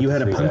potion right. to put You the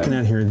had a 3 pumpkin back.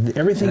 out here.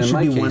 Everything And in should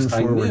my be one case,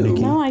 I forward, knew-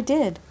 Nikki. No, I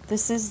did.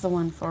 This is the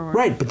one forward.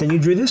 Right, but then you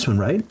drew this one,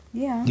 right?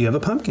 Yeah. You have a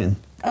pumpkin.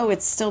 Oh,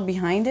 it's still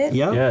behind it?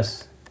 Yep.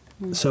 Yes.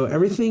 So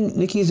everything,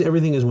 Nikki's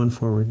everything is one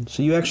forward.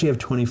 So you actually have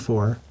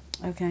 24.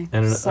 Okay.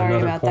 And Sorry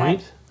another about point.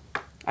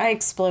 that. I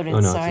exploded, Oh,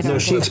 no, so I it's- don't No,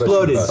 she think-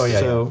 exploded. Oh, yeah,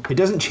 So it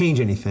doesn't change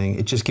anything.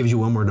 It just gives you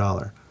one more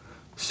dollar.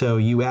 So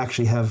you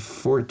actually have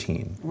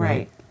 14.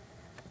 Right.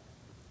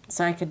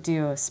 So I could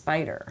do a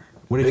spider.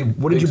 What did Big- you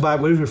What did you big buy?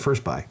 What did your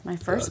first buy? My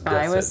first Death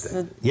buy was set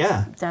the. thing.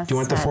 Yeah. Death Do you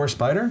want the set. 4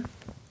 spider?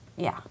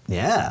 Yeah.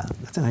 Yeah.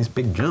 That's a nice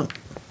big jump.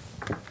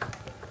 And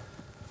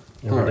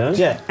we're All right. done?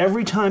 Yeah.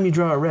 Every time you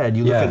draw a red,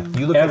 you look Yeah.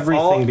 at Everything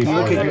all, you before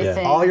look that, at your,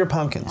 Everything. all your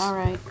pumpkins All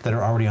right. that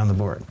are already on the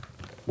board.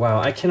 Wow,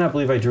 I cannot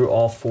believe I drew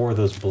all 4 of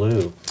those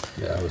blue.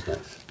 Yeah, that was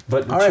nice.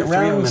 But All right, 3 of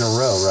round them in a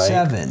row, right?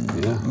 7.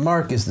 Yeah.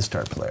 Mark is the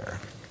start player.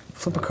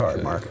 Flip a card,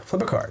 Okay. Mark.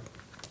 Flip a card.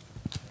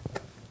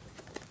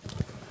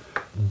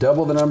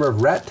 Double the number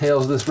of rat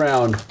tails this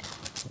round.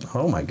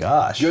 Oh my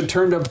gosh. Good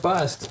turn to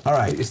bust. All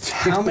right.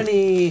 How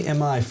many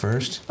am I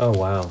first? Oh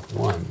wow.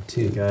 1,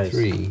 2, guys.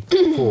 3,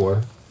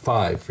 4,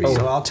 5 for you.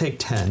 So I'll take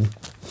 10.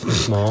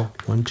 Small.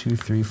 1, 2,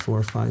 3,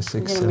 4, 5, 6,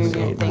 You're gonna 7, move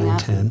 8, anything 9,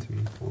 up? 10. 3,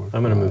 4,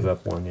 I'm gonna move 5,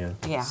 up 1, yeah.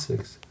 Yeah.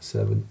 6,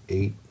 7,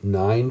 8,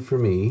 9 for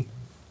me.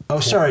 Oh,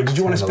 sorry. Did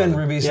you want to 10, spend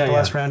 11. rubies Yeah, at the yeah.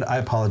 last round? I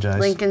apologize.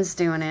 Lincoln's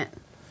doing it.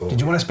 Did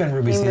you want to spend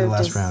rubies He at the moved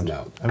last his- round?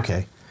 No.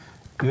 Okay.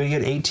 You going to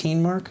get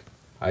 18, Mark?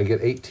 I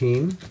get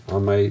 18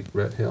 on my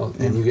rat tail,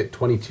 and you get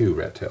 22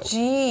 rat tails.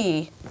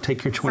 Gee.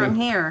 Take your 20. From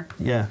here.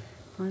 Yeah.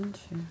 1,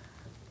 2.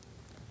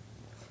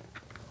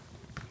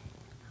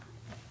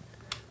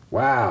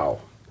 Wow.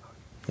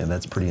 Yeah,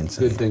 that's pretty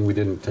insane. Good thing we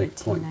didn't take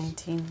 18, points.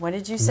 19. What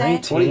did you say?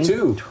 19?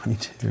 22.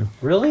 22.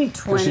 Really?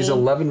 Because she's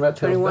 11 rat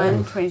tails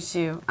 21, back.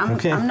 22. I'm,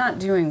 Okay. I'm not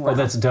doing well. Oh,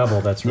 that's double.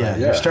 That's right. Yeah,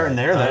 Yeah. you're starting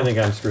there, though. I think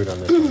I'm screwed on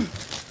this one.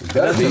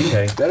 Better That's be.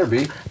 okay. Better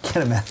be.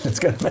 Can't imagine it's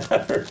going to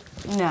matter.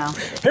 No.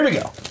 Here we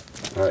go.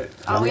 All right.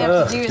 All we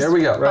have to do is There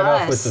we go. Right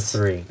off with the bust.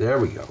 3. There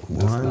we go.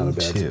 That's not a 1,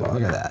 bad 2. spot.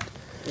 Look at that.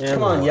 And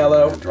Come on, one.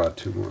 yellow. I'll draw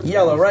 2 more.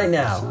 Yellow right Side.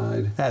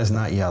 now. That is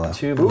not yellow.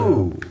 2 blue.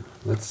 Ooh.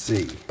 Let's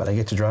see. But I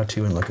get to draw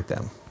 2 and look at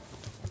them.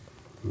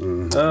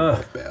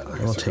 Not bad. I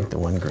We'll guess take the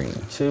 1 green.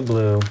 2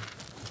 blue.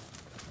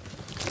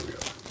 There we go.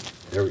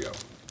 There we go.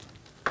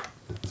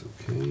 That's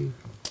okay.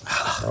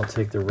 I'll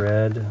take the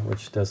red,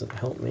 which doesn't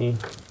help me.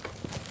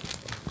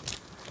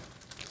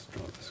 Let's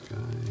draw this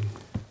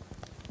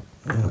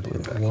guy. I'll Put do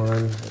it back One.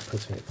 here. That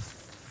puts me at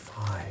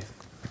 5.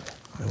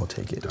 I will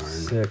take it. Darn.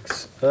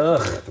 6. I Ugh.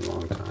 got the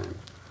wrong time.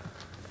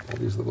 All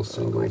these little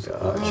Oh my singles.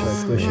 gosh.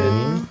 I push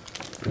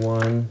it.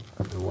 1.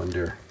 I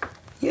wonder.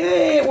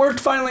 Yay! It worked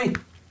finally.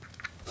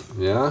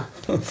 Yeah?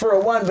 For a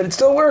 1, but it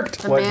still worked.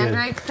 The What did?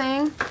 mandrake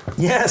thing?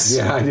 Yes.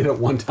 Yeah, I did it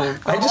one time.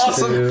 I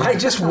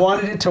just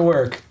wanted it to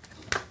work.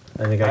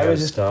 I think I I got was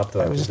to just stop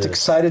though. I was just after this.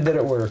 excited that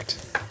it worked.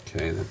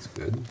 Okay, that's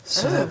good.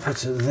 So that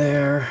puts it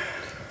there.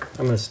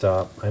 I'm gonna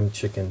stop. I'm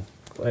chicken.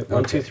 Wait,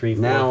 1, 2, 3,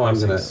 4, Now 5,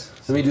 I'm gonna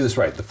 6. let me do this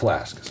right. The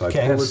flask. So I Okay.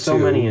 I pull have the so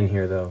 2. many in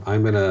here though.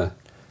 I'm gonna,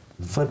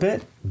 Flip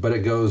it. but it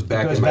goes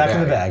back. It goes in my back bag.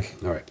 in the bag.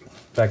 All right.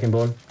 Back in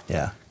board.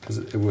 Yeah. 'Cause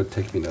it would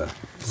take me to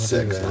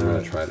 6. I'm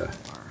gonna try to.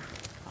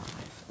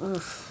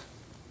 Oof.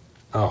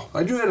 Oh,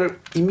 I drew it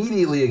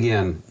immediately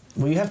again.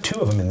 Well, you have 2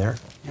 of them in there.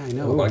 Yeah, I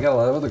know. But I got a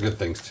lot of other good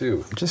things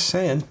too. I'm just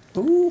saying.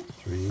 Ooh.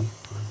 3.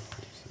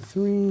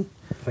 3,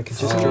 If I could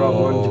just draw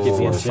one to give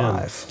me a 4, gem.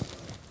 5.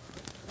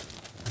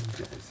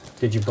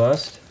 Did you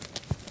bust?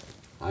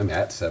 I'm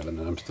at 7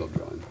 and I'm still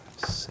drawing.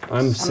 I'm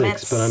I'm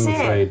 6, at but I'm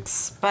afraid.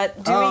 6, but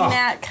doing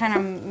that kind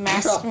of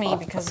messed me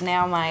because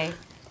now my I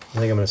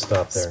think I'm gonna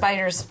stop there.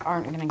 spiders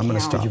aren't going to count. gonna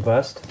stop. Did you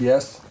bust?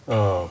 Yes.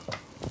 Oh.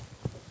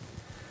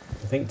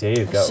 I think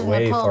Dave got shouldn't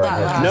way have pulled far that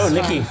ahead. last No,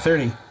 one. Nikki,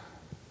 30.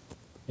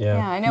 Yeah.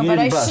 Yeah, I know, You but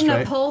I didn't bust, shouldn't right?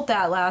 have pulled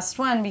that last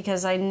one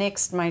because I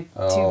nixed my 2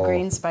 Oh.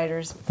 green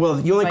spiders. Well,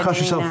 you only By cost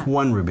doing yourself that.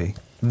 1 ruby.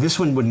 This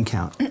one wouldn't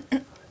count.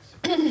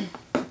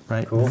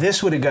 Right? Cool.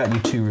 This would have got you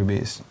 2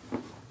 rubies.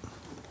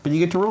 But you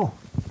get to roll.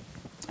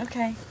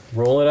 Okay.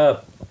 Roll it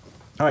up.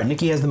 All right,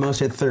 Nikki has the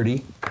most at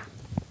 30.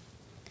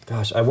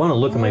 Gosh, I want to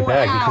look in my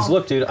bag because Wow.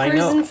 look, dude, I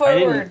know Cruising I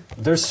forward.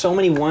 didn't. There's so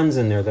many 1s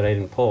in there that I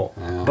didn't pull.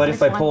 Yeah. But if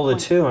There's I pull one the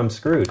 2, I'm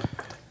screwed.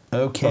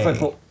 Okay. What if I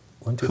pull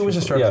 1, 2, Who was 3,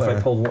 the start 4? Yeah, player?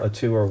 if I pulled a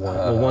 2 or 1.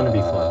 Well, 1 would be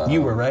fine.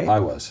 You were right? I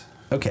was.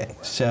 Okay,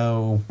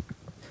 so.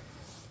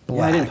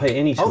 Yeah, I didn't black. pay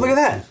any Oh, look at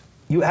to it. that.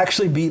 You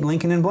actually beat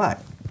Lincoln in black.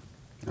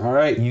 All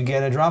right. You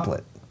get a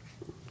droplet.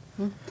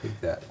 Take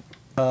that.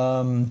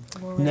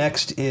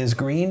 Next is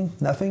green,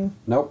 nothing.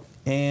 Nope.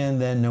 And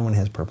then no one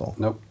has purple.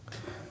 Nope.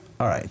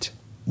 All right.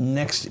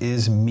 Next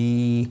is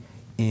me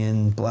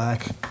in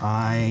black.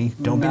 I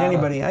don't beat Nada.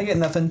 anybody. I get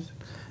nothing.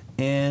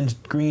 And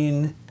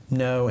green,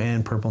 no.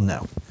 And purple,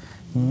 no.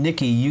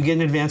 Nikki, you get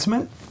an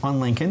advancement on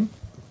Lincoln,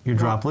 your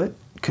droplet,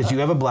 because you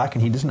have a black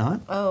and he does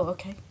not. Oh,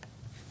 okay.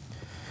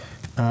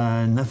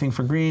 Nothing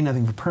for green,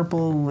 nothing for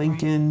purple.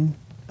 Lincoln,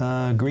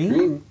 green.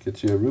 Green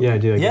gets you a ruby. Yeah, I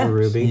do. I Yeah, get a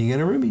ruby. You get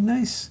a ruby.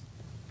 Nice.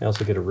 I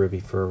also get a ruby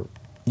for.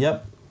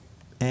 Yep.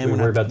 And We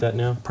we're worry not about that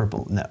now?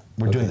 purple. No,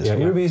 we're Okay, doing this. yeah,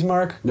 yeah. Rubies,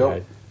 Mark. Nope.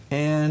 Right.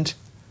 And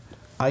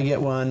I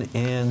get one,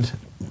 and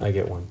I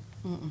get 1.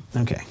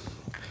 okay.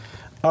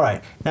 All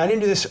right. Now I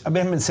didn't do this. I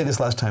haven't said this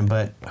last time,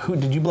 but who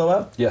did you blow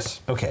up?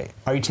 Yes. Okay.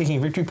 Are you taking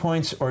victory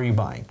points or are you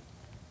buying?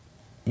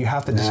 You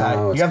have to Now decide.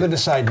 it's You have to good.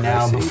 decide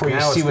now I before you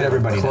Now see it's what getting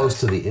everybody close does.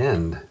 to the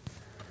end.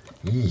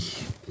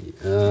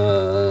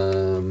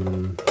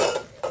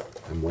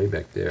 I'm way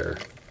back there.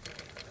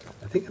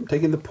 I think I'm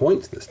taking the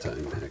points this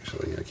time,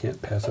 actually. I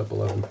can't pass up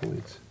 11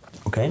 points.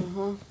 Okay.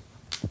 I'm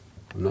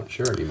not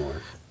sure anymore.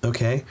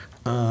 Okay.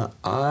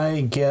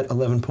 I get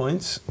 11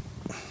 points.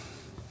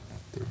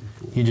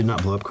 You did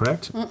not blow up,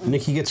 correct?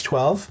 Nikki gets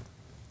 12.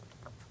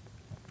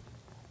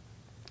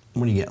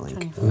 What do you get,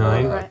 Link?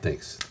 9. Right.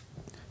 Thanks.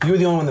 You were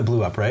the only one that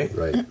blew up, right?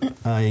 Right.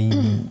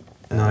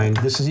 9.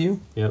 This is you?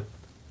 Yep.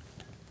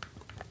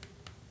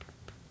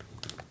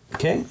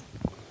 Okay.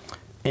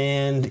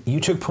 And you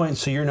took points,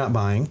 so you're not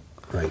buying.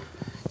 Right.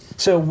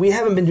 So we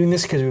haven't been doing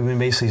this because we've been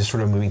basically just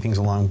sort of moving things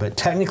along, but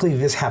technically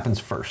this happens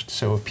first.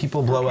 So if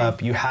people blow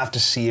up, you have to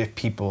see if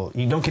people,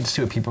 you don't get to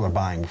see what people are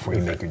buying before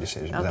you make your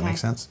decision. Does that Okay. make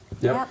sense?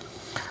 Yep.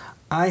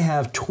 I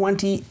have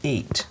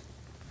 28.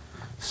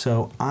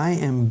 So I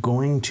am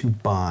going to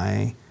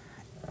buy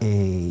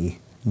a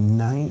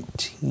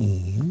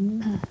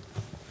 19.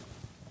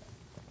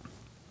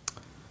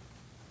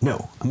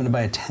 No, I'm going to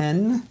buy a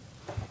 10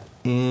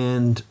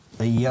 and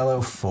a yellow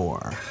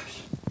 4.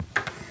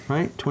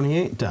 Right?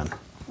 28? Done.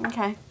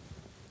 Okay.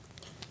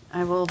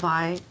 I will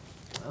buy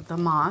the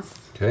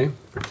moth, Okay,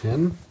 for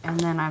 10. and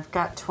then I've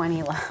got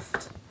 20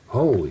 left.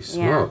 Holy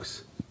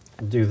smokes.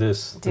 Do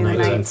this. Do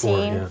 19 for,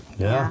 19. yeah.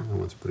 Yeah. That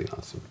one's pretty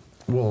awesome.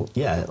 Well,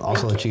 yeah, it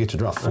also lets you get to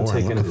draw 4. I'm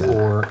taking a Look at that.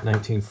 4,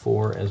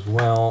 19-4 as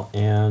well,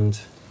 and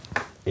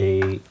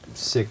a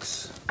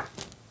 6,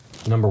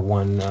 number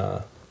 1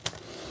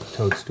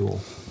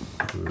 toadstool.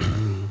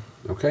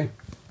 Okay.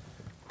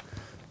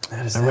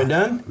 That is Everybody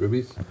done?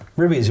 Rubies?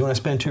 Rubies. You want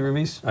to spend 2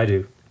 rubies? I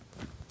do.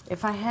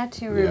 If I had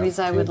 2 Yeah, rubies,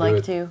 I can't would do like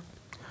it. to. You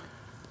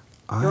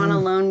want to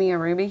loan me a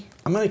ruby?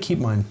 I'm going to keep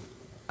mine.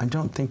 I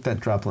don't think that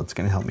droplet's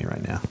going to help me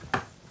right now.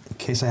 In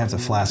case I have to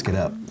flask it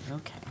up.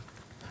 Okay.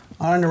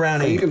 On to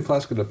round Well, 8. you can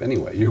flask it up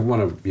anyway. You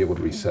want to be able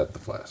to reset the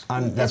flask.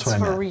 That's It's what I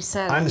for meant.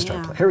 resetting, I'm the start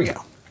yeah. player. Here we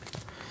go.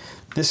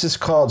 This is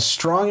called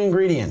Strong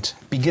Ingredient.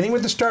 Beginning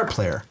with the start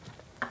player.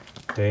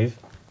 Dave?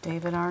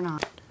 David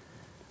Arnott.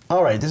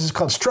 All right, this is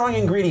called Strong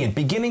Ingredient.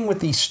 Beginning with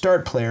the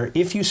start player,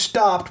 if you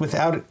stopped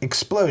without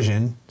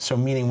explosion, so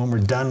meaning when we're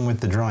done with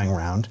the drawing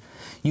round,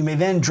 you may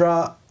then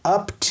draw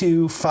up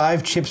to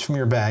 5 chips from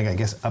your bag. I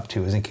guess up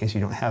to is in case you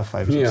don't have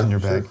 5 chips in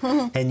your bag.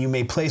 And you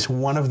may place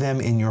one of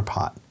them in your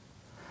pot.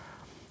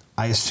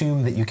 I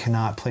assume that you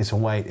cannot place a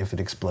white if it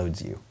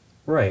explodes you.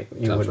 Right.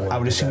 You would. I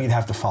would assume you'd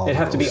have to follow. It'd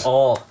have to be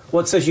all.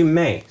 Well, it says you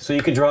may, so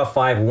you could draw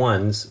 5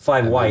 ones,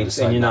 5 whites,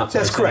 and you're not.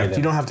 That's correct.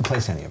 You don't have to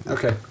place any of them.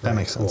 Okay. That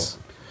makes sense.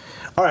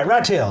 All right,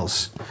 rat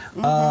tails.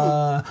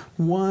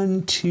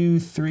 1, 2,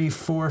 3,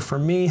 4 for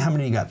me. How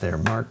many you got there,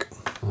 Mark?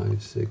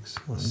 5, 6,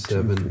 1,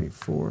 7, 2, 3,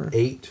 4.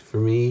 8 for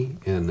me,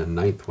 and the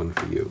 9th one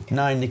for you.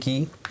 9,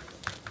 Nikki.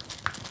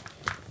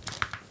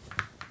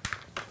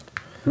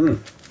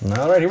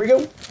 All right, here we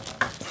go.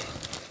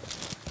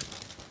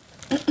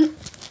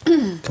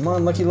 Come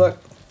on, Lucky Luck.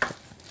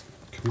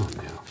 Come on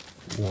now.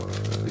 I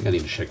think I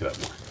need to shake it up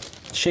more.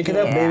 Shake it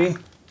up, baby.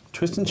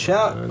 Twist and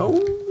shout.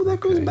 Oh, that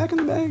goes back in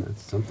the bag.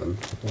 That's something.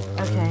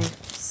 Okay,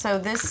 so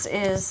this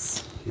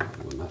is...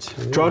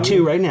 Draw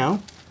 2 right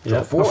now.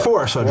 Yeah.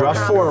 4. So draw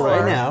 4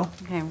 right now.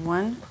 Okay,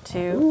 1,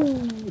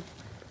 2,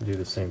 Do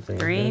the same thing.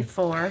 3, again.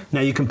 4,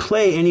 Now you can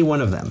play any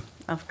one of them.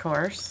 of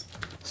course.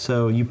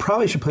 So you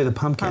probably should play the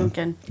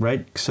pumpkin.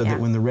 Right? So that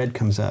when the red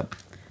comes up,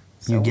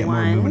 you So get more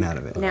 1. movement out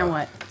of it. Now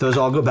what? Those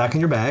all go back in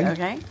your bag.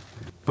 Okay.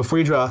 Before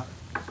you draw,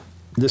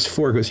 this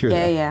 4 goes here.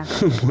 Yeah,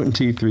 though. 1,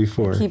 2, 3,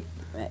 4. Keep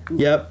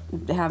Yep.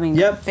 having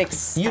Yep.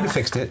 fixed You'd have stuff.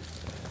 fixed it.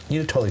 You'd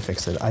have totally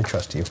fixed it. I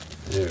trust you.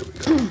 There we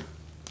go.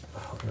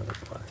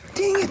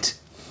 Dang it.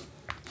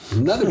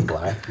 Another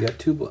black. You got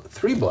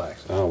 3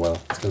 blacks. Oh, well.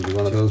 It's going to be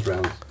one of those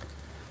rounds.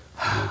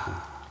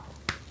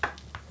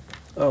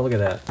 Oh, look at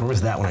that. Where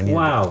was that one I needed?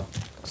 Wow.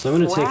 So I'm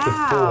going to take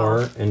the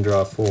 4 and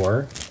draw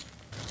 4.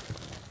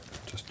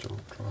 Just don't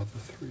draw the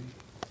 3.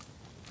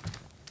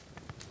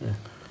 Yeah.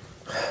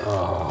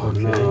 Oh, Okay.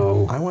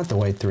 no. I want the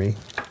white 3.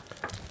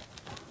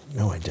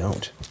 No, I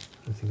don't.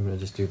 I think I'm going to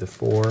just do the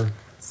 4.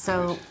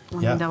 So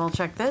let Yep. me double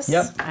check this.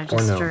 Yep. I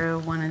just no. drew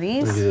one of I'm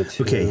these. going to do the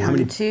 2. Okay, how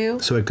many? 2.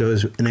 So it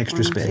goes an extra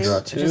 1, space. 2. Draw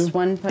 2. Just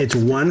one. It's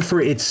 1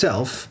 for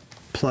itself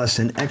plus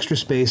an extra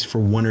space for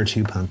 1 or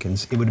 2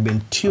 pumpkins. It would have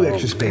been 2 extra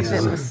If it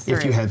spaces was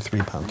if you 3. had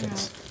 3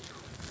 pumpkins.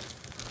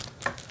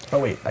 Oh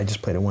wait, I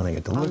just played a 1. I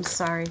get to I'm look.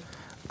 sorry.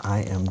 I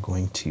am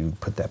going to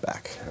put that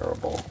back.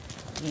 Terrible.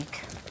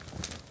 Eek.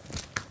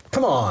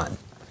 Come on.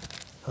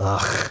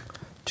 Ugh.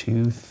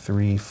 2,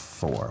 3,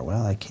 4.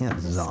 Well, I can't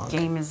This zonk.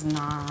 game is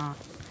not...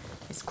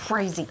 It's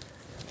crazy.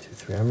 2,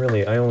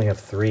 3. I only have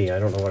 3. I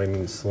don't know what I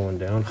mean slowing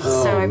down.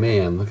 Oh, So I-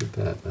 man. Look at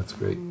that. That's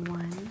great.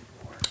 1.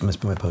 I must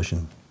put my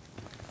potion.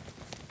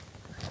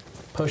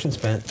 Potion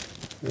spent.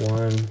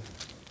 1.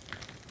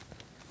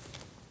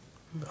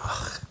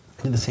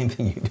 I did the same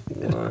thing you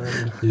did.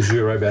 1. You drew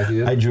it right back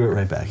again? I drew it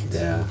right back.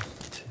 Yeah.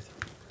 2,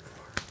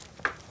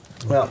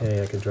 3. Well,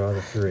 Okay, I could draw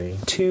the 3.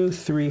 2,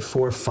 3,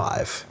 4,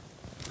 5.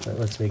 That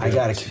lets me I get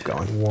gotta keep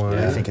going. 1.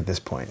 I think at this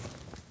point.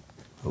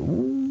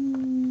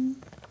 Ooh.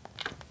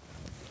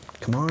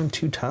 Come on,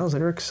 2 tiles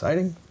that are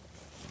exciting.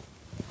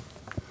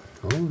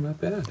 Oh, not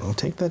bad. I'll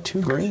take that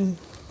 2 green.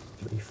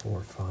 3,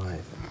 4,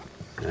 5.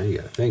 Now you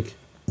got to think.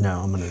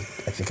 No, I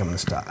think I'm gonna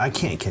stop. I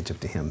can't catch up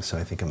to him, so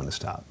I think I'm gonna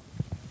stop.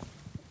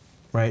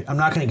 Right? I'm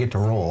not gonna get to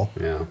roll.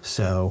 Yeah.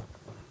 So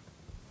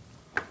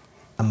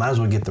I might as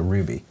well get the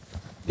ruby.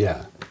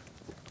 Yeah.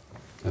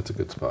 That's a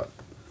good spot.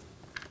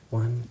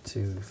 1,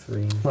 2,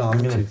 3. Well,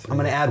 I'm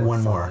gonna add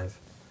 1 more. 5.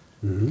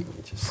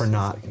 Mm-hmm. Just For see if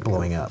not I can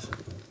blowing go up. for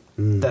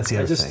something. That's the I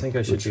other just thing. think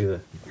I should Which- do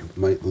the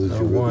Might lose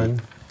your ruby.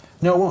 1.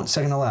 No, it won't.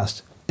 Second to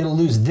last. It'll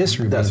lose this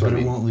ruby, That's what but I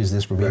it mean. won't lose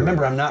this ruby. Right,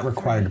 Remember, right. I'm not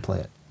required to play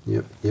it.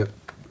 Yep, yep.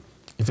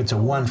 If it's a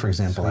 1, for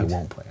example, I Sweet.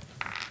 won't play it.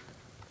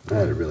 I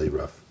had it really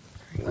rough.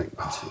 Like,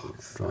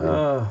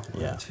 Oh,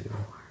 Yeah. 1, 2,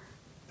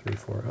 3,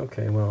 4.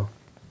 Okay, well,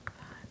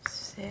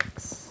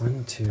 6.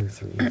 1, 2,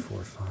 3,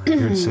 4, 5.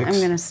 You're at 6? I'm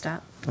going to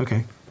stop.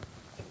 Okay.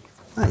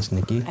 Nice,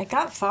 Nikki. I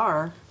got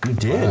far, You I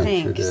did. Sure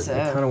think, did. so...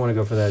 I kind of want to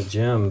go for that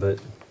gem, but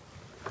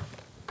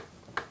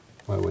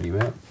why, what are you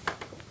at?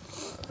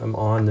 I'm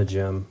on the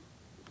gem.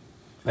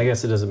 I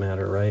guess it doesn't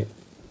matter, right?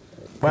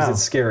 Because Wow.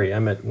 it's scary.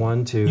 I'm at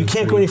 1, 2. You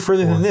can't 3, go any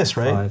further than 4, this,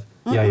 right? 5.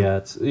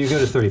 Yeah. You go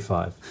to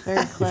 35. Very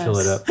You close. fill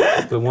it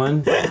up. But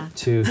 1,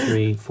 2,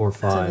 3, 4, To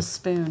the 5.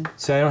 spoon.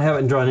 So I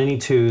haven't drawn any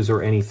 2s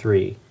or any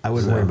 3. I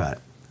wouldn't So, worry about it.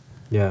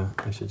 Yeah,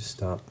 I should just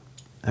stop.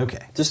 Okay.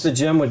 Just a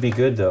gem would be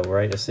good, though,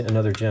 right?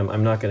 Another gem.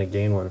 I'm not going to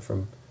gain one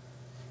from.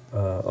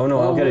 Oh no,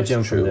 I'll get a that's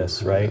gem true. from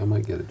this, right? I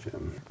might get a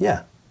gem.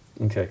 Yeah.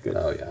 Okay, good.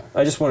 Oh, yeah.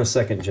 I just want a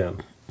second gem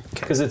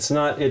because it's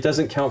not. It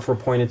doesn't count for a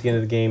point at the end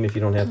of the game if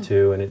you don't have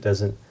 2, and it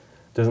doesn't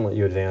let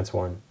you advance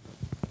 1.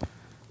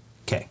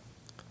 Okay.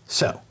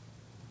 So,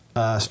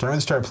 starting with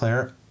the start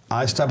player,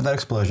 I stop at that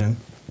explosion,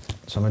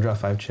 so I'm gonna draw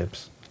 5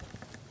 chips.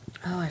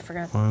 Oh, I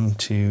forgot. 1,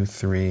 2,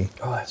 3,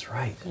 Oh, that's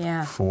right.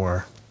 Yeah.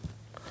 4,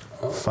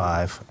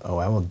 5. Oh,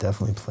 I will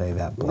definitely play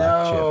that black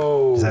No.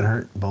 chip. Does that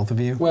hurt both of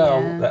you?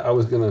 Well,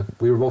 Yeah.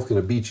 we were both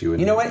gonna beat you.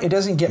 You know what? It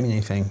doesn't get me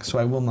anything, so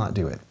I will not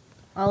do it.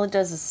 All it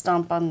does is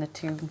stomp on the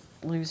 2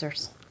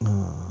 losers.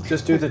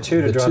 Just do the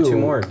 2 to The draw 2. 2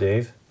 more,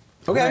 Dave.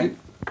 Okay. Right.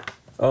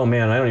 Oh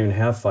man, I don't even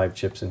have 5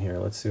 chips in here.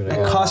 Let's see what I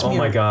It got. cost Oh me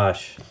my a-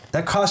 gosh.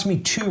 That cost me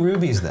 2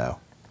 rubies, though.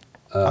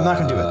 I'm not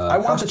going to do it. I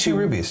want cost the 2 you-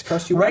 rubies.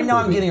 cost you Right one now,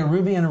 I'm ruby. getting a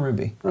ruby and a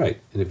ruby. Right.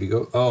 And if you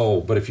go,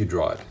 oh, but if you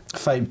draw it.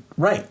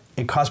 Right.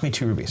 It cost me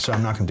 2 rubies, so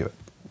I'm not going to do it.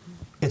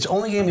 It's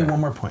only gave me 1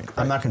 more point.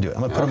 I'm not going to do it.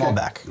 I'm going to put them all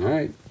back. All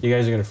right. You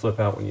guys are gonna flip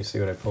out when you see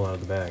what I pull out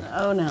of the bag.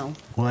 Oh no.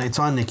 Well, it's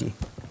on Nikki.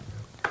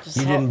 Just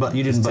You hold- didn't.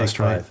 You didn't Just take bust,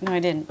 right? 5. No, I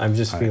didn't. I'm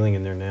just feeling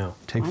in there now.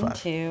 Take 1,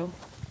 5. 2,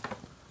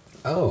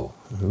 Oh,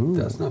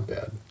 that's not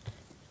bad.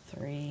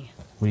 3,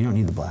 Well, you don't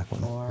need the black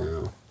one. 4,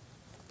 No.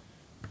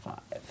 5.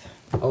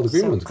 Oh, the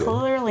green So one's good.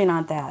 clearly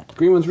not that.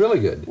 Green one's really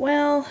good.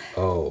 Well,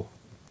 Oh.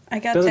 I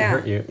got Doesn't that.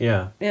 hurt you.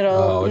 Yeah. It'll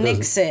Oh, it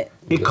nix it.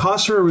 It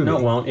costs her a ruby. No,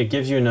 it won't. It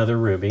gives you another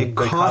ruby. It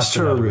but costs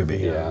her a another ruby.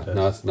 Yeah. it does.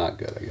 No, it's not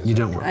good, I guess. You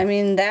don't worry. I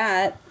mean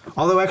that.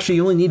 Although, actually,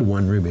 you only need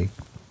 1 ruby.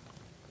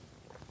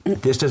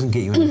 This doesn't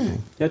get you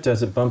anything. Yeah, it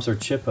does. It bumps her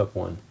chip up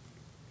 1.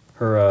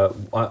 Her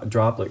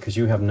droplet, because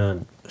you have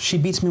none. She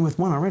beats me with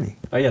 1 already.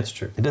 Oh, yeah, it's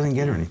true. It doesn't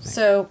get her anything.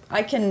 So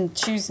I can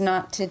choose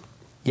not to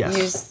Yes.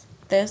 use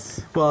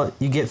this. Well,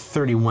 you get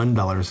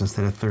 $31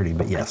 instead of 30,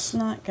 but It's yes.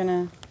 not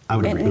gonna. I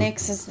would it agree.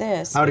 nixes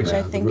this, I would which agree.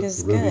 I think The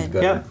is ruby's good.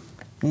 better. Yep.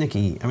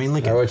 Nikki, I mean,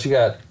 look All right, at what you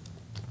got?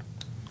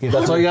 you.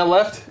 That's all you got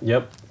left?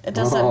 Yep.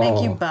 Does that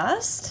make you Oh.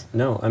 bust?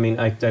 No, I mean,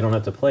 I don't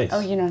have to place. Oh,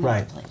 you don't Right.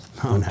 have to place.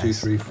 Oh, 1, nice. 2,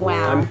 3, 4.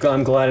 Wow.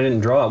 I'm glad I didn't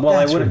draw it. Well,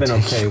 That's I would have been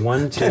ridiculous. okay.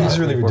 1, 2, That is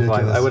really 3, 4, 5.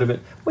 ridiculous. I would have been.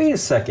 Wait a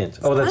second.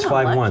 Oh, that's kinda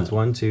 5 lucky. ones.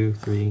 1, 2,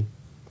 3,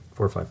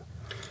 4, 5.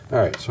 All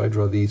right, so I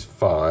draw these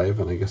 5,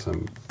 and I guess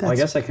I'm. Well, I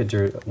guess I could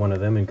draw one of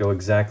them and go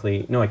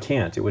exactly. No, I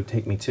can't. It would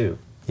take me 2.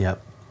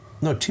 Yep.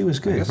 No, 2 is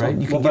good, guess right?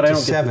 I'll- You well, can but get I to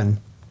don't get 7.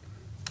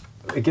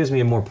 It gives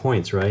me more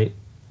points, right?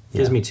 It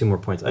gives Yeah. me 2 more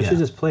points. I Yeah. should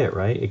just play it,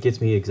 right? It gets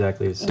me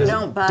exactly as You 7.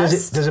 don't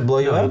bust. Does it blow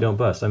you No, up? you don't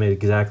bust. I made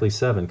exactly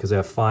 7 because I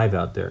have 5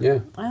 out there. Yeah.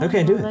 Well,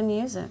 Okay, do it. Then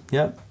use it.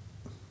 Yep.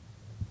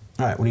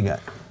 All right, what do you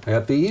got? I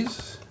got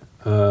these.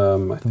 I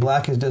The think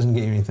black doesn't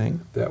get you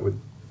anything. that would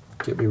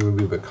get me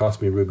ruby, but cost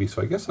me ruby,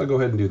 so I guess I'll go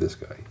ahead and do this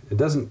guy. It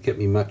doesn't get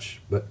me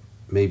much, but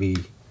maybe.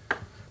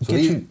 So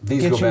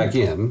these go back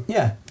in,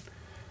 Yeah.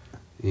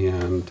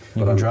 and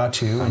You can draw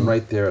 2. I'm and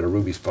right there at a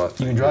ruby spot.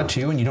 You can draw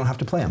 2, and you don't have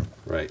to play them.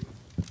 Right.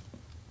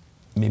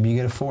 Maybe you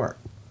get a 4.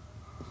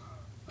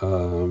 I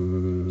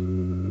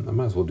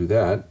might as well do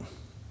that.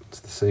 It's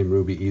the same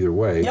ruby either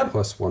way, Yep.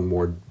 plus 1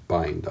 more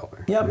buying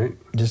dollar. Yep.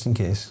 Right? Just in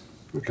case.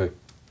 Okay.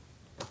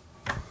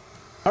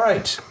 All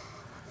right.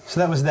 So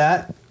that was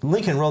that.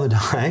 Lincoln, roll the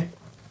die.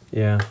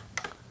 Yeah.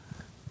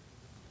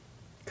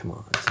 Come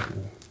on.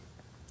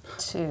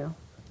 2.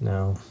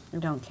 No. You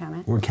don't count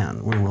it. We're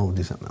counting. We'll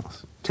do something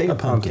else. Take a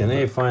Pumpkin. pumpkin.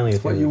 Hey, finally,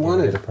 That's what if you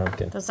wanted. Get a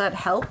pumpkin. Does that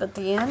help at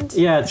the end?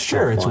 Yeah, it's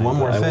Sure, still it's fine, one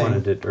more but thing. I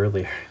wanted it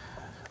earlier.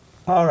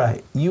 All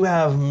right. You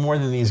have more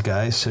than these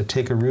guys, so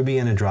take a ruby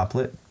and a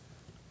droplet.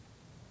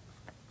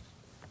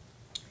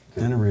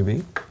 And a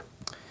ruby.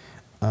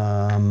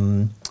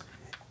 Green?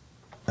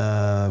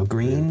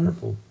 And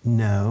purple.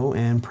 No.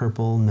 And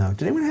purple? No.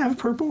 Did anyone have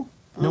purple?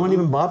 No one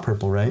even bought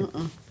purple, right?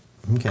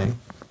 Okay.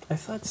 I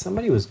thought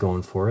somebody was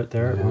going for it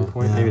there at Yeah. one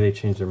point. Yeah. Maybe they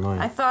changed their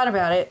mind. I thought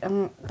about it,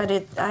 but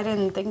I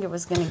didn't think it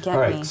was going to get All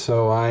right, me.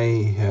 so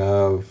I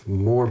have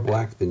more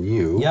black than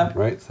you. Yep.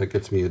 Right, so that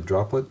gets me a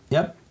droplet.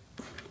 Yep.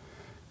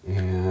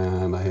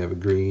 And I have a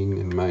green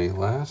in my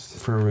last.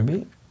 For a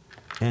ruby.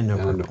 And no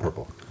and purple. a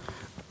purple.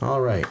 All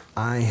right.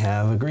 I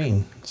have a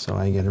green, so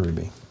I get a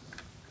ruby.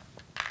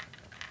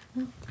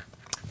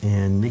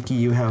 And Nikki,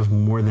 you have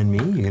more than me.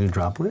 You get a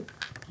droplet.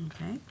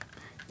 Okay.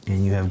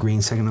 And you have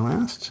green second to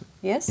last.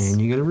 Yes. And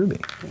you get a ruby.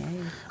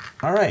 Yay.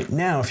 All right.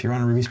 Now, if you're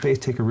on a ruby space,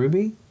 take a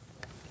ruby.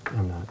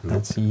 I'm not.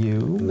 That's you.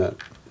 Not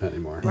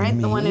anymore. And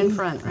Right, the one in me.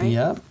 front, right?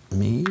 Yep.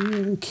 Me.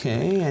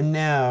 Okay. And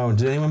now,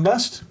 did anyone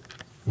bust?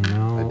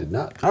 No. I did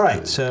not. All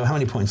right. So how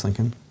many points,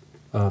 Lincoln?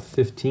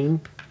 15.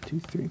 2,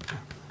 3, 4,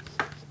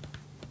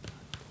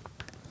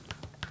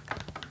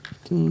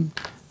 15.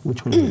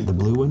 Which one is it? The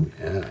blue one?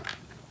 Yeah.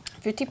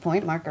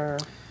 50-point marker.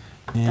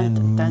 And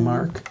Dun, dun, dun.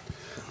 Mark?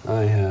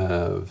 I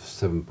have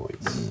 7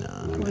 points.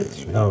 No.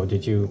 Oh,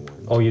 did you?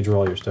 Oh, you drew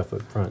all your stuff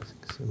up front.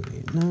 7,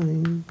 8,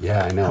 9.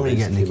 Yeah, I know. How many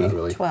These you got, came out Nikki?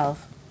 Really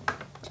 12.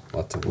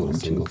 lots of little 1, 2,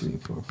 singles. 3,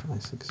 4,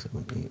 5, 6,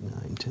 7, 8,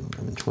 9, 10,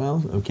 11,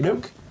 12. Okie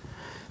doke.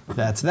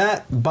 That's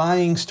that.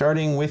 Buying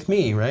starting with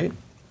me, right?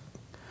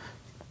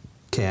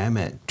 Okay, I'm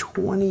at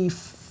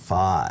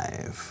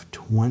 25.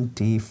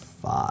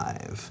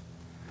 25.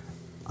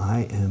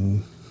 I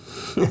am.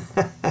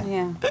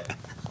 Yeah.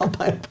 I'll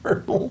buy a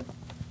purple.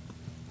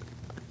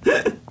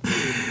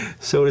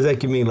 So what does that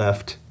give me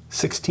left?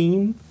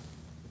 16?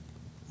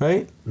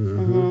 Right?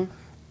 Mm-hmm.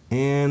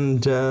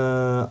 And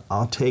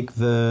I'll take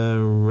the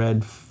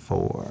red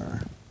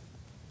 4.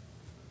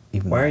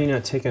 Why are you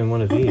not taking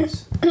one of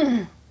these?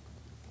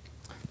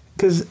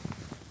 Because It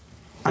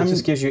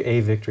just gives you a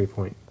victory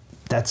point.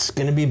 that's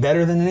going to be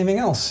better than anything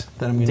else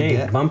that I'm going to Dave,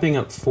 get. bumping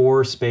up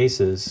 4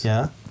 spaces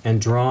Yeah.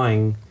 and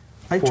drawing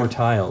I 4 took-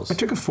 tiles. I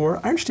took a 4.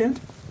 I understand.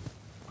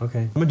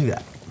 Okay. I'm going to do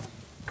that.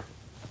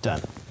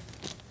 Done.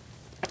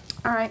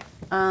 All right.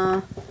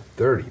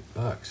 $30.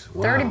 Wow.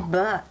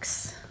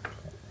 $30.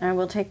 I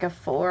will take a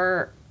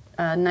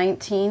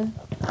 19.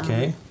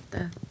 Okay.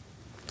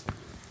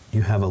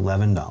 You have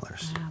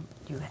 $11.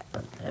 You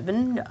have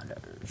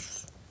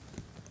 $11.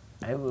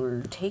 I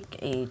will take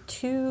a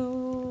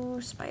 2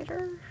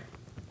 spider.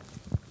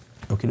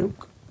 Okie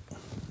doke.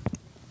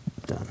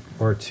 Done.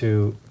 Or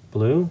 2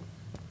 blue.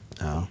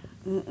 Oh.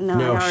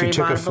 No, I she already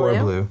took bought a 4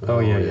 blue. Oh,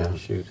 yeah, yeah. yeah.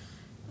 Shoot.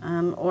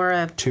 Or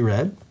a 2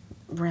 red?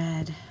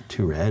 red.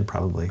 2 red,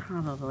 probably.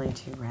 Probably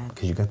 2 red.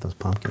 Because you got those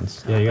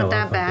pumpkins. Yeah, you got Put a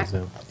lot of that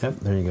pumpkins now. Yep,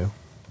 there you go.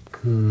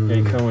 Yeah,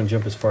 you kind of want to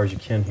jump as far as you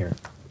can here.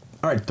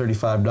 All right,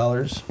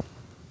 $35.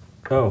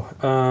 Oh,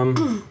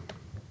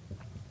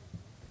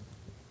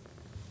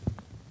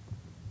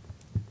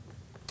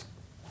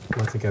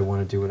 I think I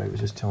want to do what I was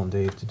just telling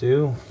Dave to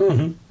do.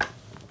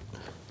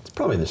 It's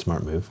probably the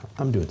smart move.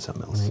 I'm doing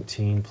something else.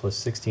 19 plus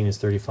 16 is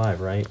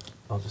 35, right?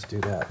 I'll just do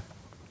that.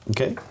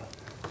 Okay.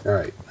 All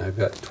right, I've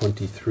got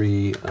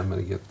 23. I'm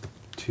going to get the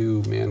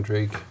 2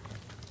 mandrake,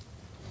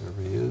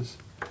 whatever he is.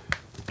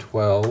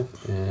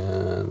 12,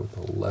 and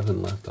with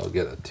 11 left, I'll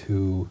get a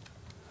 2.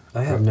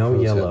 I have no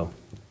Crow's yellow. head.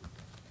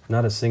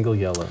 Not a single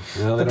yellow.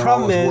 No, they The don't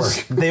problem always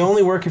is work. they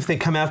only work if they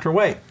come after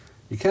white.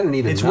 You kind of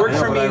need It's a worked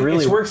nut. for but me. I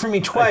really- It's worked for me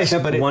twice, I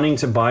kept but wanting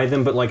to buy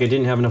them, but like I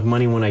didn't have enough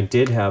money when I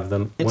did have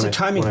them. It's when a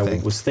timing when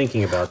thing. I was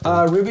thinking about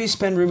them. rubies,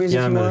 spend rubies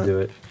yeah, if I'm you gonna want. do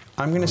it.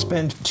 I'm going to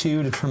spend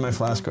 2 to turn my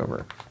flask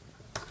over,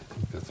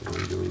 That's what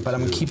I'm doing. but I'm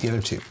going to too. keep the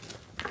other 2.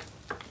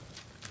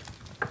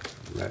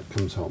 That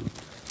comes home.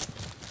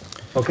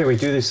 Okay, we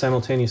do this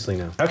simultaneously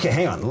now. Okay,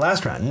 hang on. The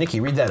last round. Nikki,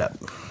 read that up.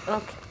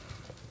 Okay.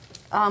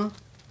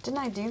 Didn't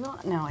I do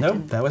that? No, I Nope,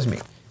 didn't. that was me.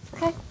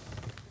 Okay.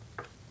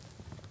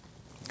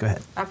 Go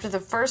ahead. After the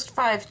first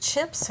 5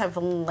 chips have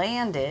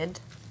landed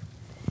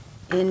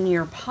in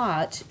your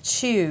pot,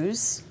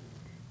 choose,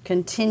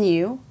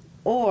 continue,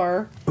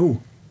 or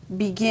Ooh,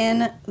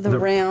 begin the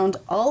round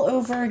all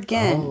over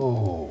again.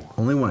 Oh.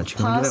 only once. You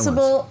can only do that once.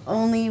 Possible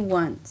only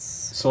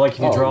once. So like if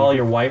you Oh, draw all you-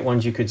 your white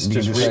ones, you could just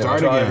just start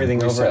draw again.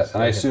 everything over. Reset.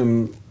 And I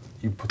assume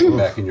you put them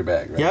back in your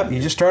bag, right? Yep,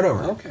 you just start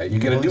over. Okay, you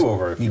get a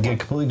do-over if You you get a want.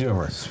 complete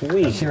do-over.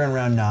 Sweet. Here in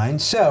round 9.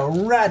 So,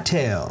 rat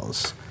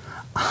tails.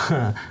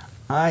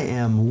 I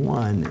am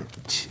 1,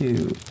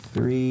 2,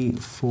 3,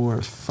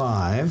 4,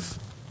 5.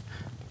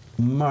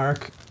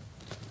 Mark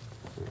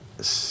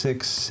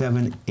 6,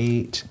 7,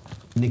 8.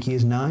 Nikki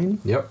is 9.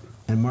 Yep.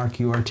 And Mark,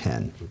 you are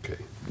 10. Okay.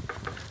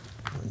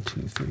 1,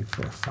 2, 3,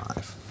 4,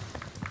 5.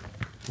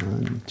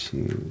 1,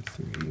 2,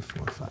 3,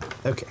 4, 5.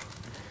 Okay.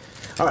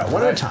 All right,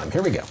 one at a time.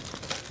 Here we go.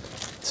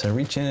 So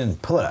reach in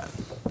and pull it out.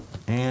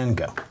 And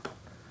go.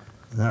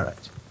 All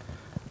right.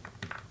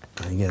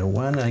 I get a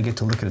 1, and I get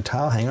to look at a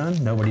tile. Hang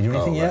on. Nobody do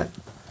anything Oh, right. yet.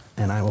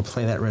 And I will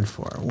play that red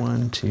 4.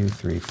 1, 2,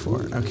 3,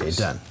 4. Ooh, Okay, nice.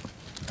 done.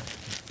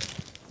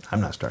 I'm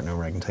not starting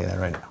over. I can tell you that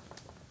right now.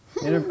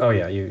 Oh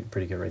yeah, you're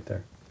pretty good right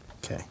there.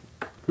 Okay.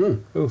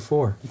 Ooh,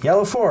 4.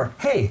 Yellow 4.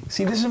 Hey,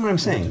 see, this is what I'm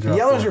saying. draw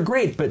Yellows 4. are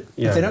great, but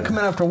Yeah, if they don't yeah. come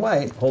out after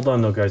white, Hold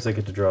on though, guys. I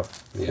get to draw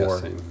 4. Yeah,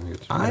 same. I get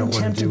you. I'm don't wanna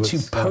do tempted what to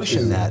stuff potion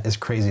is- that, as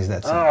crazy as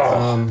that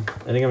sounds.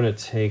 I think I'm gonna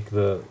take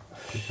the.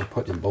 We're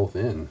putting them both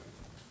in.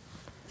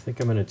 I think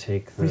I'm gonna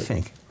take the. What do you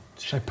think?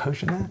 Should I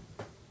potion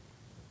that?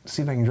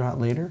 See if I can draw it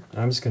later?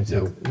 I'm just gonna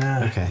take. Nope.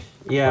 Nah. Okay.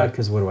 Yeah,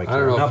 because what do I care? I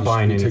don't know I'm not if you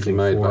buying should be anything taking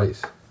my for.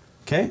 advice.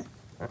 Okay.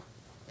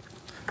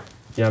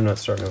 Yeah, I'm not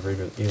starting over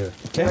either.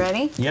 Okay.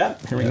 Ready?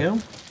 Yep. Here we go.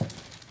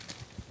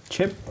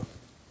 Chip.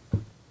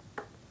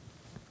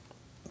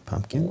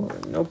 Pumpkin.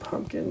 No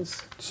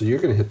pumpkins. So you're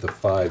going to hit the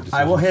 5.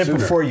 I will hit it sooner.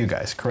 before you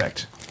guys.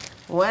 Correct.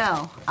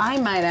 Well, I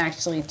might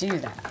actually do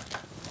that.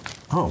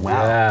 Oh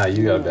wow. Yeah,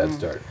 you got a bad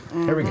start.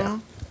 Here we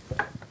go.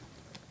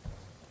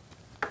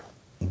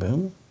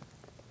 Boom.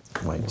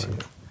 White 2.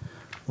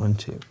 1,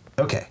 2.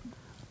 Okay.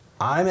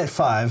 I'm at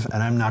 5,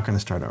 and I'm not going to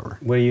start over.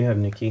 What do you have,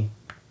 Nikki?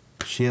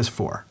 She has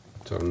 4.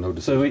 So no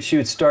decision. So she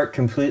would start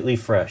completely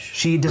fresh.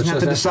 She doesn't have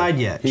to decide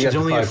yet. He She's got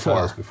only the at 5 4.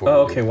 tiles before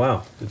Oh, we okay, did.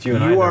 wow. It's you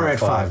and You I are that at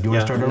 5. Do you wanna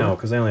Yeah, start over? No,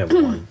 because I only have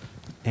 1.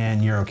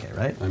 And you're okay,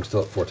 right? I'm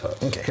still at 4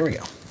 tiles. Okay, here we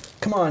go.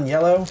 Come on,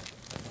 yellow.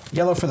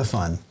 Yellow for the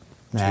fun.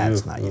 Nah,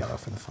 it's 2. not yellow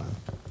for the fun.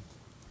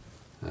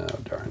 Oh,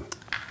 darn.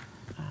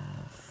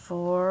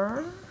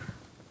 4,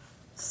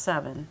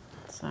 7.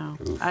 So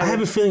I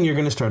have a feeling you're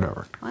going to start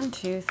over. 1,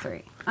 2,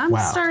 3. I'm Wow.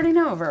 starting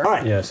over. All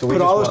right. Yeah, so we put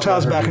just all those let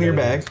tiles her back do in your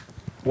that. bag.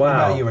 What Wow.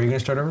 about you? Are you going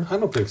to start over? I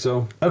don't think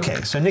so.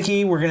 Okay, so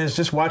Nikki, we're going to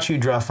just watch you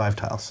draw 5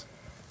 tiles.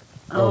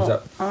 Oh, is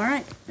that, All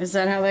right. Is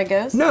that how that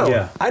goes? No,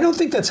 Yeah. I don't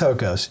think that's how it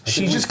goes.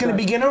 She's we just going to start-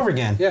 begin over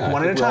again, Yeah, I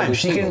one at a think we're all time. doing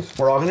She can. singles.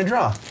 We're all going to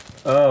draw.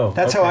 Oh,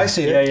 That's how okay. I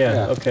see it. Yeah,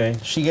 Yeah. okay.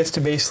 She gets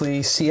to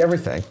basically see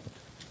everything.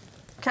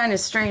 Kind of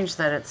strange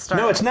that it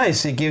starts. No, it's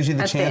nice. It gives you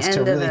the at chance the to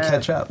end of really the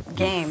catch up.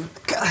 Game.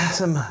 God,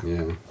 some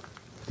yeah.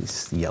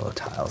 these yellow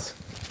tiles.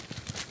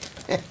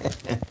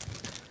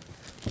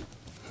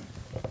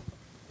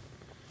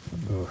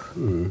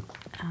 Oh,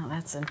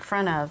 that's in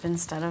front of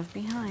instead of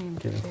behind.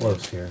 Getting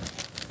close here.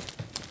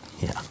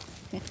 Yeah,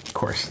 of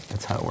course.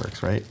 That's how it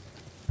works, right?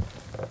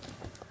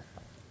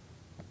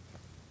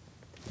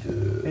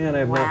 Man, I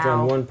have not Wow.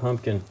 drawn 1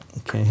 pumpkin.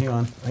 Okay, hang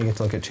on. I get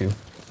to look at 2.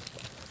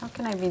 Okay.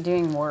 can I be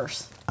doing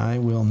worse? I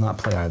will not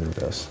play either of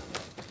those.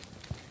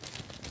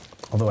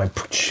 Although I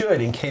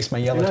should in case my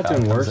yellow You're not tile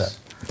doing comes worse.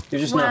 up.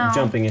 You're just Well, not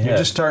jumping ahead. You're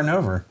just starting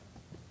over.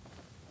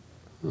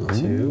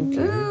 2.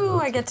 Ooh,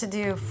 I get to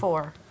do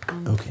 4.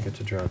 Okay. Get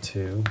to draw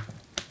 2.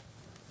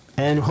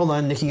 And hold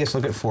on, Nikki gets to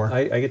look at 4.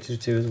 I get to do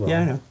 2 as well. Yeah,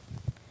 I know.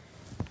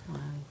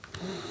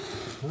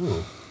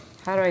 Oh,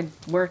 How do I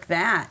work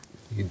that?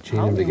 you can chain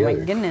Oh them together.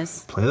 my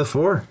goodness. Play the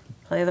 4.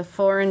 Play the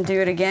 4 and do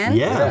it again?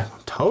 Yeah,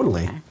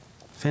 totally.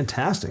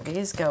 Fantastic.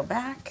 These go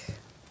back.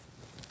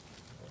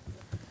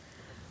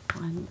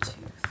 1, 2,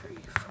 3,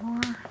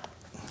 4.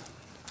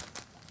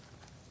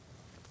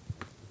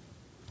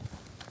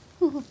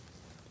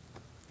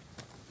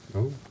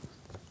 Oh,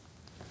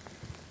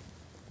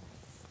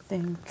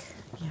 Think,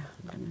 yeah,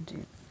 I'm gonna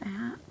do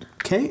that.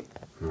 Okay,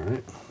 all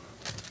right.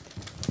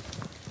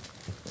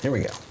 here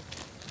we go.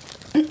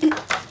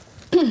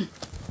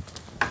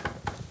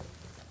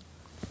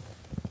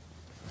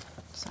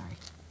 Sorry.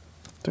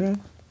 Okay.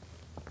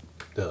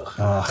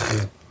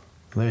 Ugh.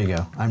 There you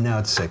go. I'm now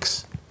at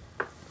 6.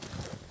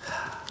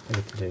 I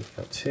get to take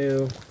out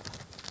 2.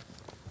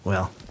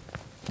 Well,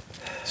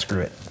 screw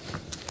it.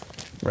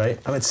 Right?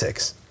 I'm at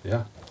 6.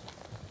 Yeah.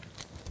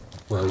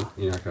 Well,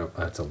 you're not gonna.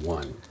 That's a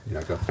 1. You're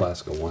not gonna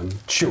flask a 1.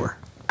 Sure.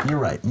 You're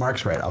right.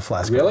 Mark's right. I'll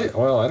flask it. Really?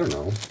 Well, I don't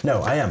know.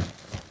 No, I am.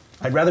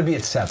 I'd rather be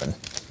at 7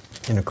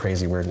 in a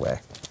crazy, weird way.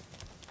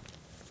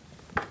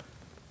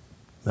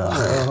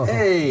 Ugh.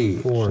 Hey,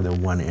 For the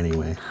 1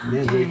 anyway.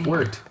 mandate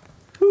worked.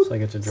 So I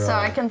get to draw. So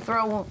I can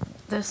throw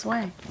this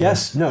way.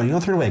 Yes. No, you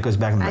don't throw it away. It goes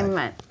back in the I bag.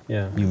 meant.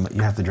 Yeah.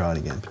 You have to draw it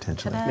again,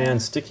 potentially. Ta-da. Man,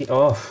 sticky.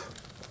 Oh.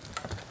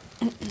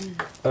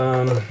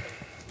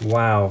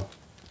 Wow.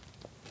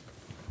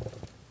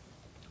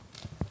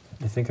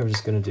 I think I'm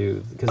just gonna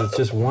do because it's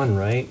just 1,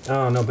 right?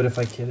 Oh no, but if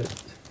I get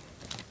it,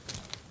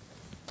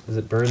 does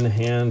it burn the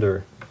hand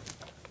or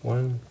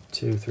 1,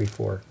 2, 3,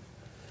 4?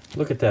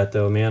 Look at that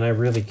though, man. I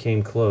really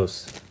came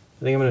close.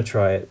 I think I'm gonna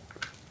try it.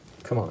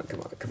 Come on, come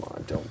on, come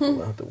on! Don't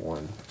pull out the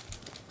 1.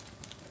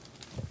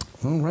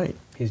 All right.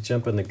 He's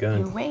jumping the You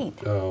gun. wait.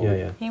 Oh. Yeah,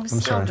 yeah. He was I'm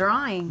still sorry.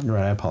 drawing. You're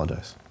right. I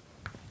apologize.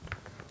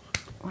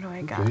 What do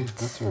I got? Okay,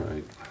 that's all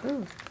right.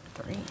 Ooh,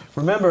 3.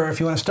 Remember, if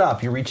you want to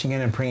stop, you're reaching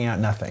in and bringing out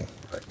nothing.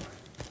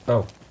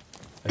 Oh,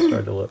 I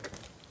started to look.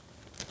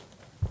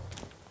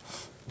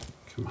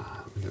 Come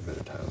on, we got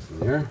better tiles in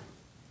there.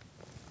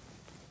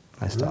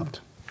 I stopped.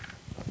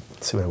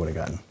 Let's see what I would have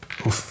gotten.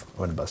 Oof,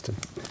 I would have busted.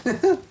 All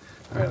right,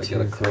 I got a 2,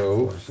 3,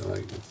 crow. 4. So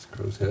it's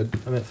crow's head.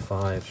 I'm at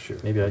 5. Sure.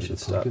 Maybe I Need should a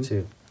stop pumpkin?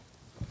 too.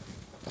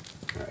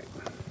 All right.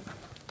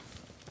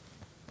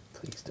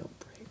 Please don't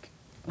break.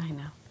 I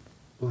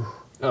know.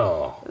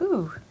 Oh,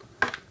 Ooh.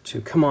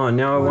 2. Come on,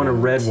 now I want a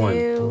 1, red 2.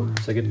 one.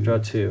 So I get to draw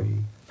 2.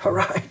 All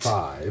right.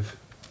 5.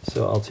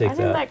 So I'll Why take didn't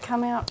that. that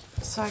come out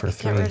so I For could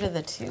 3. get rid of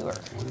the 2? Or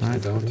I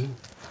don't.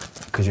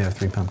 Because you have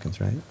 3 pumpkins,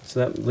 right? So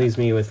that leaves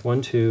me with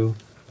 1, 2,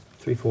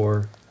 3,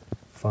 4,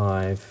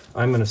 5.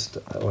 I'm gonna.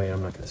 Oh wait,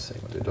 I'm not gonna say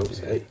what to Don't do.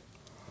 say.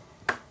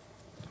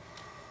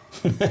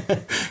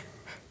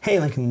 Hey,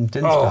 Lincoln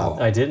didn't Oh.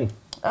 stop. I didn't.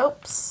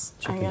 oops.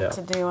 I Chickened got out.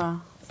 to do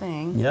a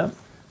thing. Yep.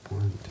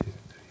 1, 2,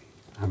 3.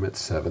 I'm at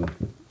 7.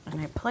 And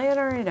I play it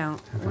or I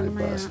don't. If What I am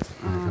I bust, at?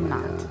 I'm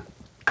not. gonna,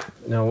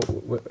 No,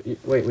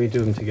 wait. We do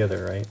them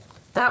together, right?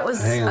 That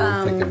was Hang on,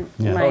 I'm thinking.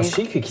 Yeah. my Oh,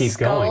 she could keep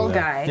skull going,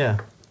 then. guy. Yeah.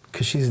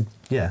 Because she's,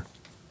 yeah.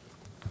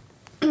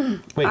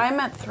 Wait, I'm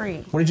at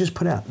 3. what did you just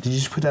put out? Did you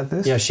just put out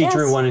this? Yeah, she Yes.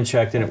 drew 1 and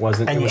checked, and it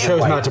wasn't. And it you was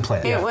chose white. not to play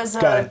it. It was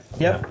Got it.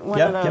 Yep. one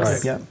Yep. of Yep.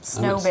 those Yep.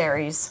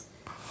 snowberries.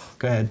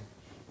 Go ahead.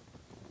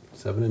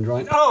 7 and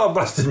drawing. Oh, it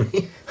busted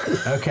me.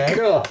 Okay.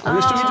 Cool.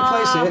 You still get to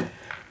place it.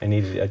 I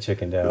needed. I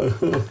chickened out.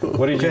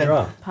 What did you Good.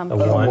 draw? Pumpkin.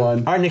 A 1. 1.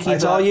 All right, Nikki, I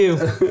it's all thought-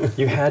 you.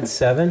 You had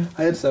 7.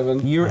 I had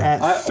 7. You're at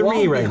 3 well,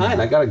 I'm right behind.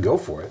 now. I gotta go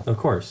for it. Of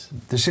course.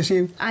 This is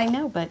you. I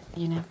know, but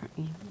you never.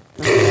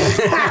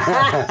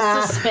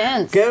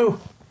 Suspense. Go.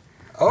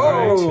 Oh,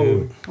 All right,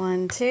 2.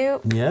 1,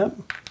 2. Yep.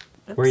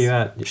 Where are you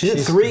at? She's at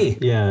 3.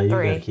 Yeah, you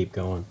 3. gotta keep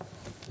going.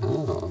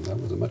 Oh, that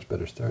was a much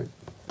better start.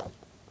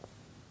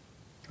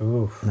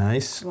 Ooh.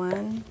 Nice.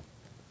 1,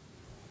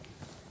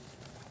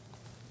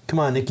 Come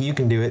on, Nikki, you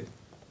can do it.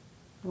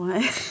 1.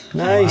 Nice. I'm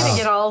gonna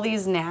get all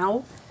these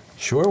now.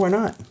 Sure, why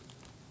not?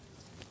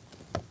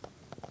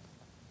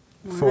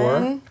 4.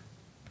 1.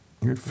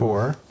 You're at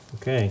 4.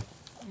 Okay.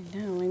 I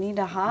know. I need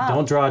a hop.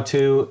 Don't draw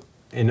 2,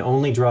 and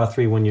only draw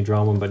 3 when you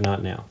draw 1, but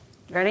not now.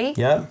 Ready?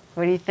 Yep.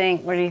 What do you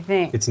think? What do you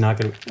think? It's not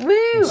gonna.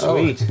 Woo!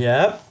 Sweet.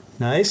 Yep.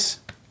 Nice.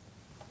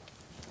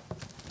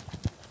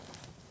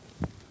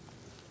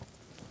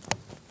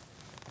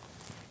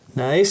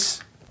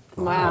 Nice.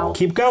 Wow.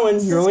 Keep going.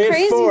 This You're is only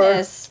at 4.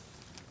 craziness.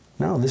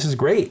 No, this is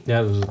great.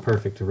 That was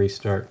perfect to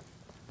restart.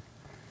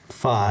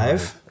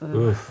 5.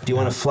 Oof. Do you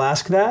want to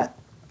flask that?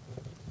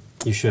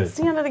 You should. It's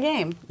the end of the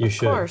game. You of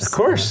should. Course. Of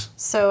course.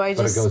 So I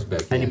But just it goes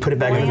back. And you in. put it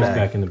back in the Land. It's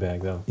bag. back in the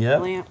bag though. Yep.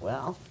 plant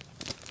well.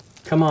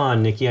 Come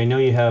on, Nikki. I know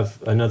you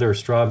have another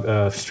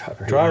strawberry.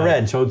 Draw a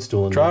red.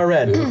 Toadstool in Draw a there.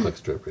 red. They look like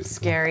strawberries.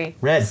 Scary.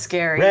 Red.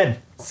 Scary. Red.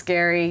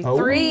 Scary. Oh.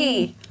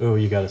 3. Oh,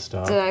 you got to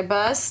stop. Did I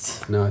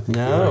bust? No, I think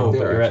No. you're, But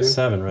right you're at there,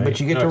 7, right? But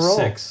you get no, to roll.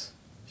 6.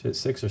 She's at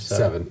 6 or 7?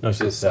 7. No,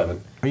 she's at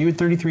 7. Are you at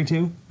 33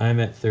 too? I'm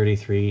at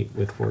 33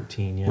 with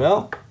 14, yeah.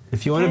 Well,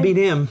 if you want to beat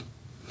him,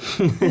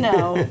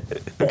 No.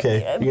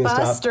 okay. You're gonna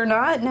Bust stop. or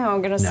not? No,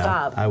 I'm going to No,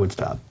 stop. I would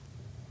stop.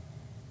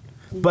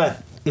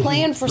 But if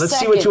Plan you, for let's see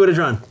second. what you would have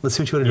drawn. Let's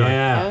see what you would have drawn.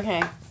 yeah.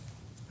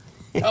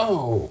 Okay.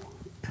 Oh.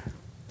 I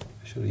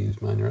should have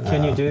used mine right.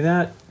 Can you do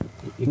that?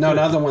 You No, could-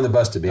 not the one that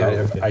busted me. Oh,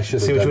 okay. I should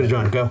have See what you would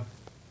have drawn. Go.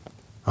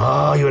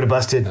 Oh, you would have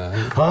busted.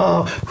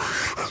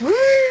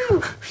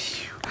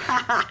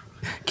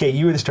 Okay,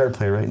 you were the start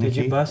player, right, Nikki?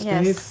 Did you bust,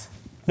 Dave? Yes.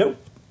 Nope.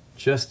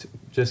 Just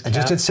I just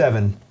cap? at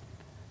 7.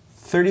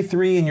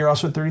 33, and you're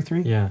also at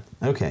 33? Yeah.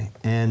 Okay,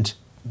 and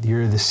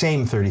you're the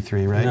same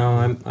 33, right? No,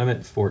 I'm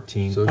at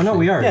 14. So oh, no,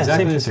 we are. Yeah,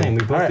 exactly same the same. We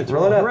 15. both All right, get to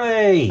roll it up.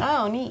 Hooray!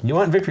 Oh, neat. You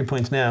want victory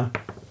points now.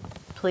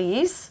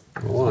 Please.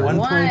 One. One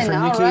point for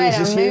All Nikki. right, Is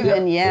this I'm you?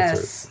 moving. Yep,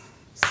 Yes.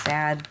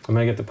 Sad. I'm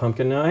going to get the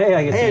pumpkin now. Hey,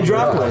 I get Hey, to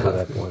drop draw it.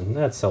 that one.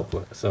 That's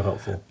helpful. So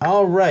helpful.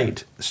 All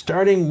right,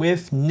 starting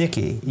with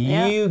Nikki.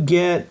 Yeah. You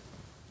get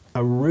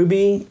a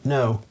ruby.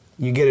 No,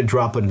 you get a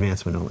droplet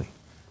advancement only.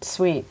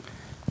 Sweet.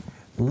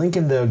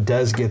 Lincoln, though,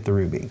 does get the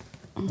ruby.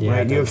 Yeah,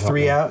 right? it You have does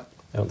 3 help me. out.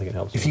 I don't think it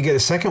helps. If me. you get a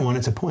second one,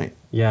 it's a point.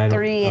 Yeah, I don't,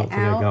 3 I don't think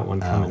I out. got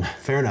one coming.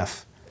 Fair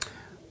enough.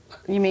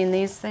 You mean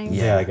these things?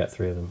 Yeah, I got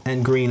 3 of them.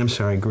 And green, I'm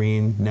sorry,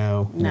 green,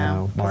 no,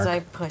 No, because Mark. I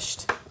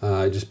pushed.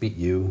 I just beat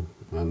you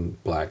on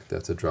black.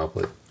 That's a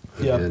droplet.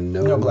 Yep. And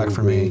No black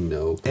for me. green,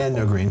 No. And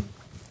no green.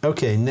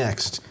 Okay,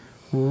 next.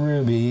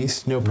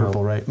 Rubies. No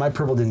purple, right? My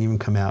purple didn't even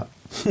come out.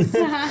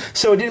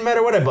 So it didn't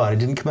matter what I bought. It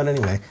didn't come out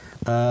anyway.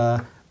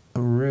 A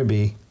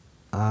ruby.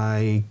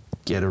 I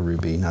get a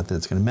ruby. Not that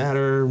it's going to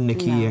matter.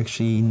 Nikki, No.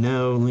 actually,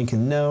 no.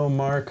 Lincoln, no.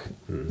 Mark,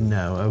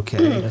 no.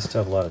 Okay. I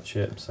still have a lot of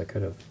chips. I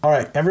could have. All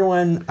right,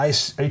 everyone. Are you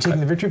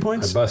taking the victory I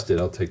points? busted.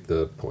 I'll take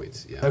the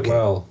points. Yeah. Okay.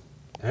 Well,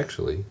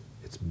 actually,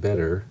 it's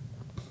better.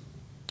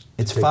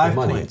 It's take the 5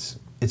 money. points.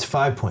 It's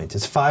 5 points.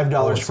 It's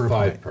 $5 it's for a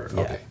 5 point. per.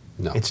 Okay.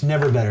 No. It's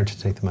never better to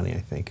take the money, I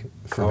think.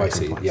 For Oh, I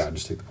victory see. points. Yeah,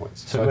 just take the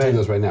points. So So go I take ahead.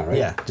 those right now, right?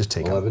 Yeah, just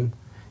take 'em. 11.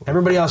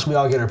 Everybody else, we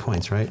all get our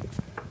points, right?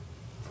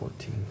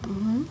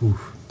 14.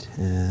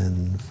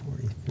 10,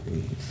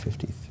 43,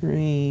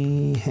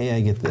 53. Hey,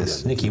 I get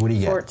this. Yeah, Nikki, what do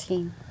you get?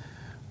 14.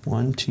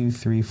 1, 2,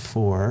 3,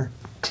 14.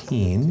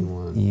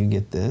 21. You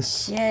get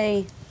this.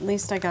 Yay. At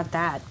least I got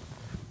that.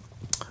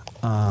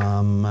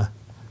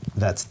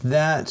 That's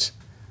that.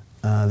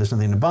 There's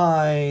nothing to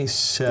buy,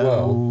 so...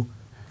 Well,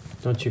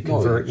 Don't you No,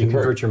 convert? you You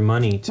convert your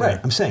money to. right,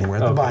 I'm saying we're at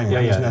the Okay, buying yeah,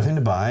 room. There's yeah. nothing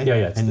to buy. Yeah,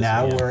 yeah, it's and this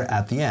now one, yeah. we're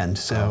at the end.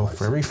 So I for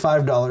see. every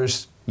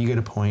 $5, you get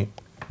a point.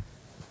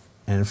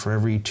 And for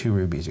every 2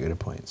 rubies, you get a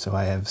point. So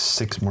I have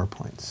 6 more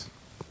points.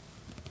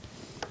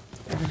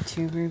 Every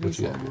 2 What rubies.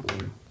 you I got?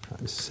 don't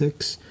know.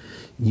 6.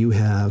 You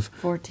have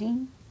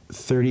 14?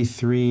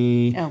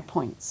 33. Oh,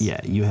 points. Yeah,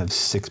 you have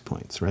 6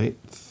 points, right?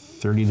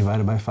 30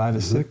 divided by 5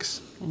 is 6.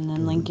 And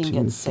then Lincoln 2,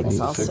 gets 6 3,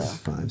 also.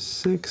 5,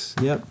 6.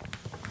 Yep.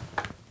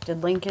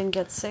 Did Lincoln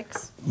get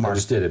 6? I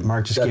just did it.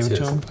 Mark just That's gave it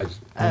to his. him. I just-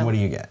 And what do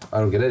you get? I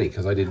don't get any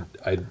because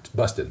I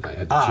busted and I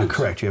had to choose.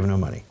 Correct. You have no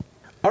money.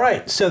 All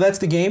right, so that's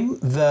the game.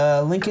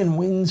 The Lincoln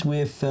wins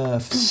with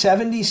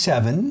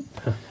 77.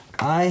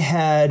 I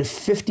had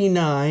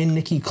 59.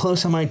 Nikki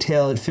close on my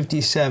tail at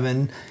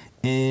 57,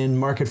 and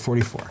Mark at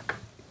 44.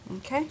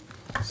 Okay.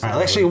 All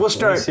right, actually, we'll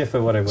start. see if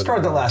what I would've start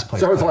with the done. last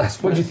place. Start with the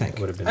last What one. did you think?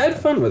 Would have been. I had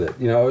fun with it.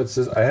 You know, it's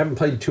just, I haven't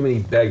played too many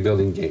bag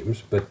building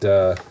games, but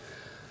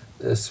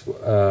this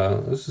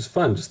was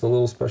fun. Just the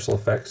little special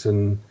effects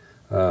and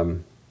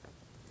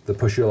the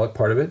push your luck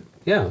part of it.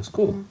 Yeah, it was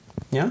cool.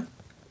 Yeah.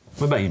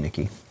 What about you,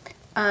 Nikki?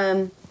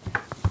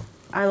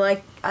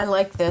 I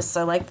like this.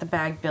 I like the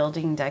bag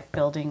building, deck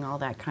building, all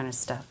that kind of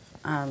stuff.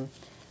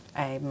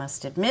 I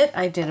must admit,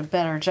 I did a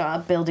better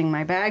job building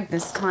my bag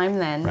this time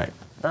than Right.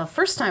 the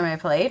first time I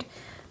played.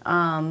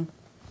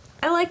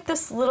 I like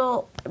this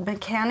little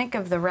mechanic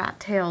of the rat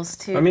tails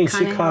too. I mean, she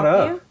kinda caught help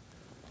up. you.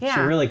 Yeah.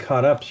 She really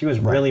caught up. She was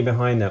really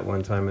behind that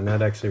one time, and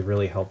that actually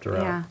really helped her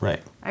Yeah. out.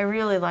 Right. I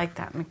really like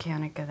that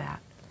mechanic of that.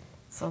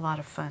 It's a lot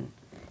of fun.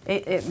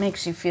 It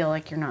makes you feel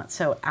like you're not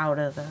so out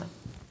of the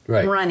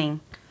Right. running.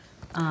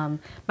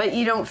 But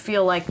you don't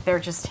feel like they're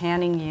just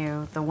handing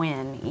you the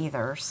win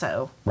either.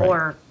 So Right.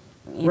 or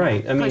you know,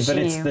 Right. I mean, but pushing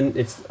it's you.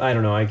 it's I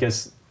don't know. I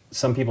guess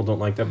some people don't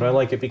like that, but I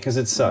like it because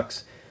it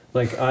sucks.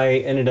 Like I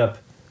ended up.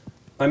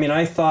 I mean,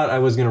 I thought I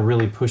was going to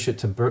really push it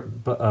to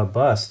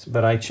bust,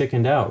 but I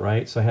chickened out,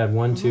 right? So I had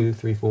 1, 2,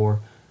 3, 4,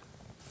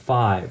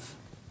 5.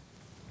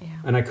 Yeah.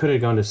 And I could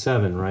have gone to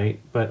 7, right?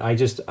 But I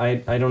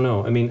don't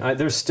know. I mean,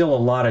 there's still a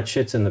lot of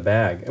chits in the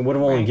bag. It would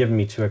have only Right. given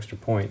me 2 extra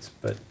points,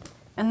 but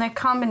And the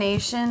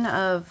combination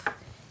of,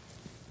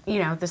 you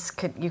know,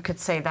 you could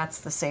say that's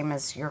the same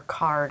as your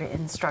card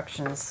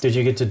instructions. did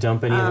you get to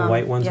dump any of the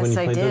white ones when yes,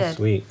 you I played those? did.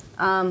 Sweet.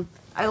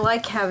 I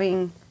like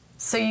having,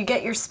 so you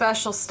get your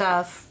special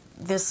stuff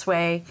this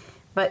way,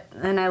 but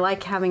then I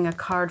like having a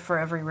card for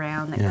every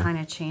round that Yeah. kind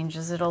of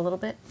changes it a little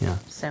bit. Yeah.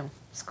 So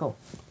it's cool.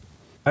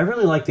 I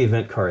really like the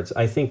event cards.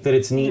 I think that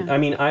it's neat. Yeah. I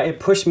mean, it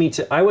pushed me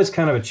to... I was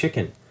kind of a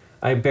chicken.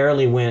 I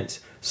barely went...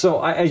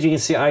 So, as you can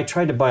see, I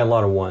tried to buy a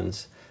lot of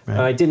ones. Right.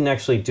 I didn't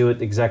actually do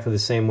it exactly the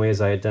same way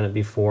as I had done it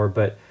before,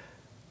 but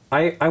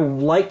I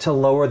like to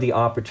lower the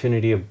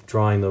opportunity of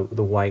drawing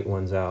the white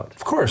ones out.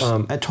 Of course,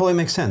 that totally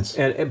makes sense.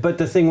 But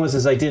the thing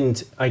was, I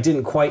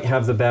didn't quite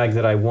have the bag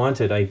that I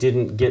wanted. I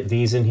didn't get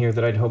these in here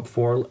that I'd hoped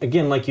for.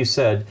 Again, like you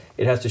said,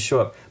 it has to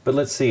show up. But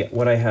let's see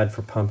what I had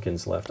for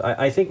pumpkins left.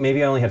 I think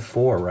maybe I only had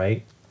 4,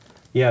 right?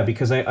 Yeah,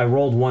 because I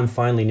rolled 1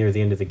 finally near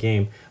the end of the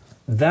game.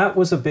 That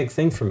was a big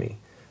thing for me.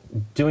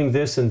 Doing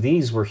this and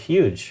these were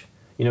huge,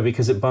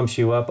 because it bumps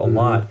you up a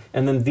lot.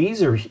 And then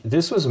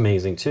this was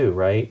amazing too,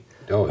 right?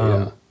 Oh,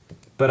 yeah.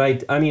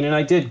 But I mean, and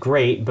I did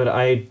great, but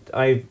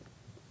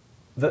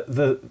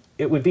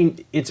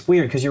it's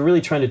weird because you're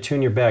really trying to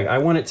tune your bag. I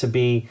want it to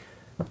be,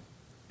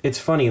 it's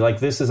funny, like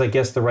this is, I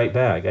guess, the right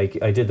bag.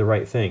 I did the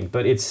right thing,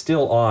 but it's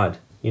still odd,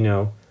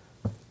 to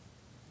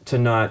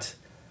not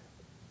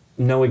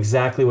know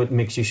exactly what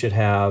mix you should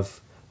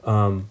have.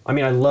 I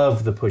mean, I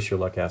love the push your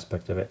luck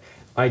aspect of it.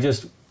 I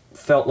just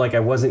felt like I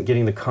wasn't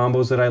getting the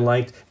combos that I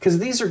liked, because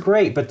these are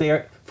great, but they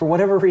are, for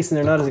whatever reason,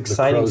 they're not as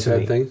exciting to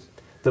me. Things?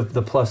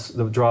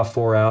 The draw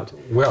 4 out.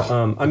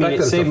 Well, I mean,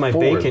 it saved my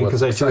bacon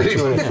because I drew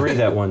 2 and a 3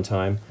 that one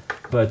time,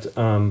 but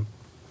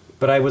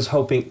I was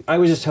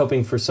just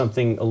hoping for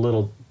something a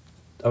little.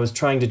 I was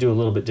trying to do a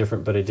little bit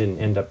different, but it didn't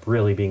end up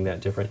really being that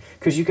different.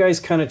 Because you guys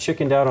kind of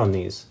chickened out on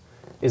these.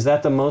 Is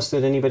that the most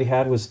that anybody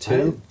had was 2? I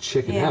didn't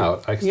chicken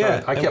out. I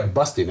kept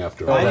busting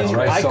after all.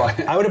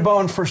 I would have bought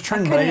one first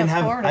turn, but I didn't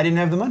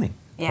have the money.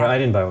 Yeah. Well, I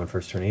didn't buy one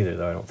first turn either,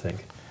 though. I don't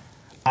think.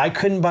 I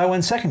couldn't buy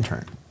one second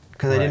turn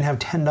because I didn't have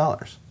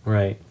 $10.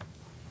 Right.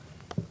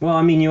 Well,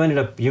 I mean,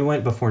 you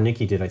went before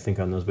Nikki did, I think,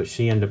 on those, but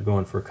she ended up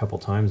going for a couple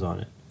times on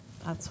it.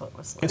 That's what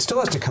was. It still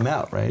has to come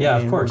out, right? Yeah,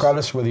 of course.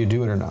 Regardless of whether you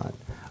do it or not.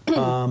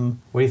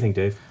 What do you think,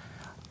 Dave?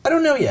 I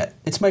don't know yet.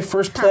 It's my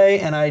first play,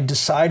 and I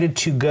decided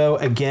to go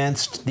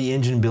against the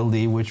engine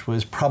buildy, which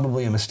was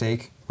probably a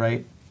mistake,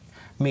 right?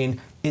 I mean,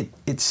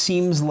 it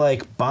seems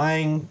like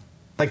buying,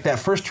 like that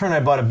first turn I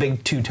bought a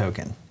big 2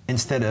 token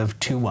instead of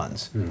 2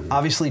 1s.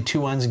 Obviously,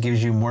 2 1s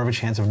gives you more of a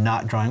chance of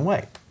not drawing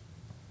white.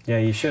 Yeah,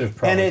 you should have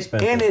probably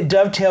spent and it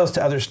dovetails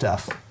to other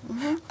stuff.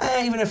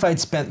 Even if I'd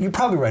spent, you're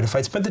probably right, if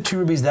I'd spent the 2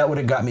 rubies, that would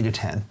have got me to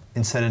 10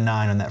 instead of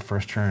 9 on that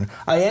first turn.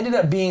 I ended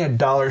up being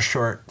 $1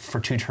 short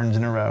for 2 turns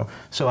in a row,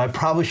 so I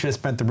probably should have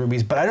spent the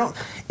rubies, but I don't,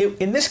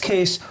 in this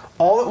case,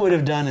 all it would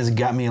have done is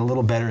got me a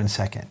little better in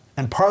second,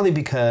 and partly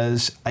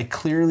because I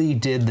clearly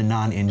did the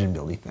non-engine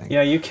building thing.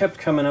 Yeah, you kept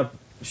coming up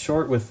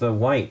short with the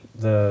white,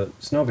 the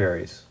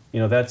snowberries.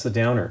 That's the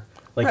downer.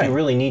 Like, you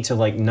really need to,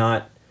 like,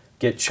 not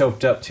get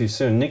choked up too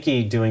soon.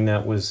 Nikki doing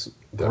that was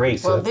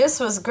great. Well,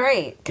 this was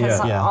great because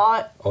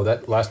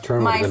that last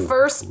turn. My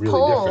first really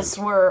pulls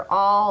different. were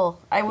all.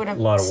 I would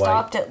have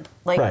stopped at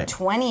like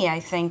 20. I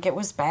think it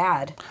was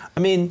bad. I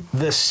mean,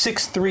 the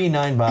 6-3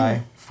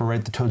 9-buy for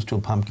the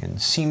Toadstool Pumpkin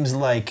seems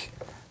like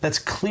that's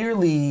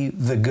clearly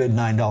the good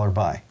 $9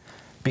 buy,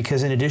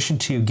 because in addition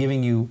to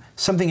giving you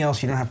something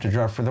else you don't have to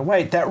draw for the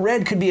white, that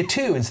red could be a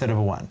 2 instead of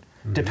a 1,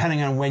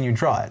 depending on when you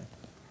draw it.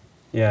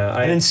 Yeah,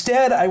 and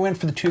instead I went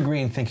for the 2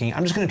 green, thinking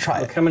I'm just going to try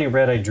it. Look how many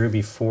red I drew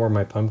before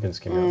my pumpkins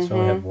came out, so I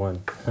only had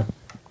 1.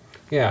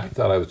 Yeah, I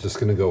thought I was just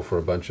going to go for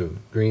a bunch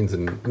of greens,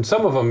 and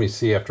some of them you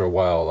see after a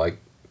while, like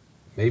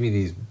maybe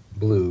these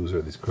blues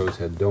or these crow's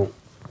head don't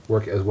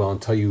work as well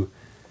until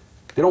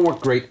they don't work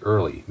great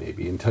early,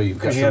 maybe, until you've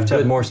got because you have to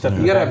have more stuff.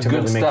 You got to have to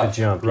good really stuff, make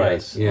the jump, right?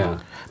 Yes. Yeah.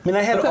 I mean,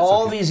 I had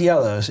all these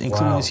yellows,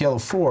 including this yellow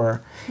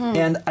 4,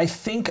 and I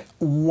think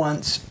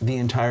once the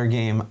entire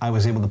game I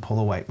was able to pull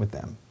a white with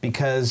them,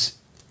 because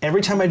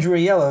every time I drew a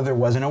yellow, there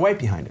wasn't a white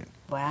behind it.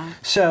 Wow.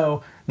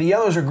 So the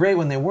yellows are great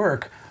when they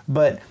work,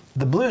 but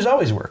the blues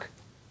always work.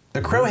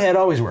 The crow head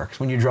always works.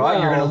 When you draw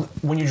it,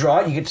 when you draw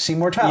it, you get to see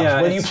more tiles.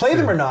 Yeah, whether you play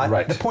them or not,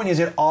 right. the point is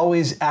it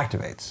always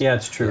activates. Yeah,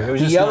 it's true. Yeah. It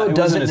was The just yellow not, it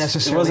doesn't wasn't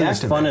necessarily It wasn't as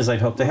activate. fun as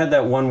I'd hoped. They had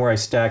that one where I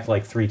stacked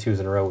like 3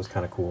 2s in a row. It was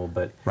kind of cool,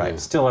 but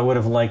still, I would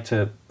have liked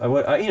to.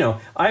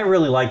 I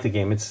really like the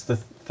game. It's the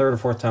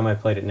 3rd or 4th time I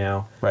played it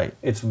now. Right.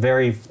 It's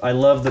very. I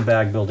love the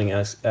bag building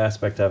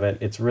aspect of it.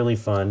 It's really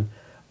fun.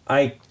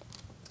 I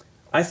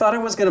thought I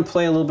was going to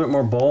play a little bit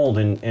more bold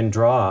and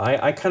draw.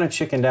 I kind of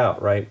chickened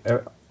out, right,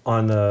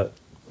 on the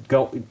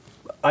go.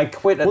 I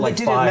quit at like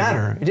 5. Well, it didn't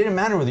matter. It didn't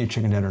matter whether you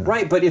chickened out or not.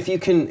 Right, but if you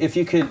could,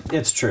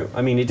 it's true.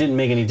 I mean, it didn't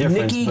make any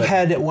difference. Nikki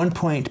had at one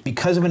point,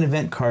 because of an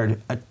event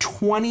card, a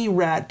 20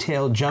 rat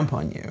tail jump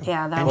on you.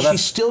 Yeah, and she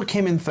still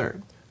came in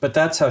 3rd. But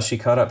that's how she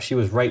caught up. She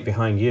was right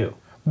behind you.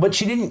 But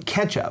she didn't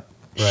catch up.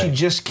 Right. She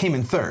just came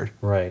in 3rd.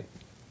 Right.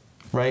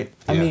 Right?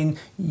 Yeah. I mean,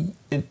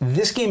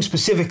 this game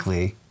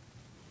specifically.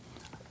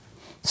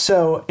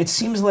 So it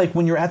seems like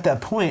when you're at that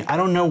point, I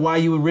don't know why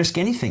you would risk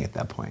anything at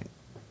that point.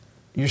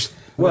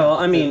 Well,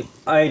 I mean,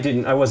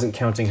 I wasn't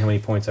counting how many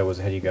points I was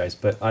ahead of you guys,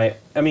 but I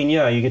mean,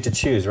 yeah, you get to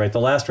choose, right?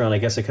 The last round, I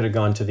guess I could have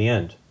gone to the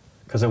end,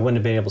 because I wouldn't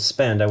have been able to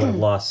spend. I would have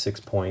lost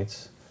 6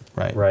 points.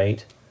 Right.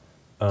 Right?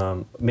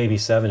 Maybe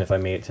 7 if I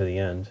made it to the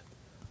end.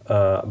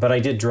 But I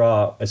did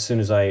draw as soon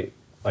as I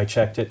I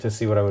checked it to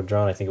see what I would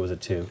draw, and I think it was a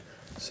 2.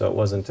 So it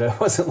wasn't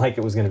like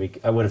it was going to be.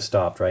 I would have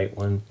stopped, right?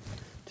 1,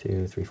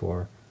 2, 3,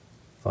 4,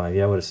 5.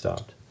 Yeah, I would have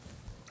stopped.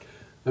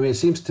 I mean, it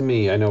seems to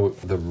me, I know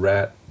the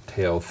rat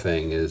tail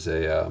thing is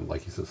a,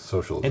 like you said,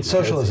 socialism. It's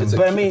socialism, it's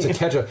but I mean, it's a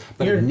catch-up,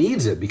 but it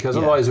needs it, because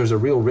otherwise there's a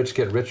real rich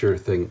get richer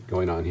thing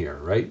going on here,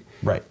 right?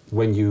 Right.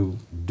 When you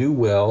do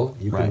well,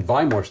 you can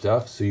buy more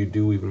stuff, so you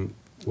do even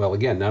well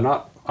again. Now,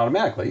 not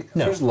automatically.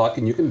 No. There's luck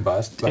and you can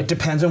bust. But it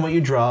depends on what you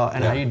draw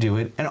and how you do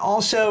it. And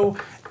also,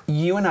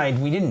 you and I,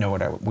 we didn't know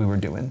what we were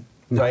doing,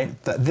 right?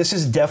 This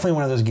is definitely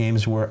one of those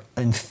games where,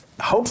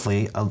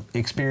 hopefully,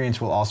 experience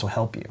will also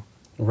help you.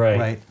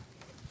 Right?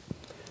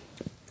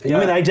 Yeah. I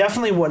mean, I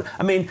definitely would.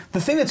 I mean, the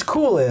thing that's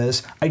cool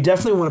is I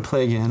definitely want to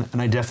play again, and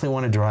I definitely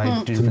want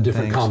to do some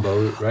different things.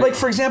 combos, right? Like,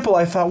 for example,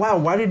 I thought, wow,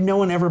 why did no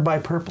one ever buy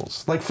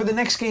purples? Like, for the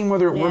next game,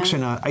 whether it works or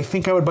not, I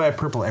think I would buy a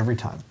purple every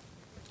time.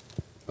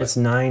 It's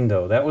 9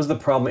 though. That was the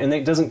problem, and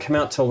it doesn't come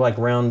out till like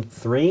round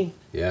 3.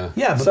 Yeah.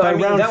 Yeah, but So, by I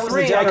mean, round that was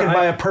the 3, I could downer.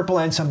 buy a purple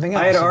and something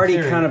else. I had in already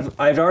theory.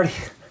 I'd already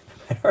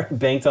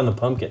banked on the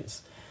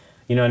pumpkins.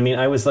 You know what I mean?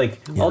 I was like,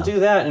 I'll do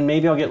that, and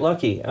maybe I'll get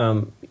lucky.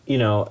 You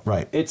know,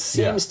 Right. It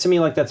seems to me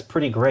like that's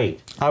pretty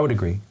great. I would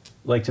agree.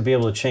 Like to be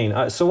able to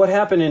chain. So what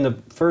happened in the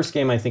first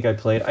game I think I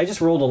played? I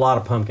just rolled a lot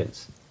of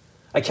pumpkins.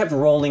 I kept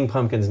rolling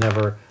pumpkins,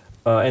 never,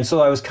 and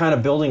so I was kind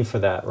of building for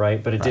that,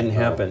 right? But it didn't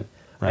happen.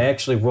 I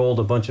actually rolled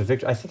a bunch of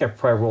victory. I think I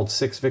probably rolled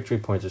 6 victory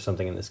points or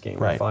something in this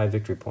game, or 5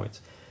 victory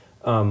points,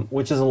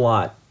 which is a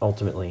lot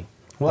ultimately.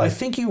 Well, I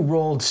think you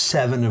rolled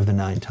 7 of the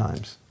 9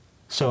 times,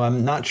 so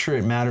I'm not sure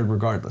it mattered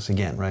regardless.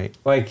 Again, right?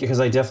 Because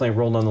I definitely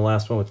rolled on the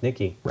last one with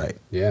Nikki. Right.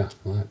 Yeah.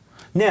 Well,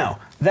 Now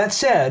that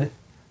said,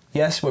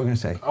 yes, what were we going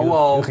to say? Oh,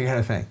 well- you kind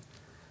of thing.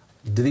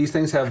 do these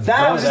things have...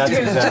 I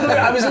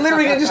was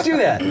literally going to just do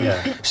that.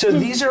 Yeah. So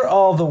these are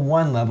all the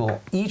 1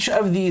 level. Each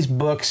of these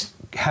books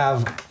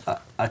have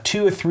a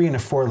 2, a 3, and a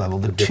 4 level.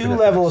 The 2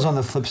 level is on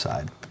the flip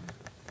side.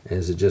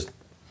 Is it just...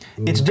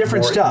 It's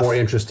different stuff. More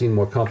interesting,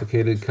 more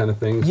complicated kind of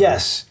things?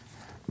 Yes.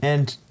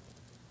 And,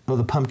 well,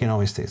 the pumpkin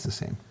always stays the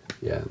same.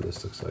 Yeah,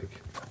 this looks like...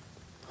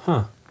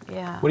 Huh.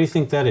 Yeah. What do you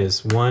think that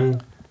is? 1.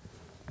 Let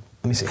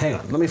me see. Hang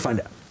on. Let me find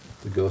out.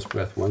 The ghost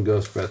breath. 1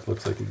 ghost breath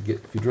looks like you get...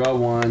 If you draw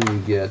 1, you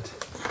get...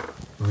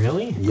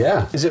 Really?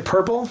 Yeah. Is it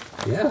purple?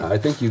 Yeah, I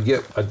think you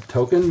get a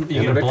token and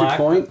get a a victory black-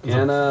 point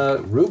and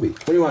a ruby.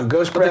 What do you want?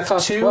 Ghost But they Breath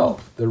cost 2?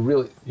 12. They're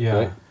really... Yeah.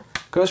 Right?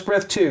 Ghost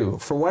Breath 2.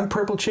 For 1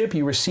 purple chip,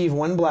 you receive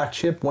 1 black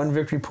chip, 1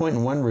 victory point,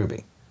 and 1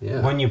 ruby.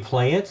 Yeah. When you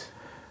play it?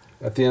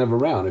 At the end of a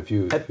round, if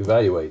you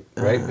evaluate,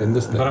 right? And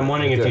this thing. But I'm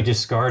wondering right if you there.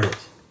 discard it.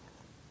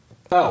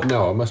 Oh.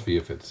 No, it must be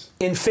if it's...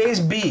 In Phase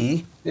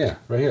B, Yeah,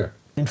 right here.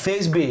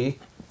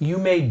 you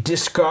may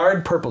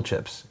discard purple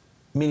chips,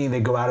 meaning they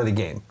go out of the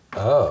game.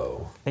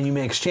 Oh. And you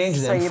may exchange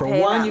So them. you For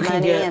pay 1, that you can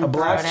money get and a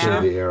black throw it See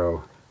out. chip, the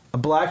arrow. a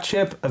black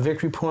chip, a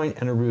victory point,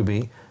 and a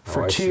ruby.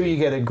 For I 2, see. you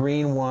get a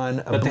green 1,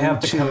 a But they blue have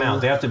to 2. come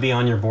out. They have to be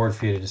on your board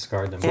for you to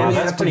discard them. And Wow, you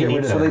that's have to pretty get neat.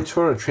 rid of So them. they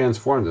sort of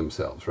transform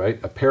themselves, right?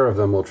 A pair of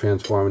them will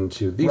transform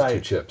into these 2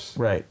 chips.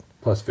 Right.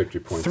 Plus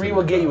victory points. 3 in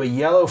will the get you draw. a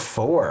yellow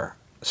 4.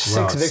 6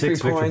 Wow, victory 6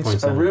 victory points,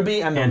 points a and-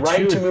 ruby, and the and right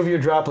 2 to move your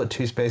droplet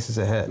 2 spaces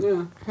ahead.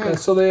 Yeah. Yeah,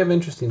 so they have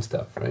interesting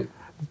stuff, right?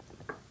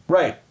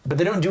 Right, but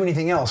they don't do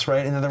anything else,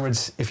 right? In other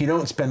words, if you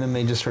don't spend them,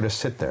 they just sort of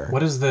sit there. What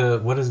does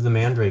the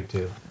Mandrake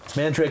do?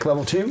 Mandrake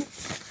level 2.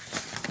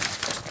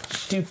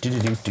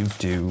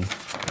 Do.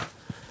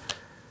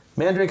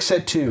 Mandrake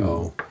set 2.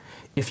 Oh.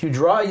 If you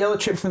draw a yellow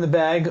chip from the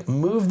bag,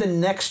 move the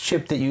next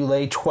chip that you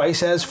lay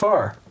twice as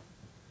far.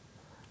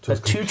 So A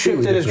it's 2 chip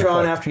completely that is different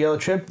drawn effect. after yellow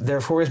chip,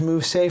 therefore is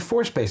moved, say,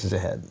 4 spaces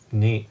ahead.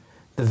 Neat.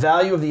 The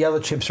value of the yellow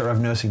chips are of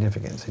no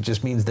significance. It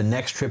just means the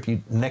next chip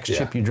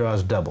you draw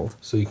is doubled.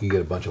 So you can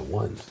get a bunch of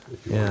 1s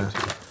if you Yeah. wanted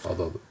to.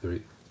 Although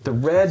The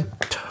red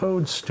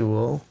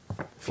toadstool.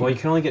 Well, you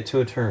can only get 2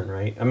 a turn,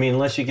 right? I mean,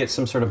 unless you get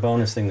some sort of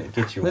bonus thing that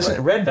gets you. Listen,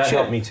 right. red that chip.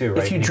 helped me too,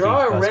 right? If you Nikki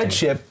draw a busting red it.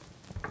 chip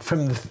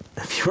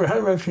if you draw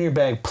a red from your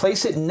bag,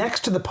 place it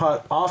next to the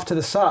pot off to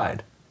the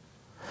side.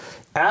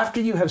 After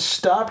you have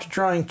stopped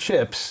drawing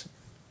chips,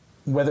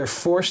 whether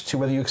forced to,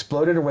 whether you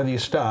exploded or whether you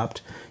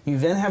stopped, you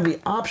then have the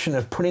option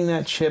of putting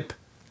that chip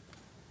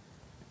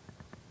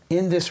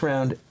in this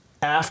round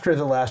after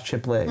the last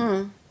chip laid.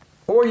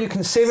 Or you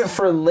can save it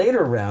for a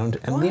later round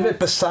and leave it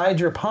beside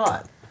your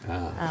pot. so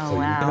wow. you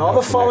In can all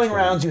have the following next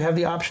round. rounds, you have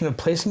the option of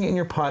placing it in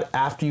your pot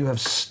after you have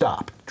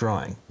stopped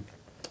drawing.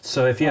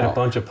 So if you had a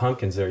bunch of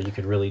pumpkins there, you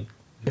could really.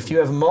 If you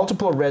have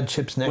multiple red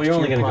chips next Well, you're to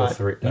only your gonna go pot,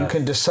 three- you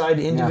can decide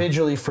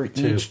individually for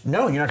each.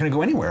 No, you're not going to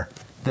go anywhere.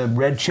 The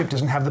red chip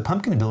doesn't have the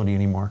pumpkin ability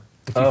anymore.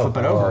 If you flip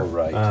it Oh, over.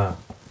 right.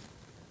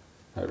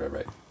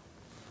 Right.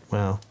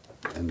 Wow.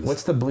 And this-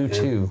 What's the blue and-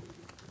 2?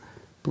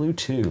 Blue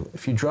 2.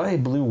 If you draw a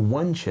blue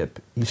 1 chip,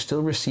 you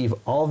still receive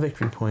all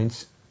victory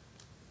points,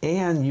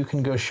 and you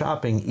can go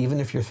shopping even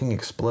if your thing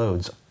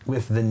explodes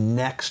with the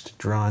next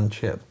drawn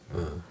chip.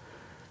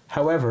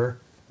 However,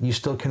 you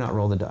still cannot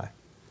roll the die.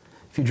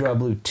 If you draw a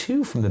blue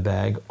 2 from the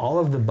bag, all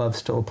of the above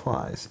still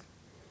applies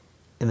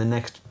in the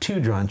next 2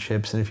 drawn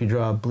chips, and if you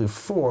draw a blue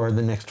 4,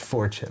 the next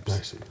 4 chips.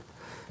 I see.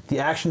 the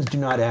actions do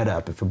not add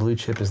up. If a blue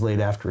chip is laid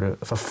after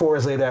if a 4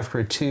 is laid after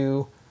a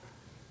 2,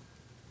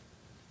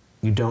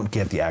 you don't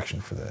get the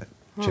action for the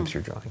chips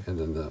you're drawing. And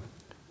then the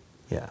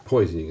Yeah.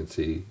 poison you can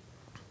see,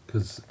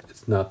 because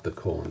it's not the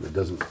colon. It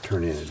doesn't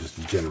turn in. It just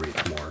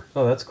generates more.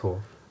 Oh, that's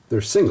cool.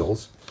 They're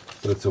singles,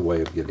 but it's a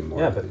way of getting more.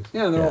 Yeah, of but- these.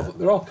 Yeah,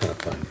 they're all kind of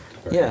fun.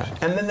 Yeah,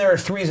 and then there are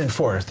 3s and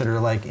 4s that are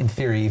like, in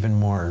theory, even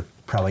more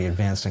probably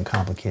advanced and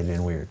complicated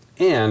and weird.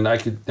 And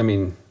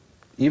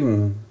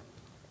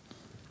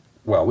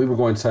we were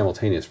going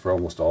simultaneous for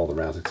almost all the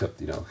rounds except,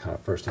 kind of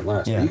first and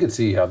last. Yeah. But you could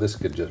see how this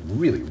could just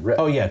really rip.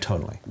 Oh yeah,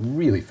 totally.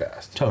 Really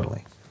fast.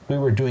 Totally. We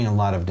were doing a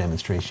lot of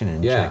demonstration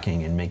and Yeah.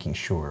 checking and making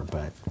sure,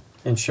 but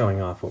And showing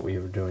off what we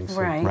were doing.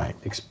 So Right. right.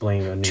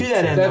 Explain a new To that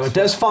chip. end, though, That's it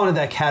does fall into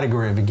that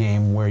category of a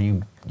game where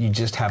you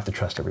just have to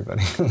trust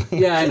everybody.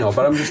 Yeah, I know,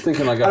 but I'm just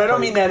thinking like... And I don't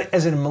mean that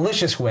as in a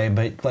malicious way,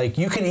 but like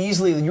you can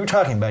easily, you were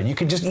talking about, you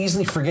could just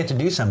easily forget to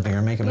do something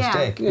or make a Yeah.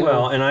 mistake. Yeah.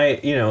 Well, and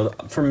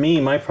for me,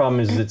 my problem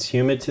is it's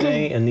humid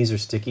today, and these are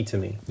sticky to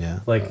me. Yeah.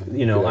 Like,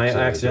 you could I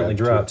accidentally accidentally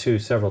grab drew out 2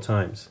 several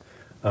times,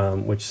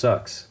 which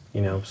sucks,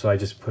 so I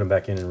just put them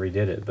back in and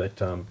redid it. But,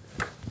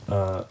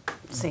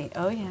 See,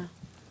 oh yeah.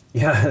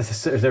 yeah,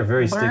 they're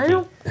very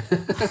Burn?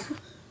 sticky.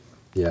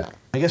 Yeah,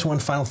 I guess one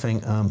final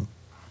thing.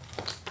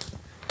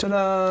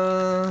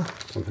 Ta-da!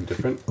 something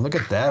different. Look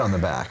at that on the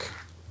back.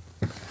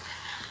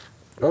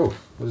 Oh,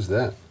 what is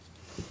that?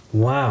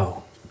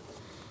 Wow.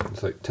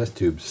 It's like test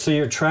tubes. So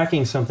you're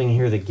tracking something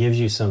here that gives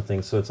you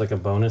something, so it's like a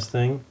bonus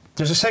thing?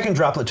 There's a second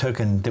droplet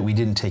token that we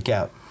didn't take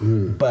out.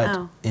 But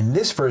Oh. in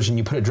this version,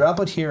 you put a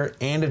droplet here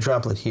and a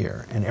droplet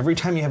here. And every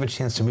time you have a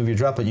chance to move your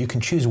droplet, you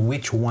can choose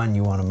which one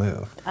you want to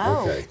move.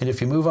 Oh. Okay. And if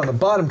you move on the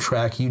bottom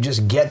track, you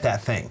just get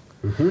that thing.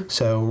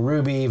 So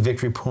ruby,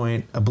 victory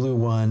point, a blue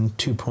one,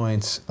 2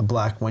 points, a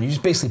black one. You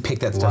just basically pick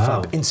that stuff Wow.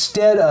 up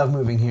instead of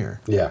moving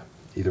here. Yeah,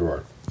 either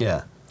or.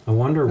 Yeah. I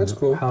wonder That's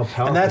cool. how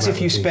powerful And that's that if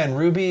you would be. spend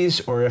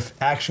rubies or if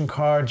action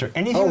cards or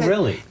anything. Oh, that,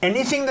 really?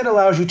 Anything that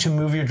allows you to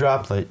move your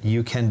droplet,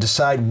 you can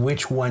decide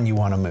which one you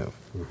want to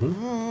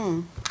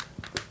move.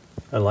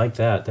 I like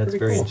that. That's Pretty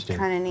very cool. interesting.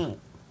 Kind of neat.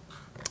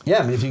 Yeah,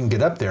 I mean, if you can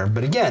get up there.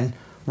 But again,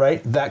 right,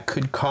 that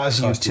could cause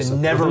you Cost you to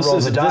something. never This roll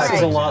is, the die. This is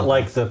for a lot example.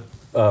 like the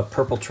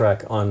purple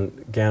track on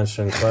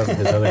Ganschen Club,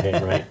 his other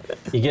game, right?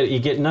 You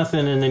get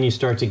nothing, and then you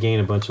start to gain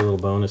a bunch of little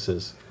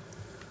bonuses.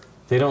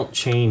 They don't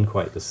chain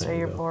quite the same. So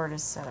your though. board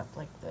is set up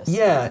like this.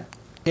 Yeah,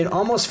 it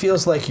almost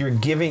feels like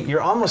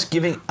you're almost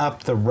giving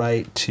up the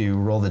right to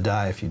roll the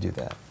die if you do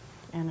that.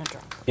 And a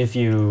drop. If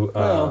you,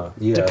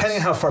 Yes. Depending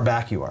on how far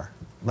back you are.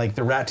 Like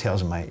the rat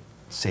tails might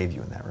save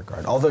you in that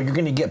regard. Although you're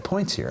going to get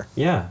points here.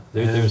 yeah,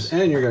 there's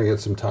And you're going to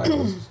get some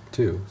tiles,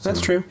 too. That's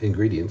some true.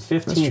 Ingredients.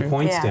 15 true.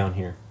 points Yeah. down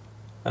here.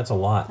 That's a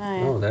lot. Oh,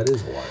 yeah. Oh, that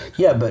is a lot,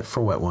 actually. Yeah, but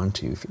for what? 1,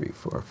 2, 3,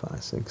 4,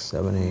 5, 6,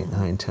 7, 8,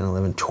 9, 10,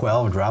 11,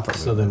 12 droplet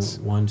So then movements.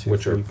 1, 2,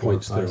 Which are 3, 4,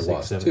 points that 5, are 6,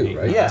 lost 7, too, 8,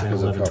 right? 9, Yeah. 10,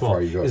 Because of 11, how far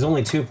 12. you go. There's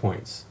only 2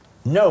 points.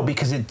 No,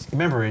 because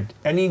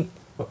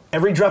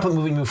every droplet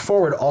moving move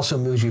forward also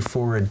moves you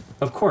forward.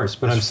 Of course,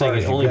 but As I'm saying far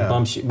as it you only go.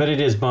 bumps you, but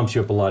it is bumps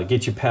you up a lot. It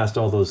gets you past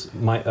all those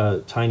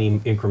tiny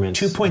increments.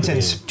 2 points at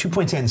and the 2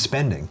 points and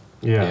spending.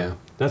 beginning. Yeah. Yeah,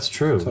 that's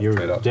true. Tough You're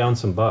trade-off. down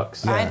some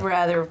bucks. Yeah. I'd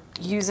rather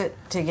use it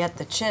to get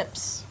the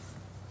chips.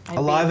 I'd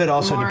A lot be of it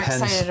also more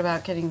depends- excited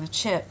about getting the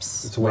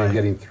chips. It's a way of Right.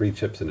 getting 3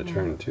 chips in a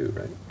turn, too,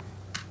 right?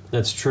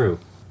 That's true.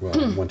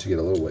 Well, once you get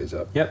a little ways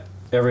up. Yep.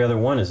 Every other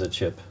one is a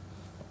chip.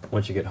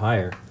 Once you get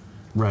higher,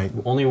 Right,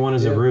 only one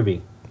is a Yeah.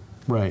 ruby.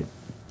 right.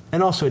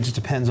 And also it just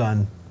depends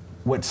on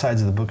what sides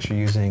of the books you're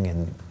using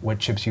and what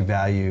chips you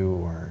value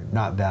or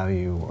not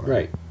value. Or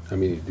Right. I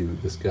mean, you do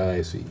this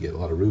guy, so you get a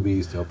lot of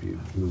rubies to help you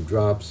move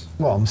drops.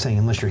 Well, I'm saying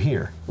unless you're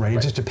here, right? It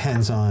Right. just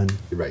depends on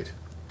You're right.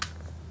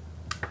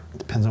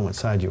 what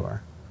side you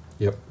are.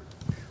 Yep.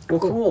 Well,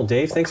 cool,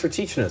 Dave. Thanks for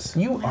teaching us.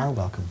 You are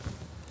welcome.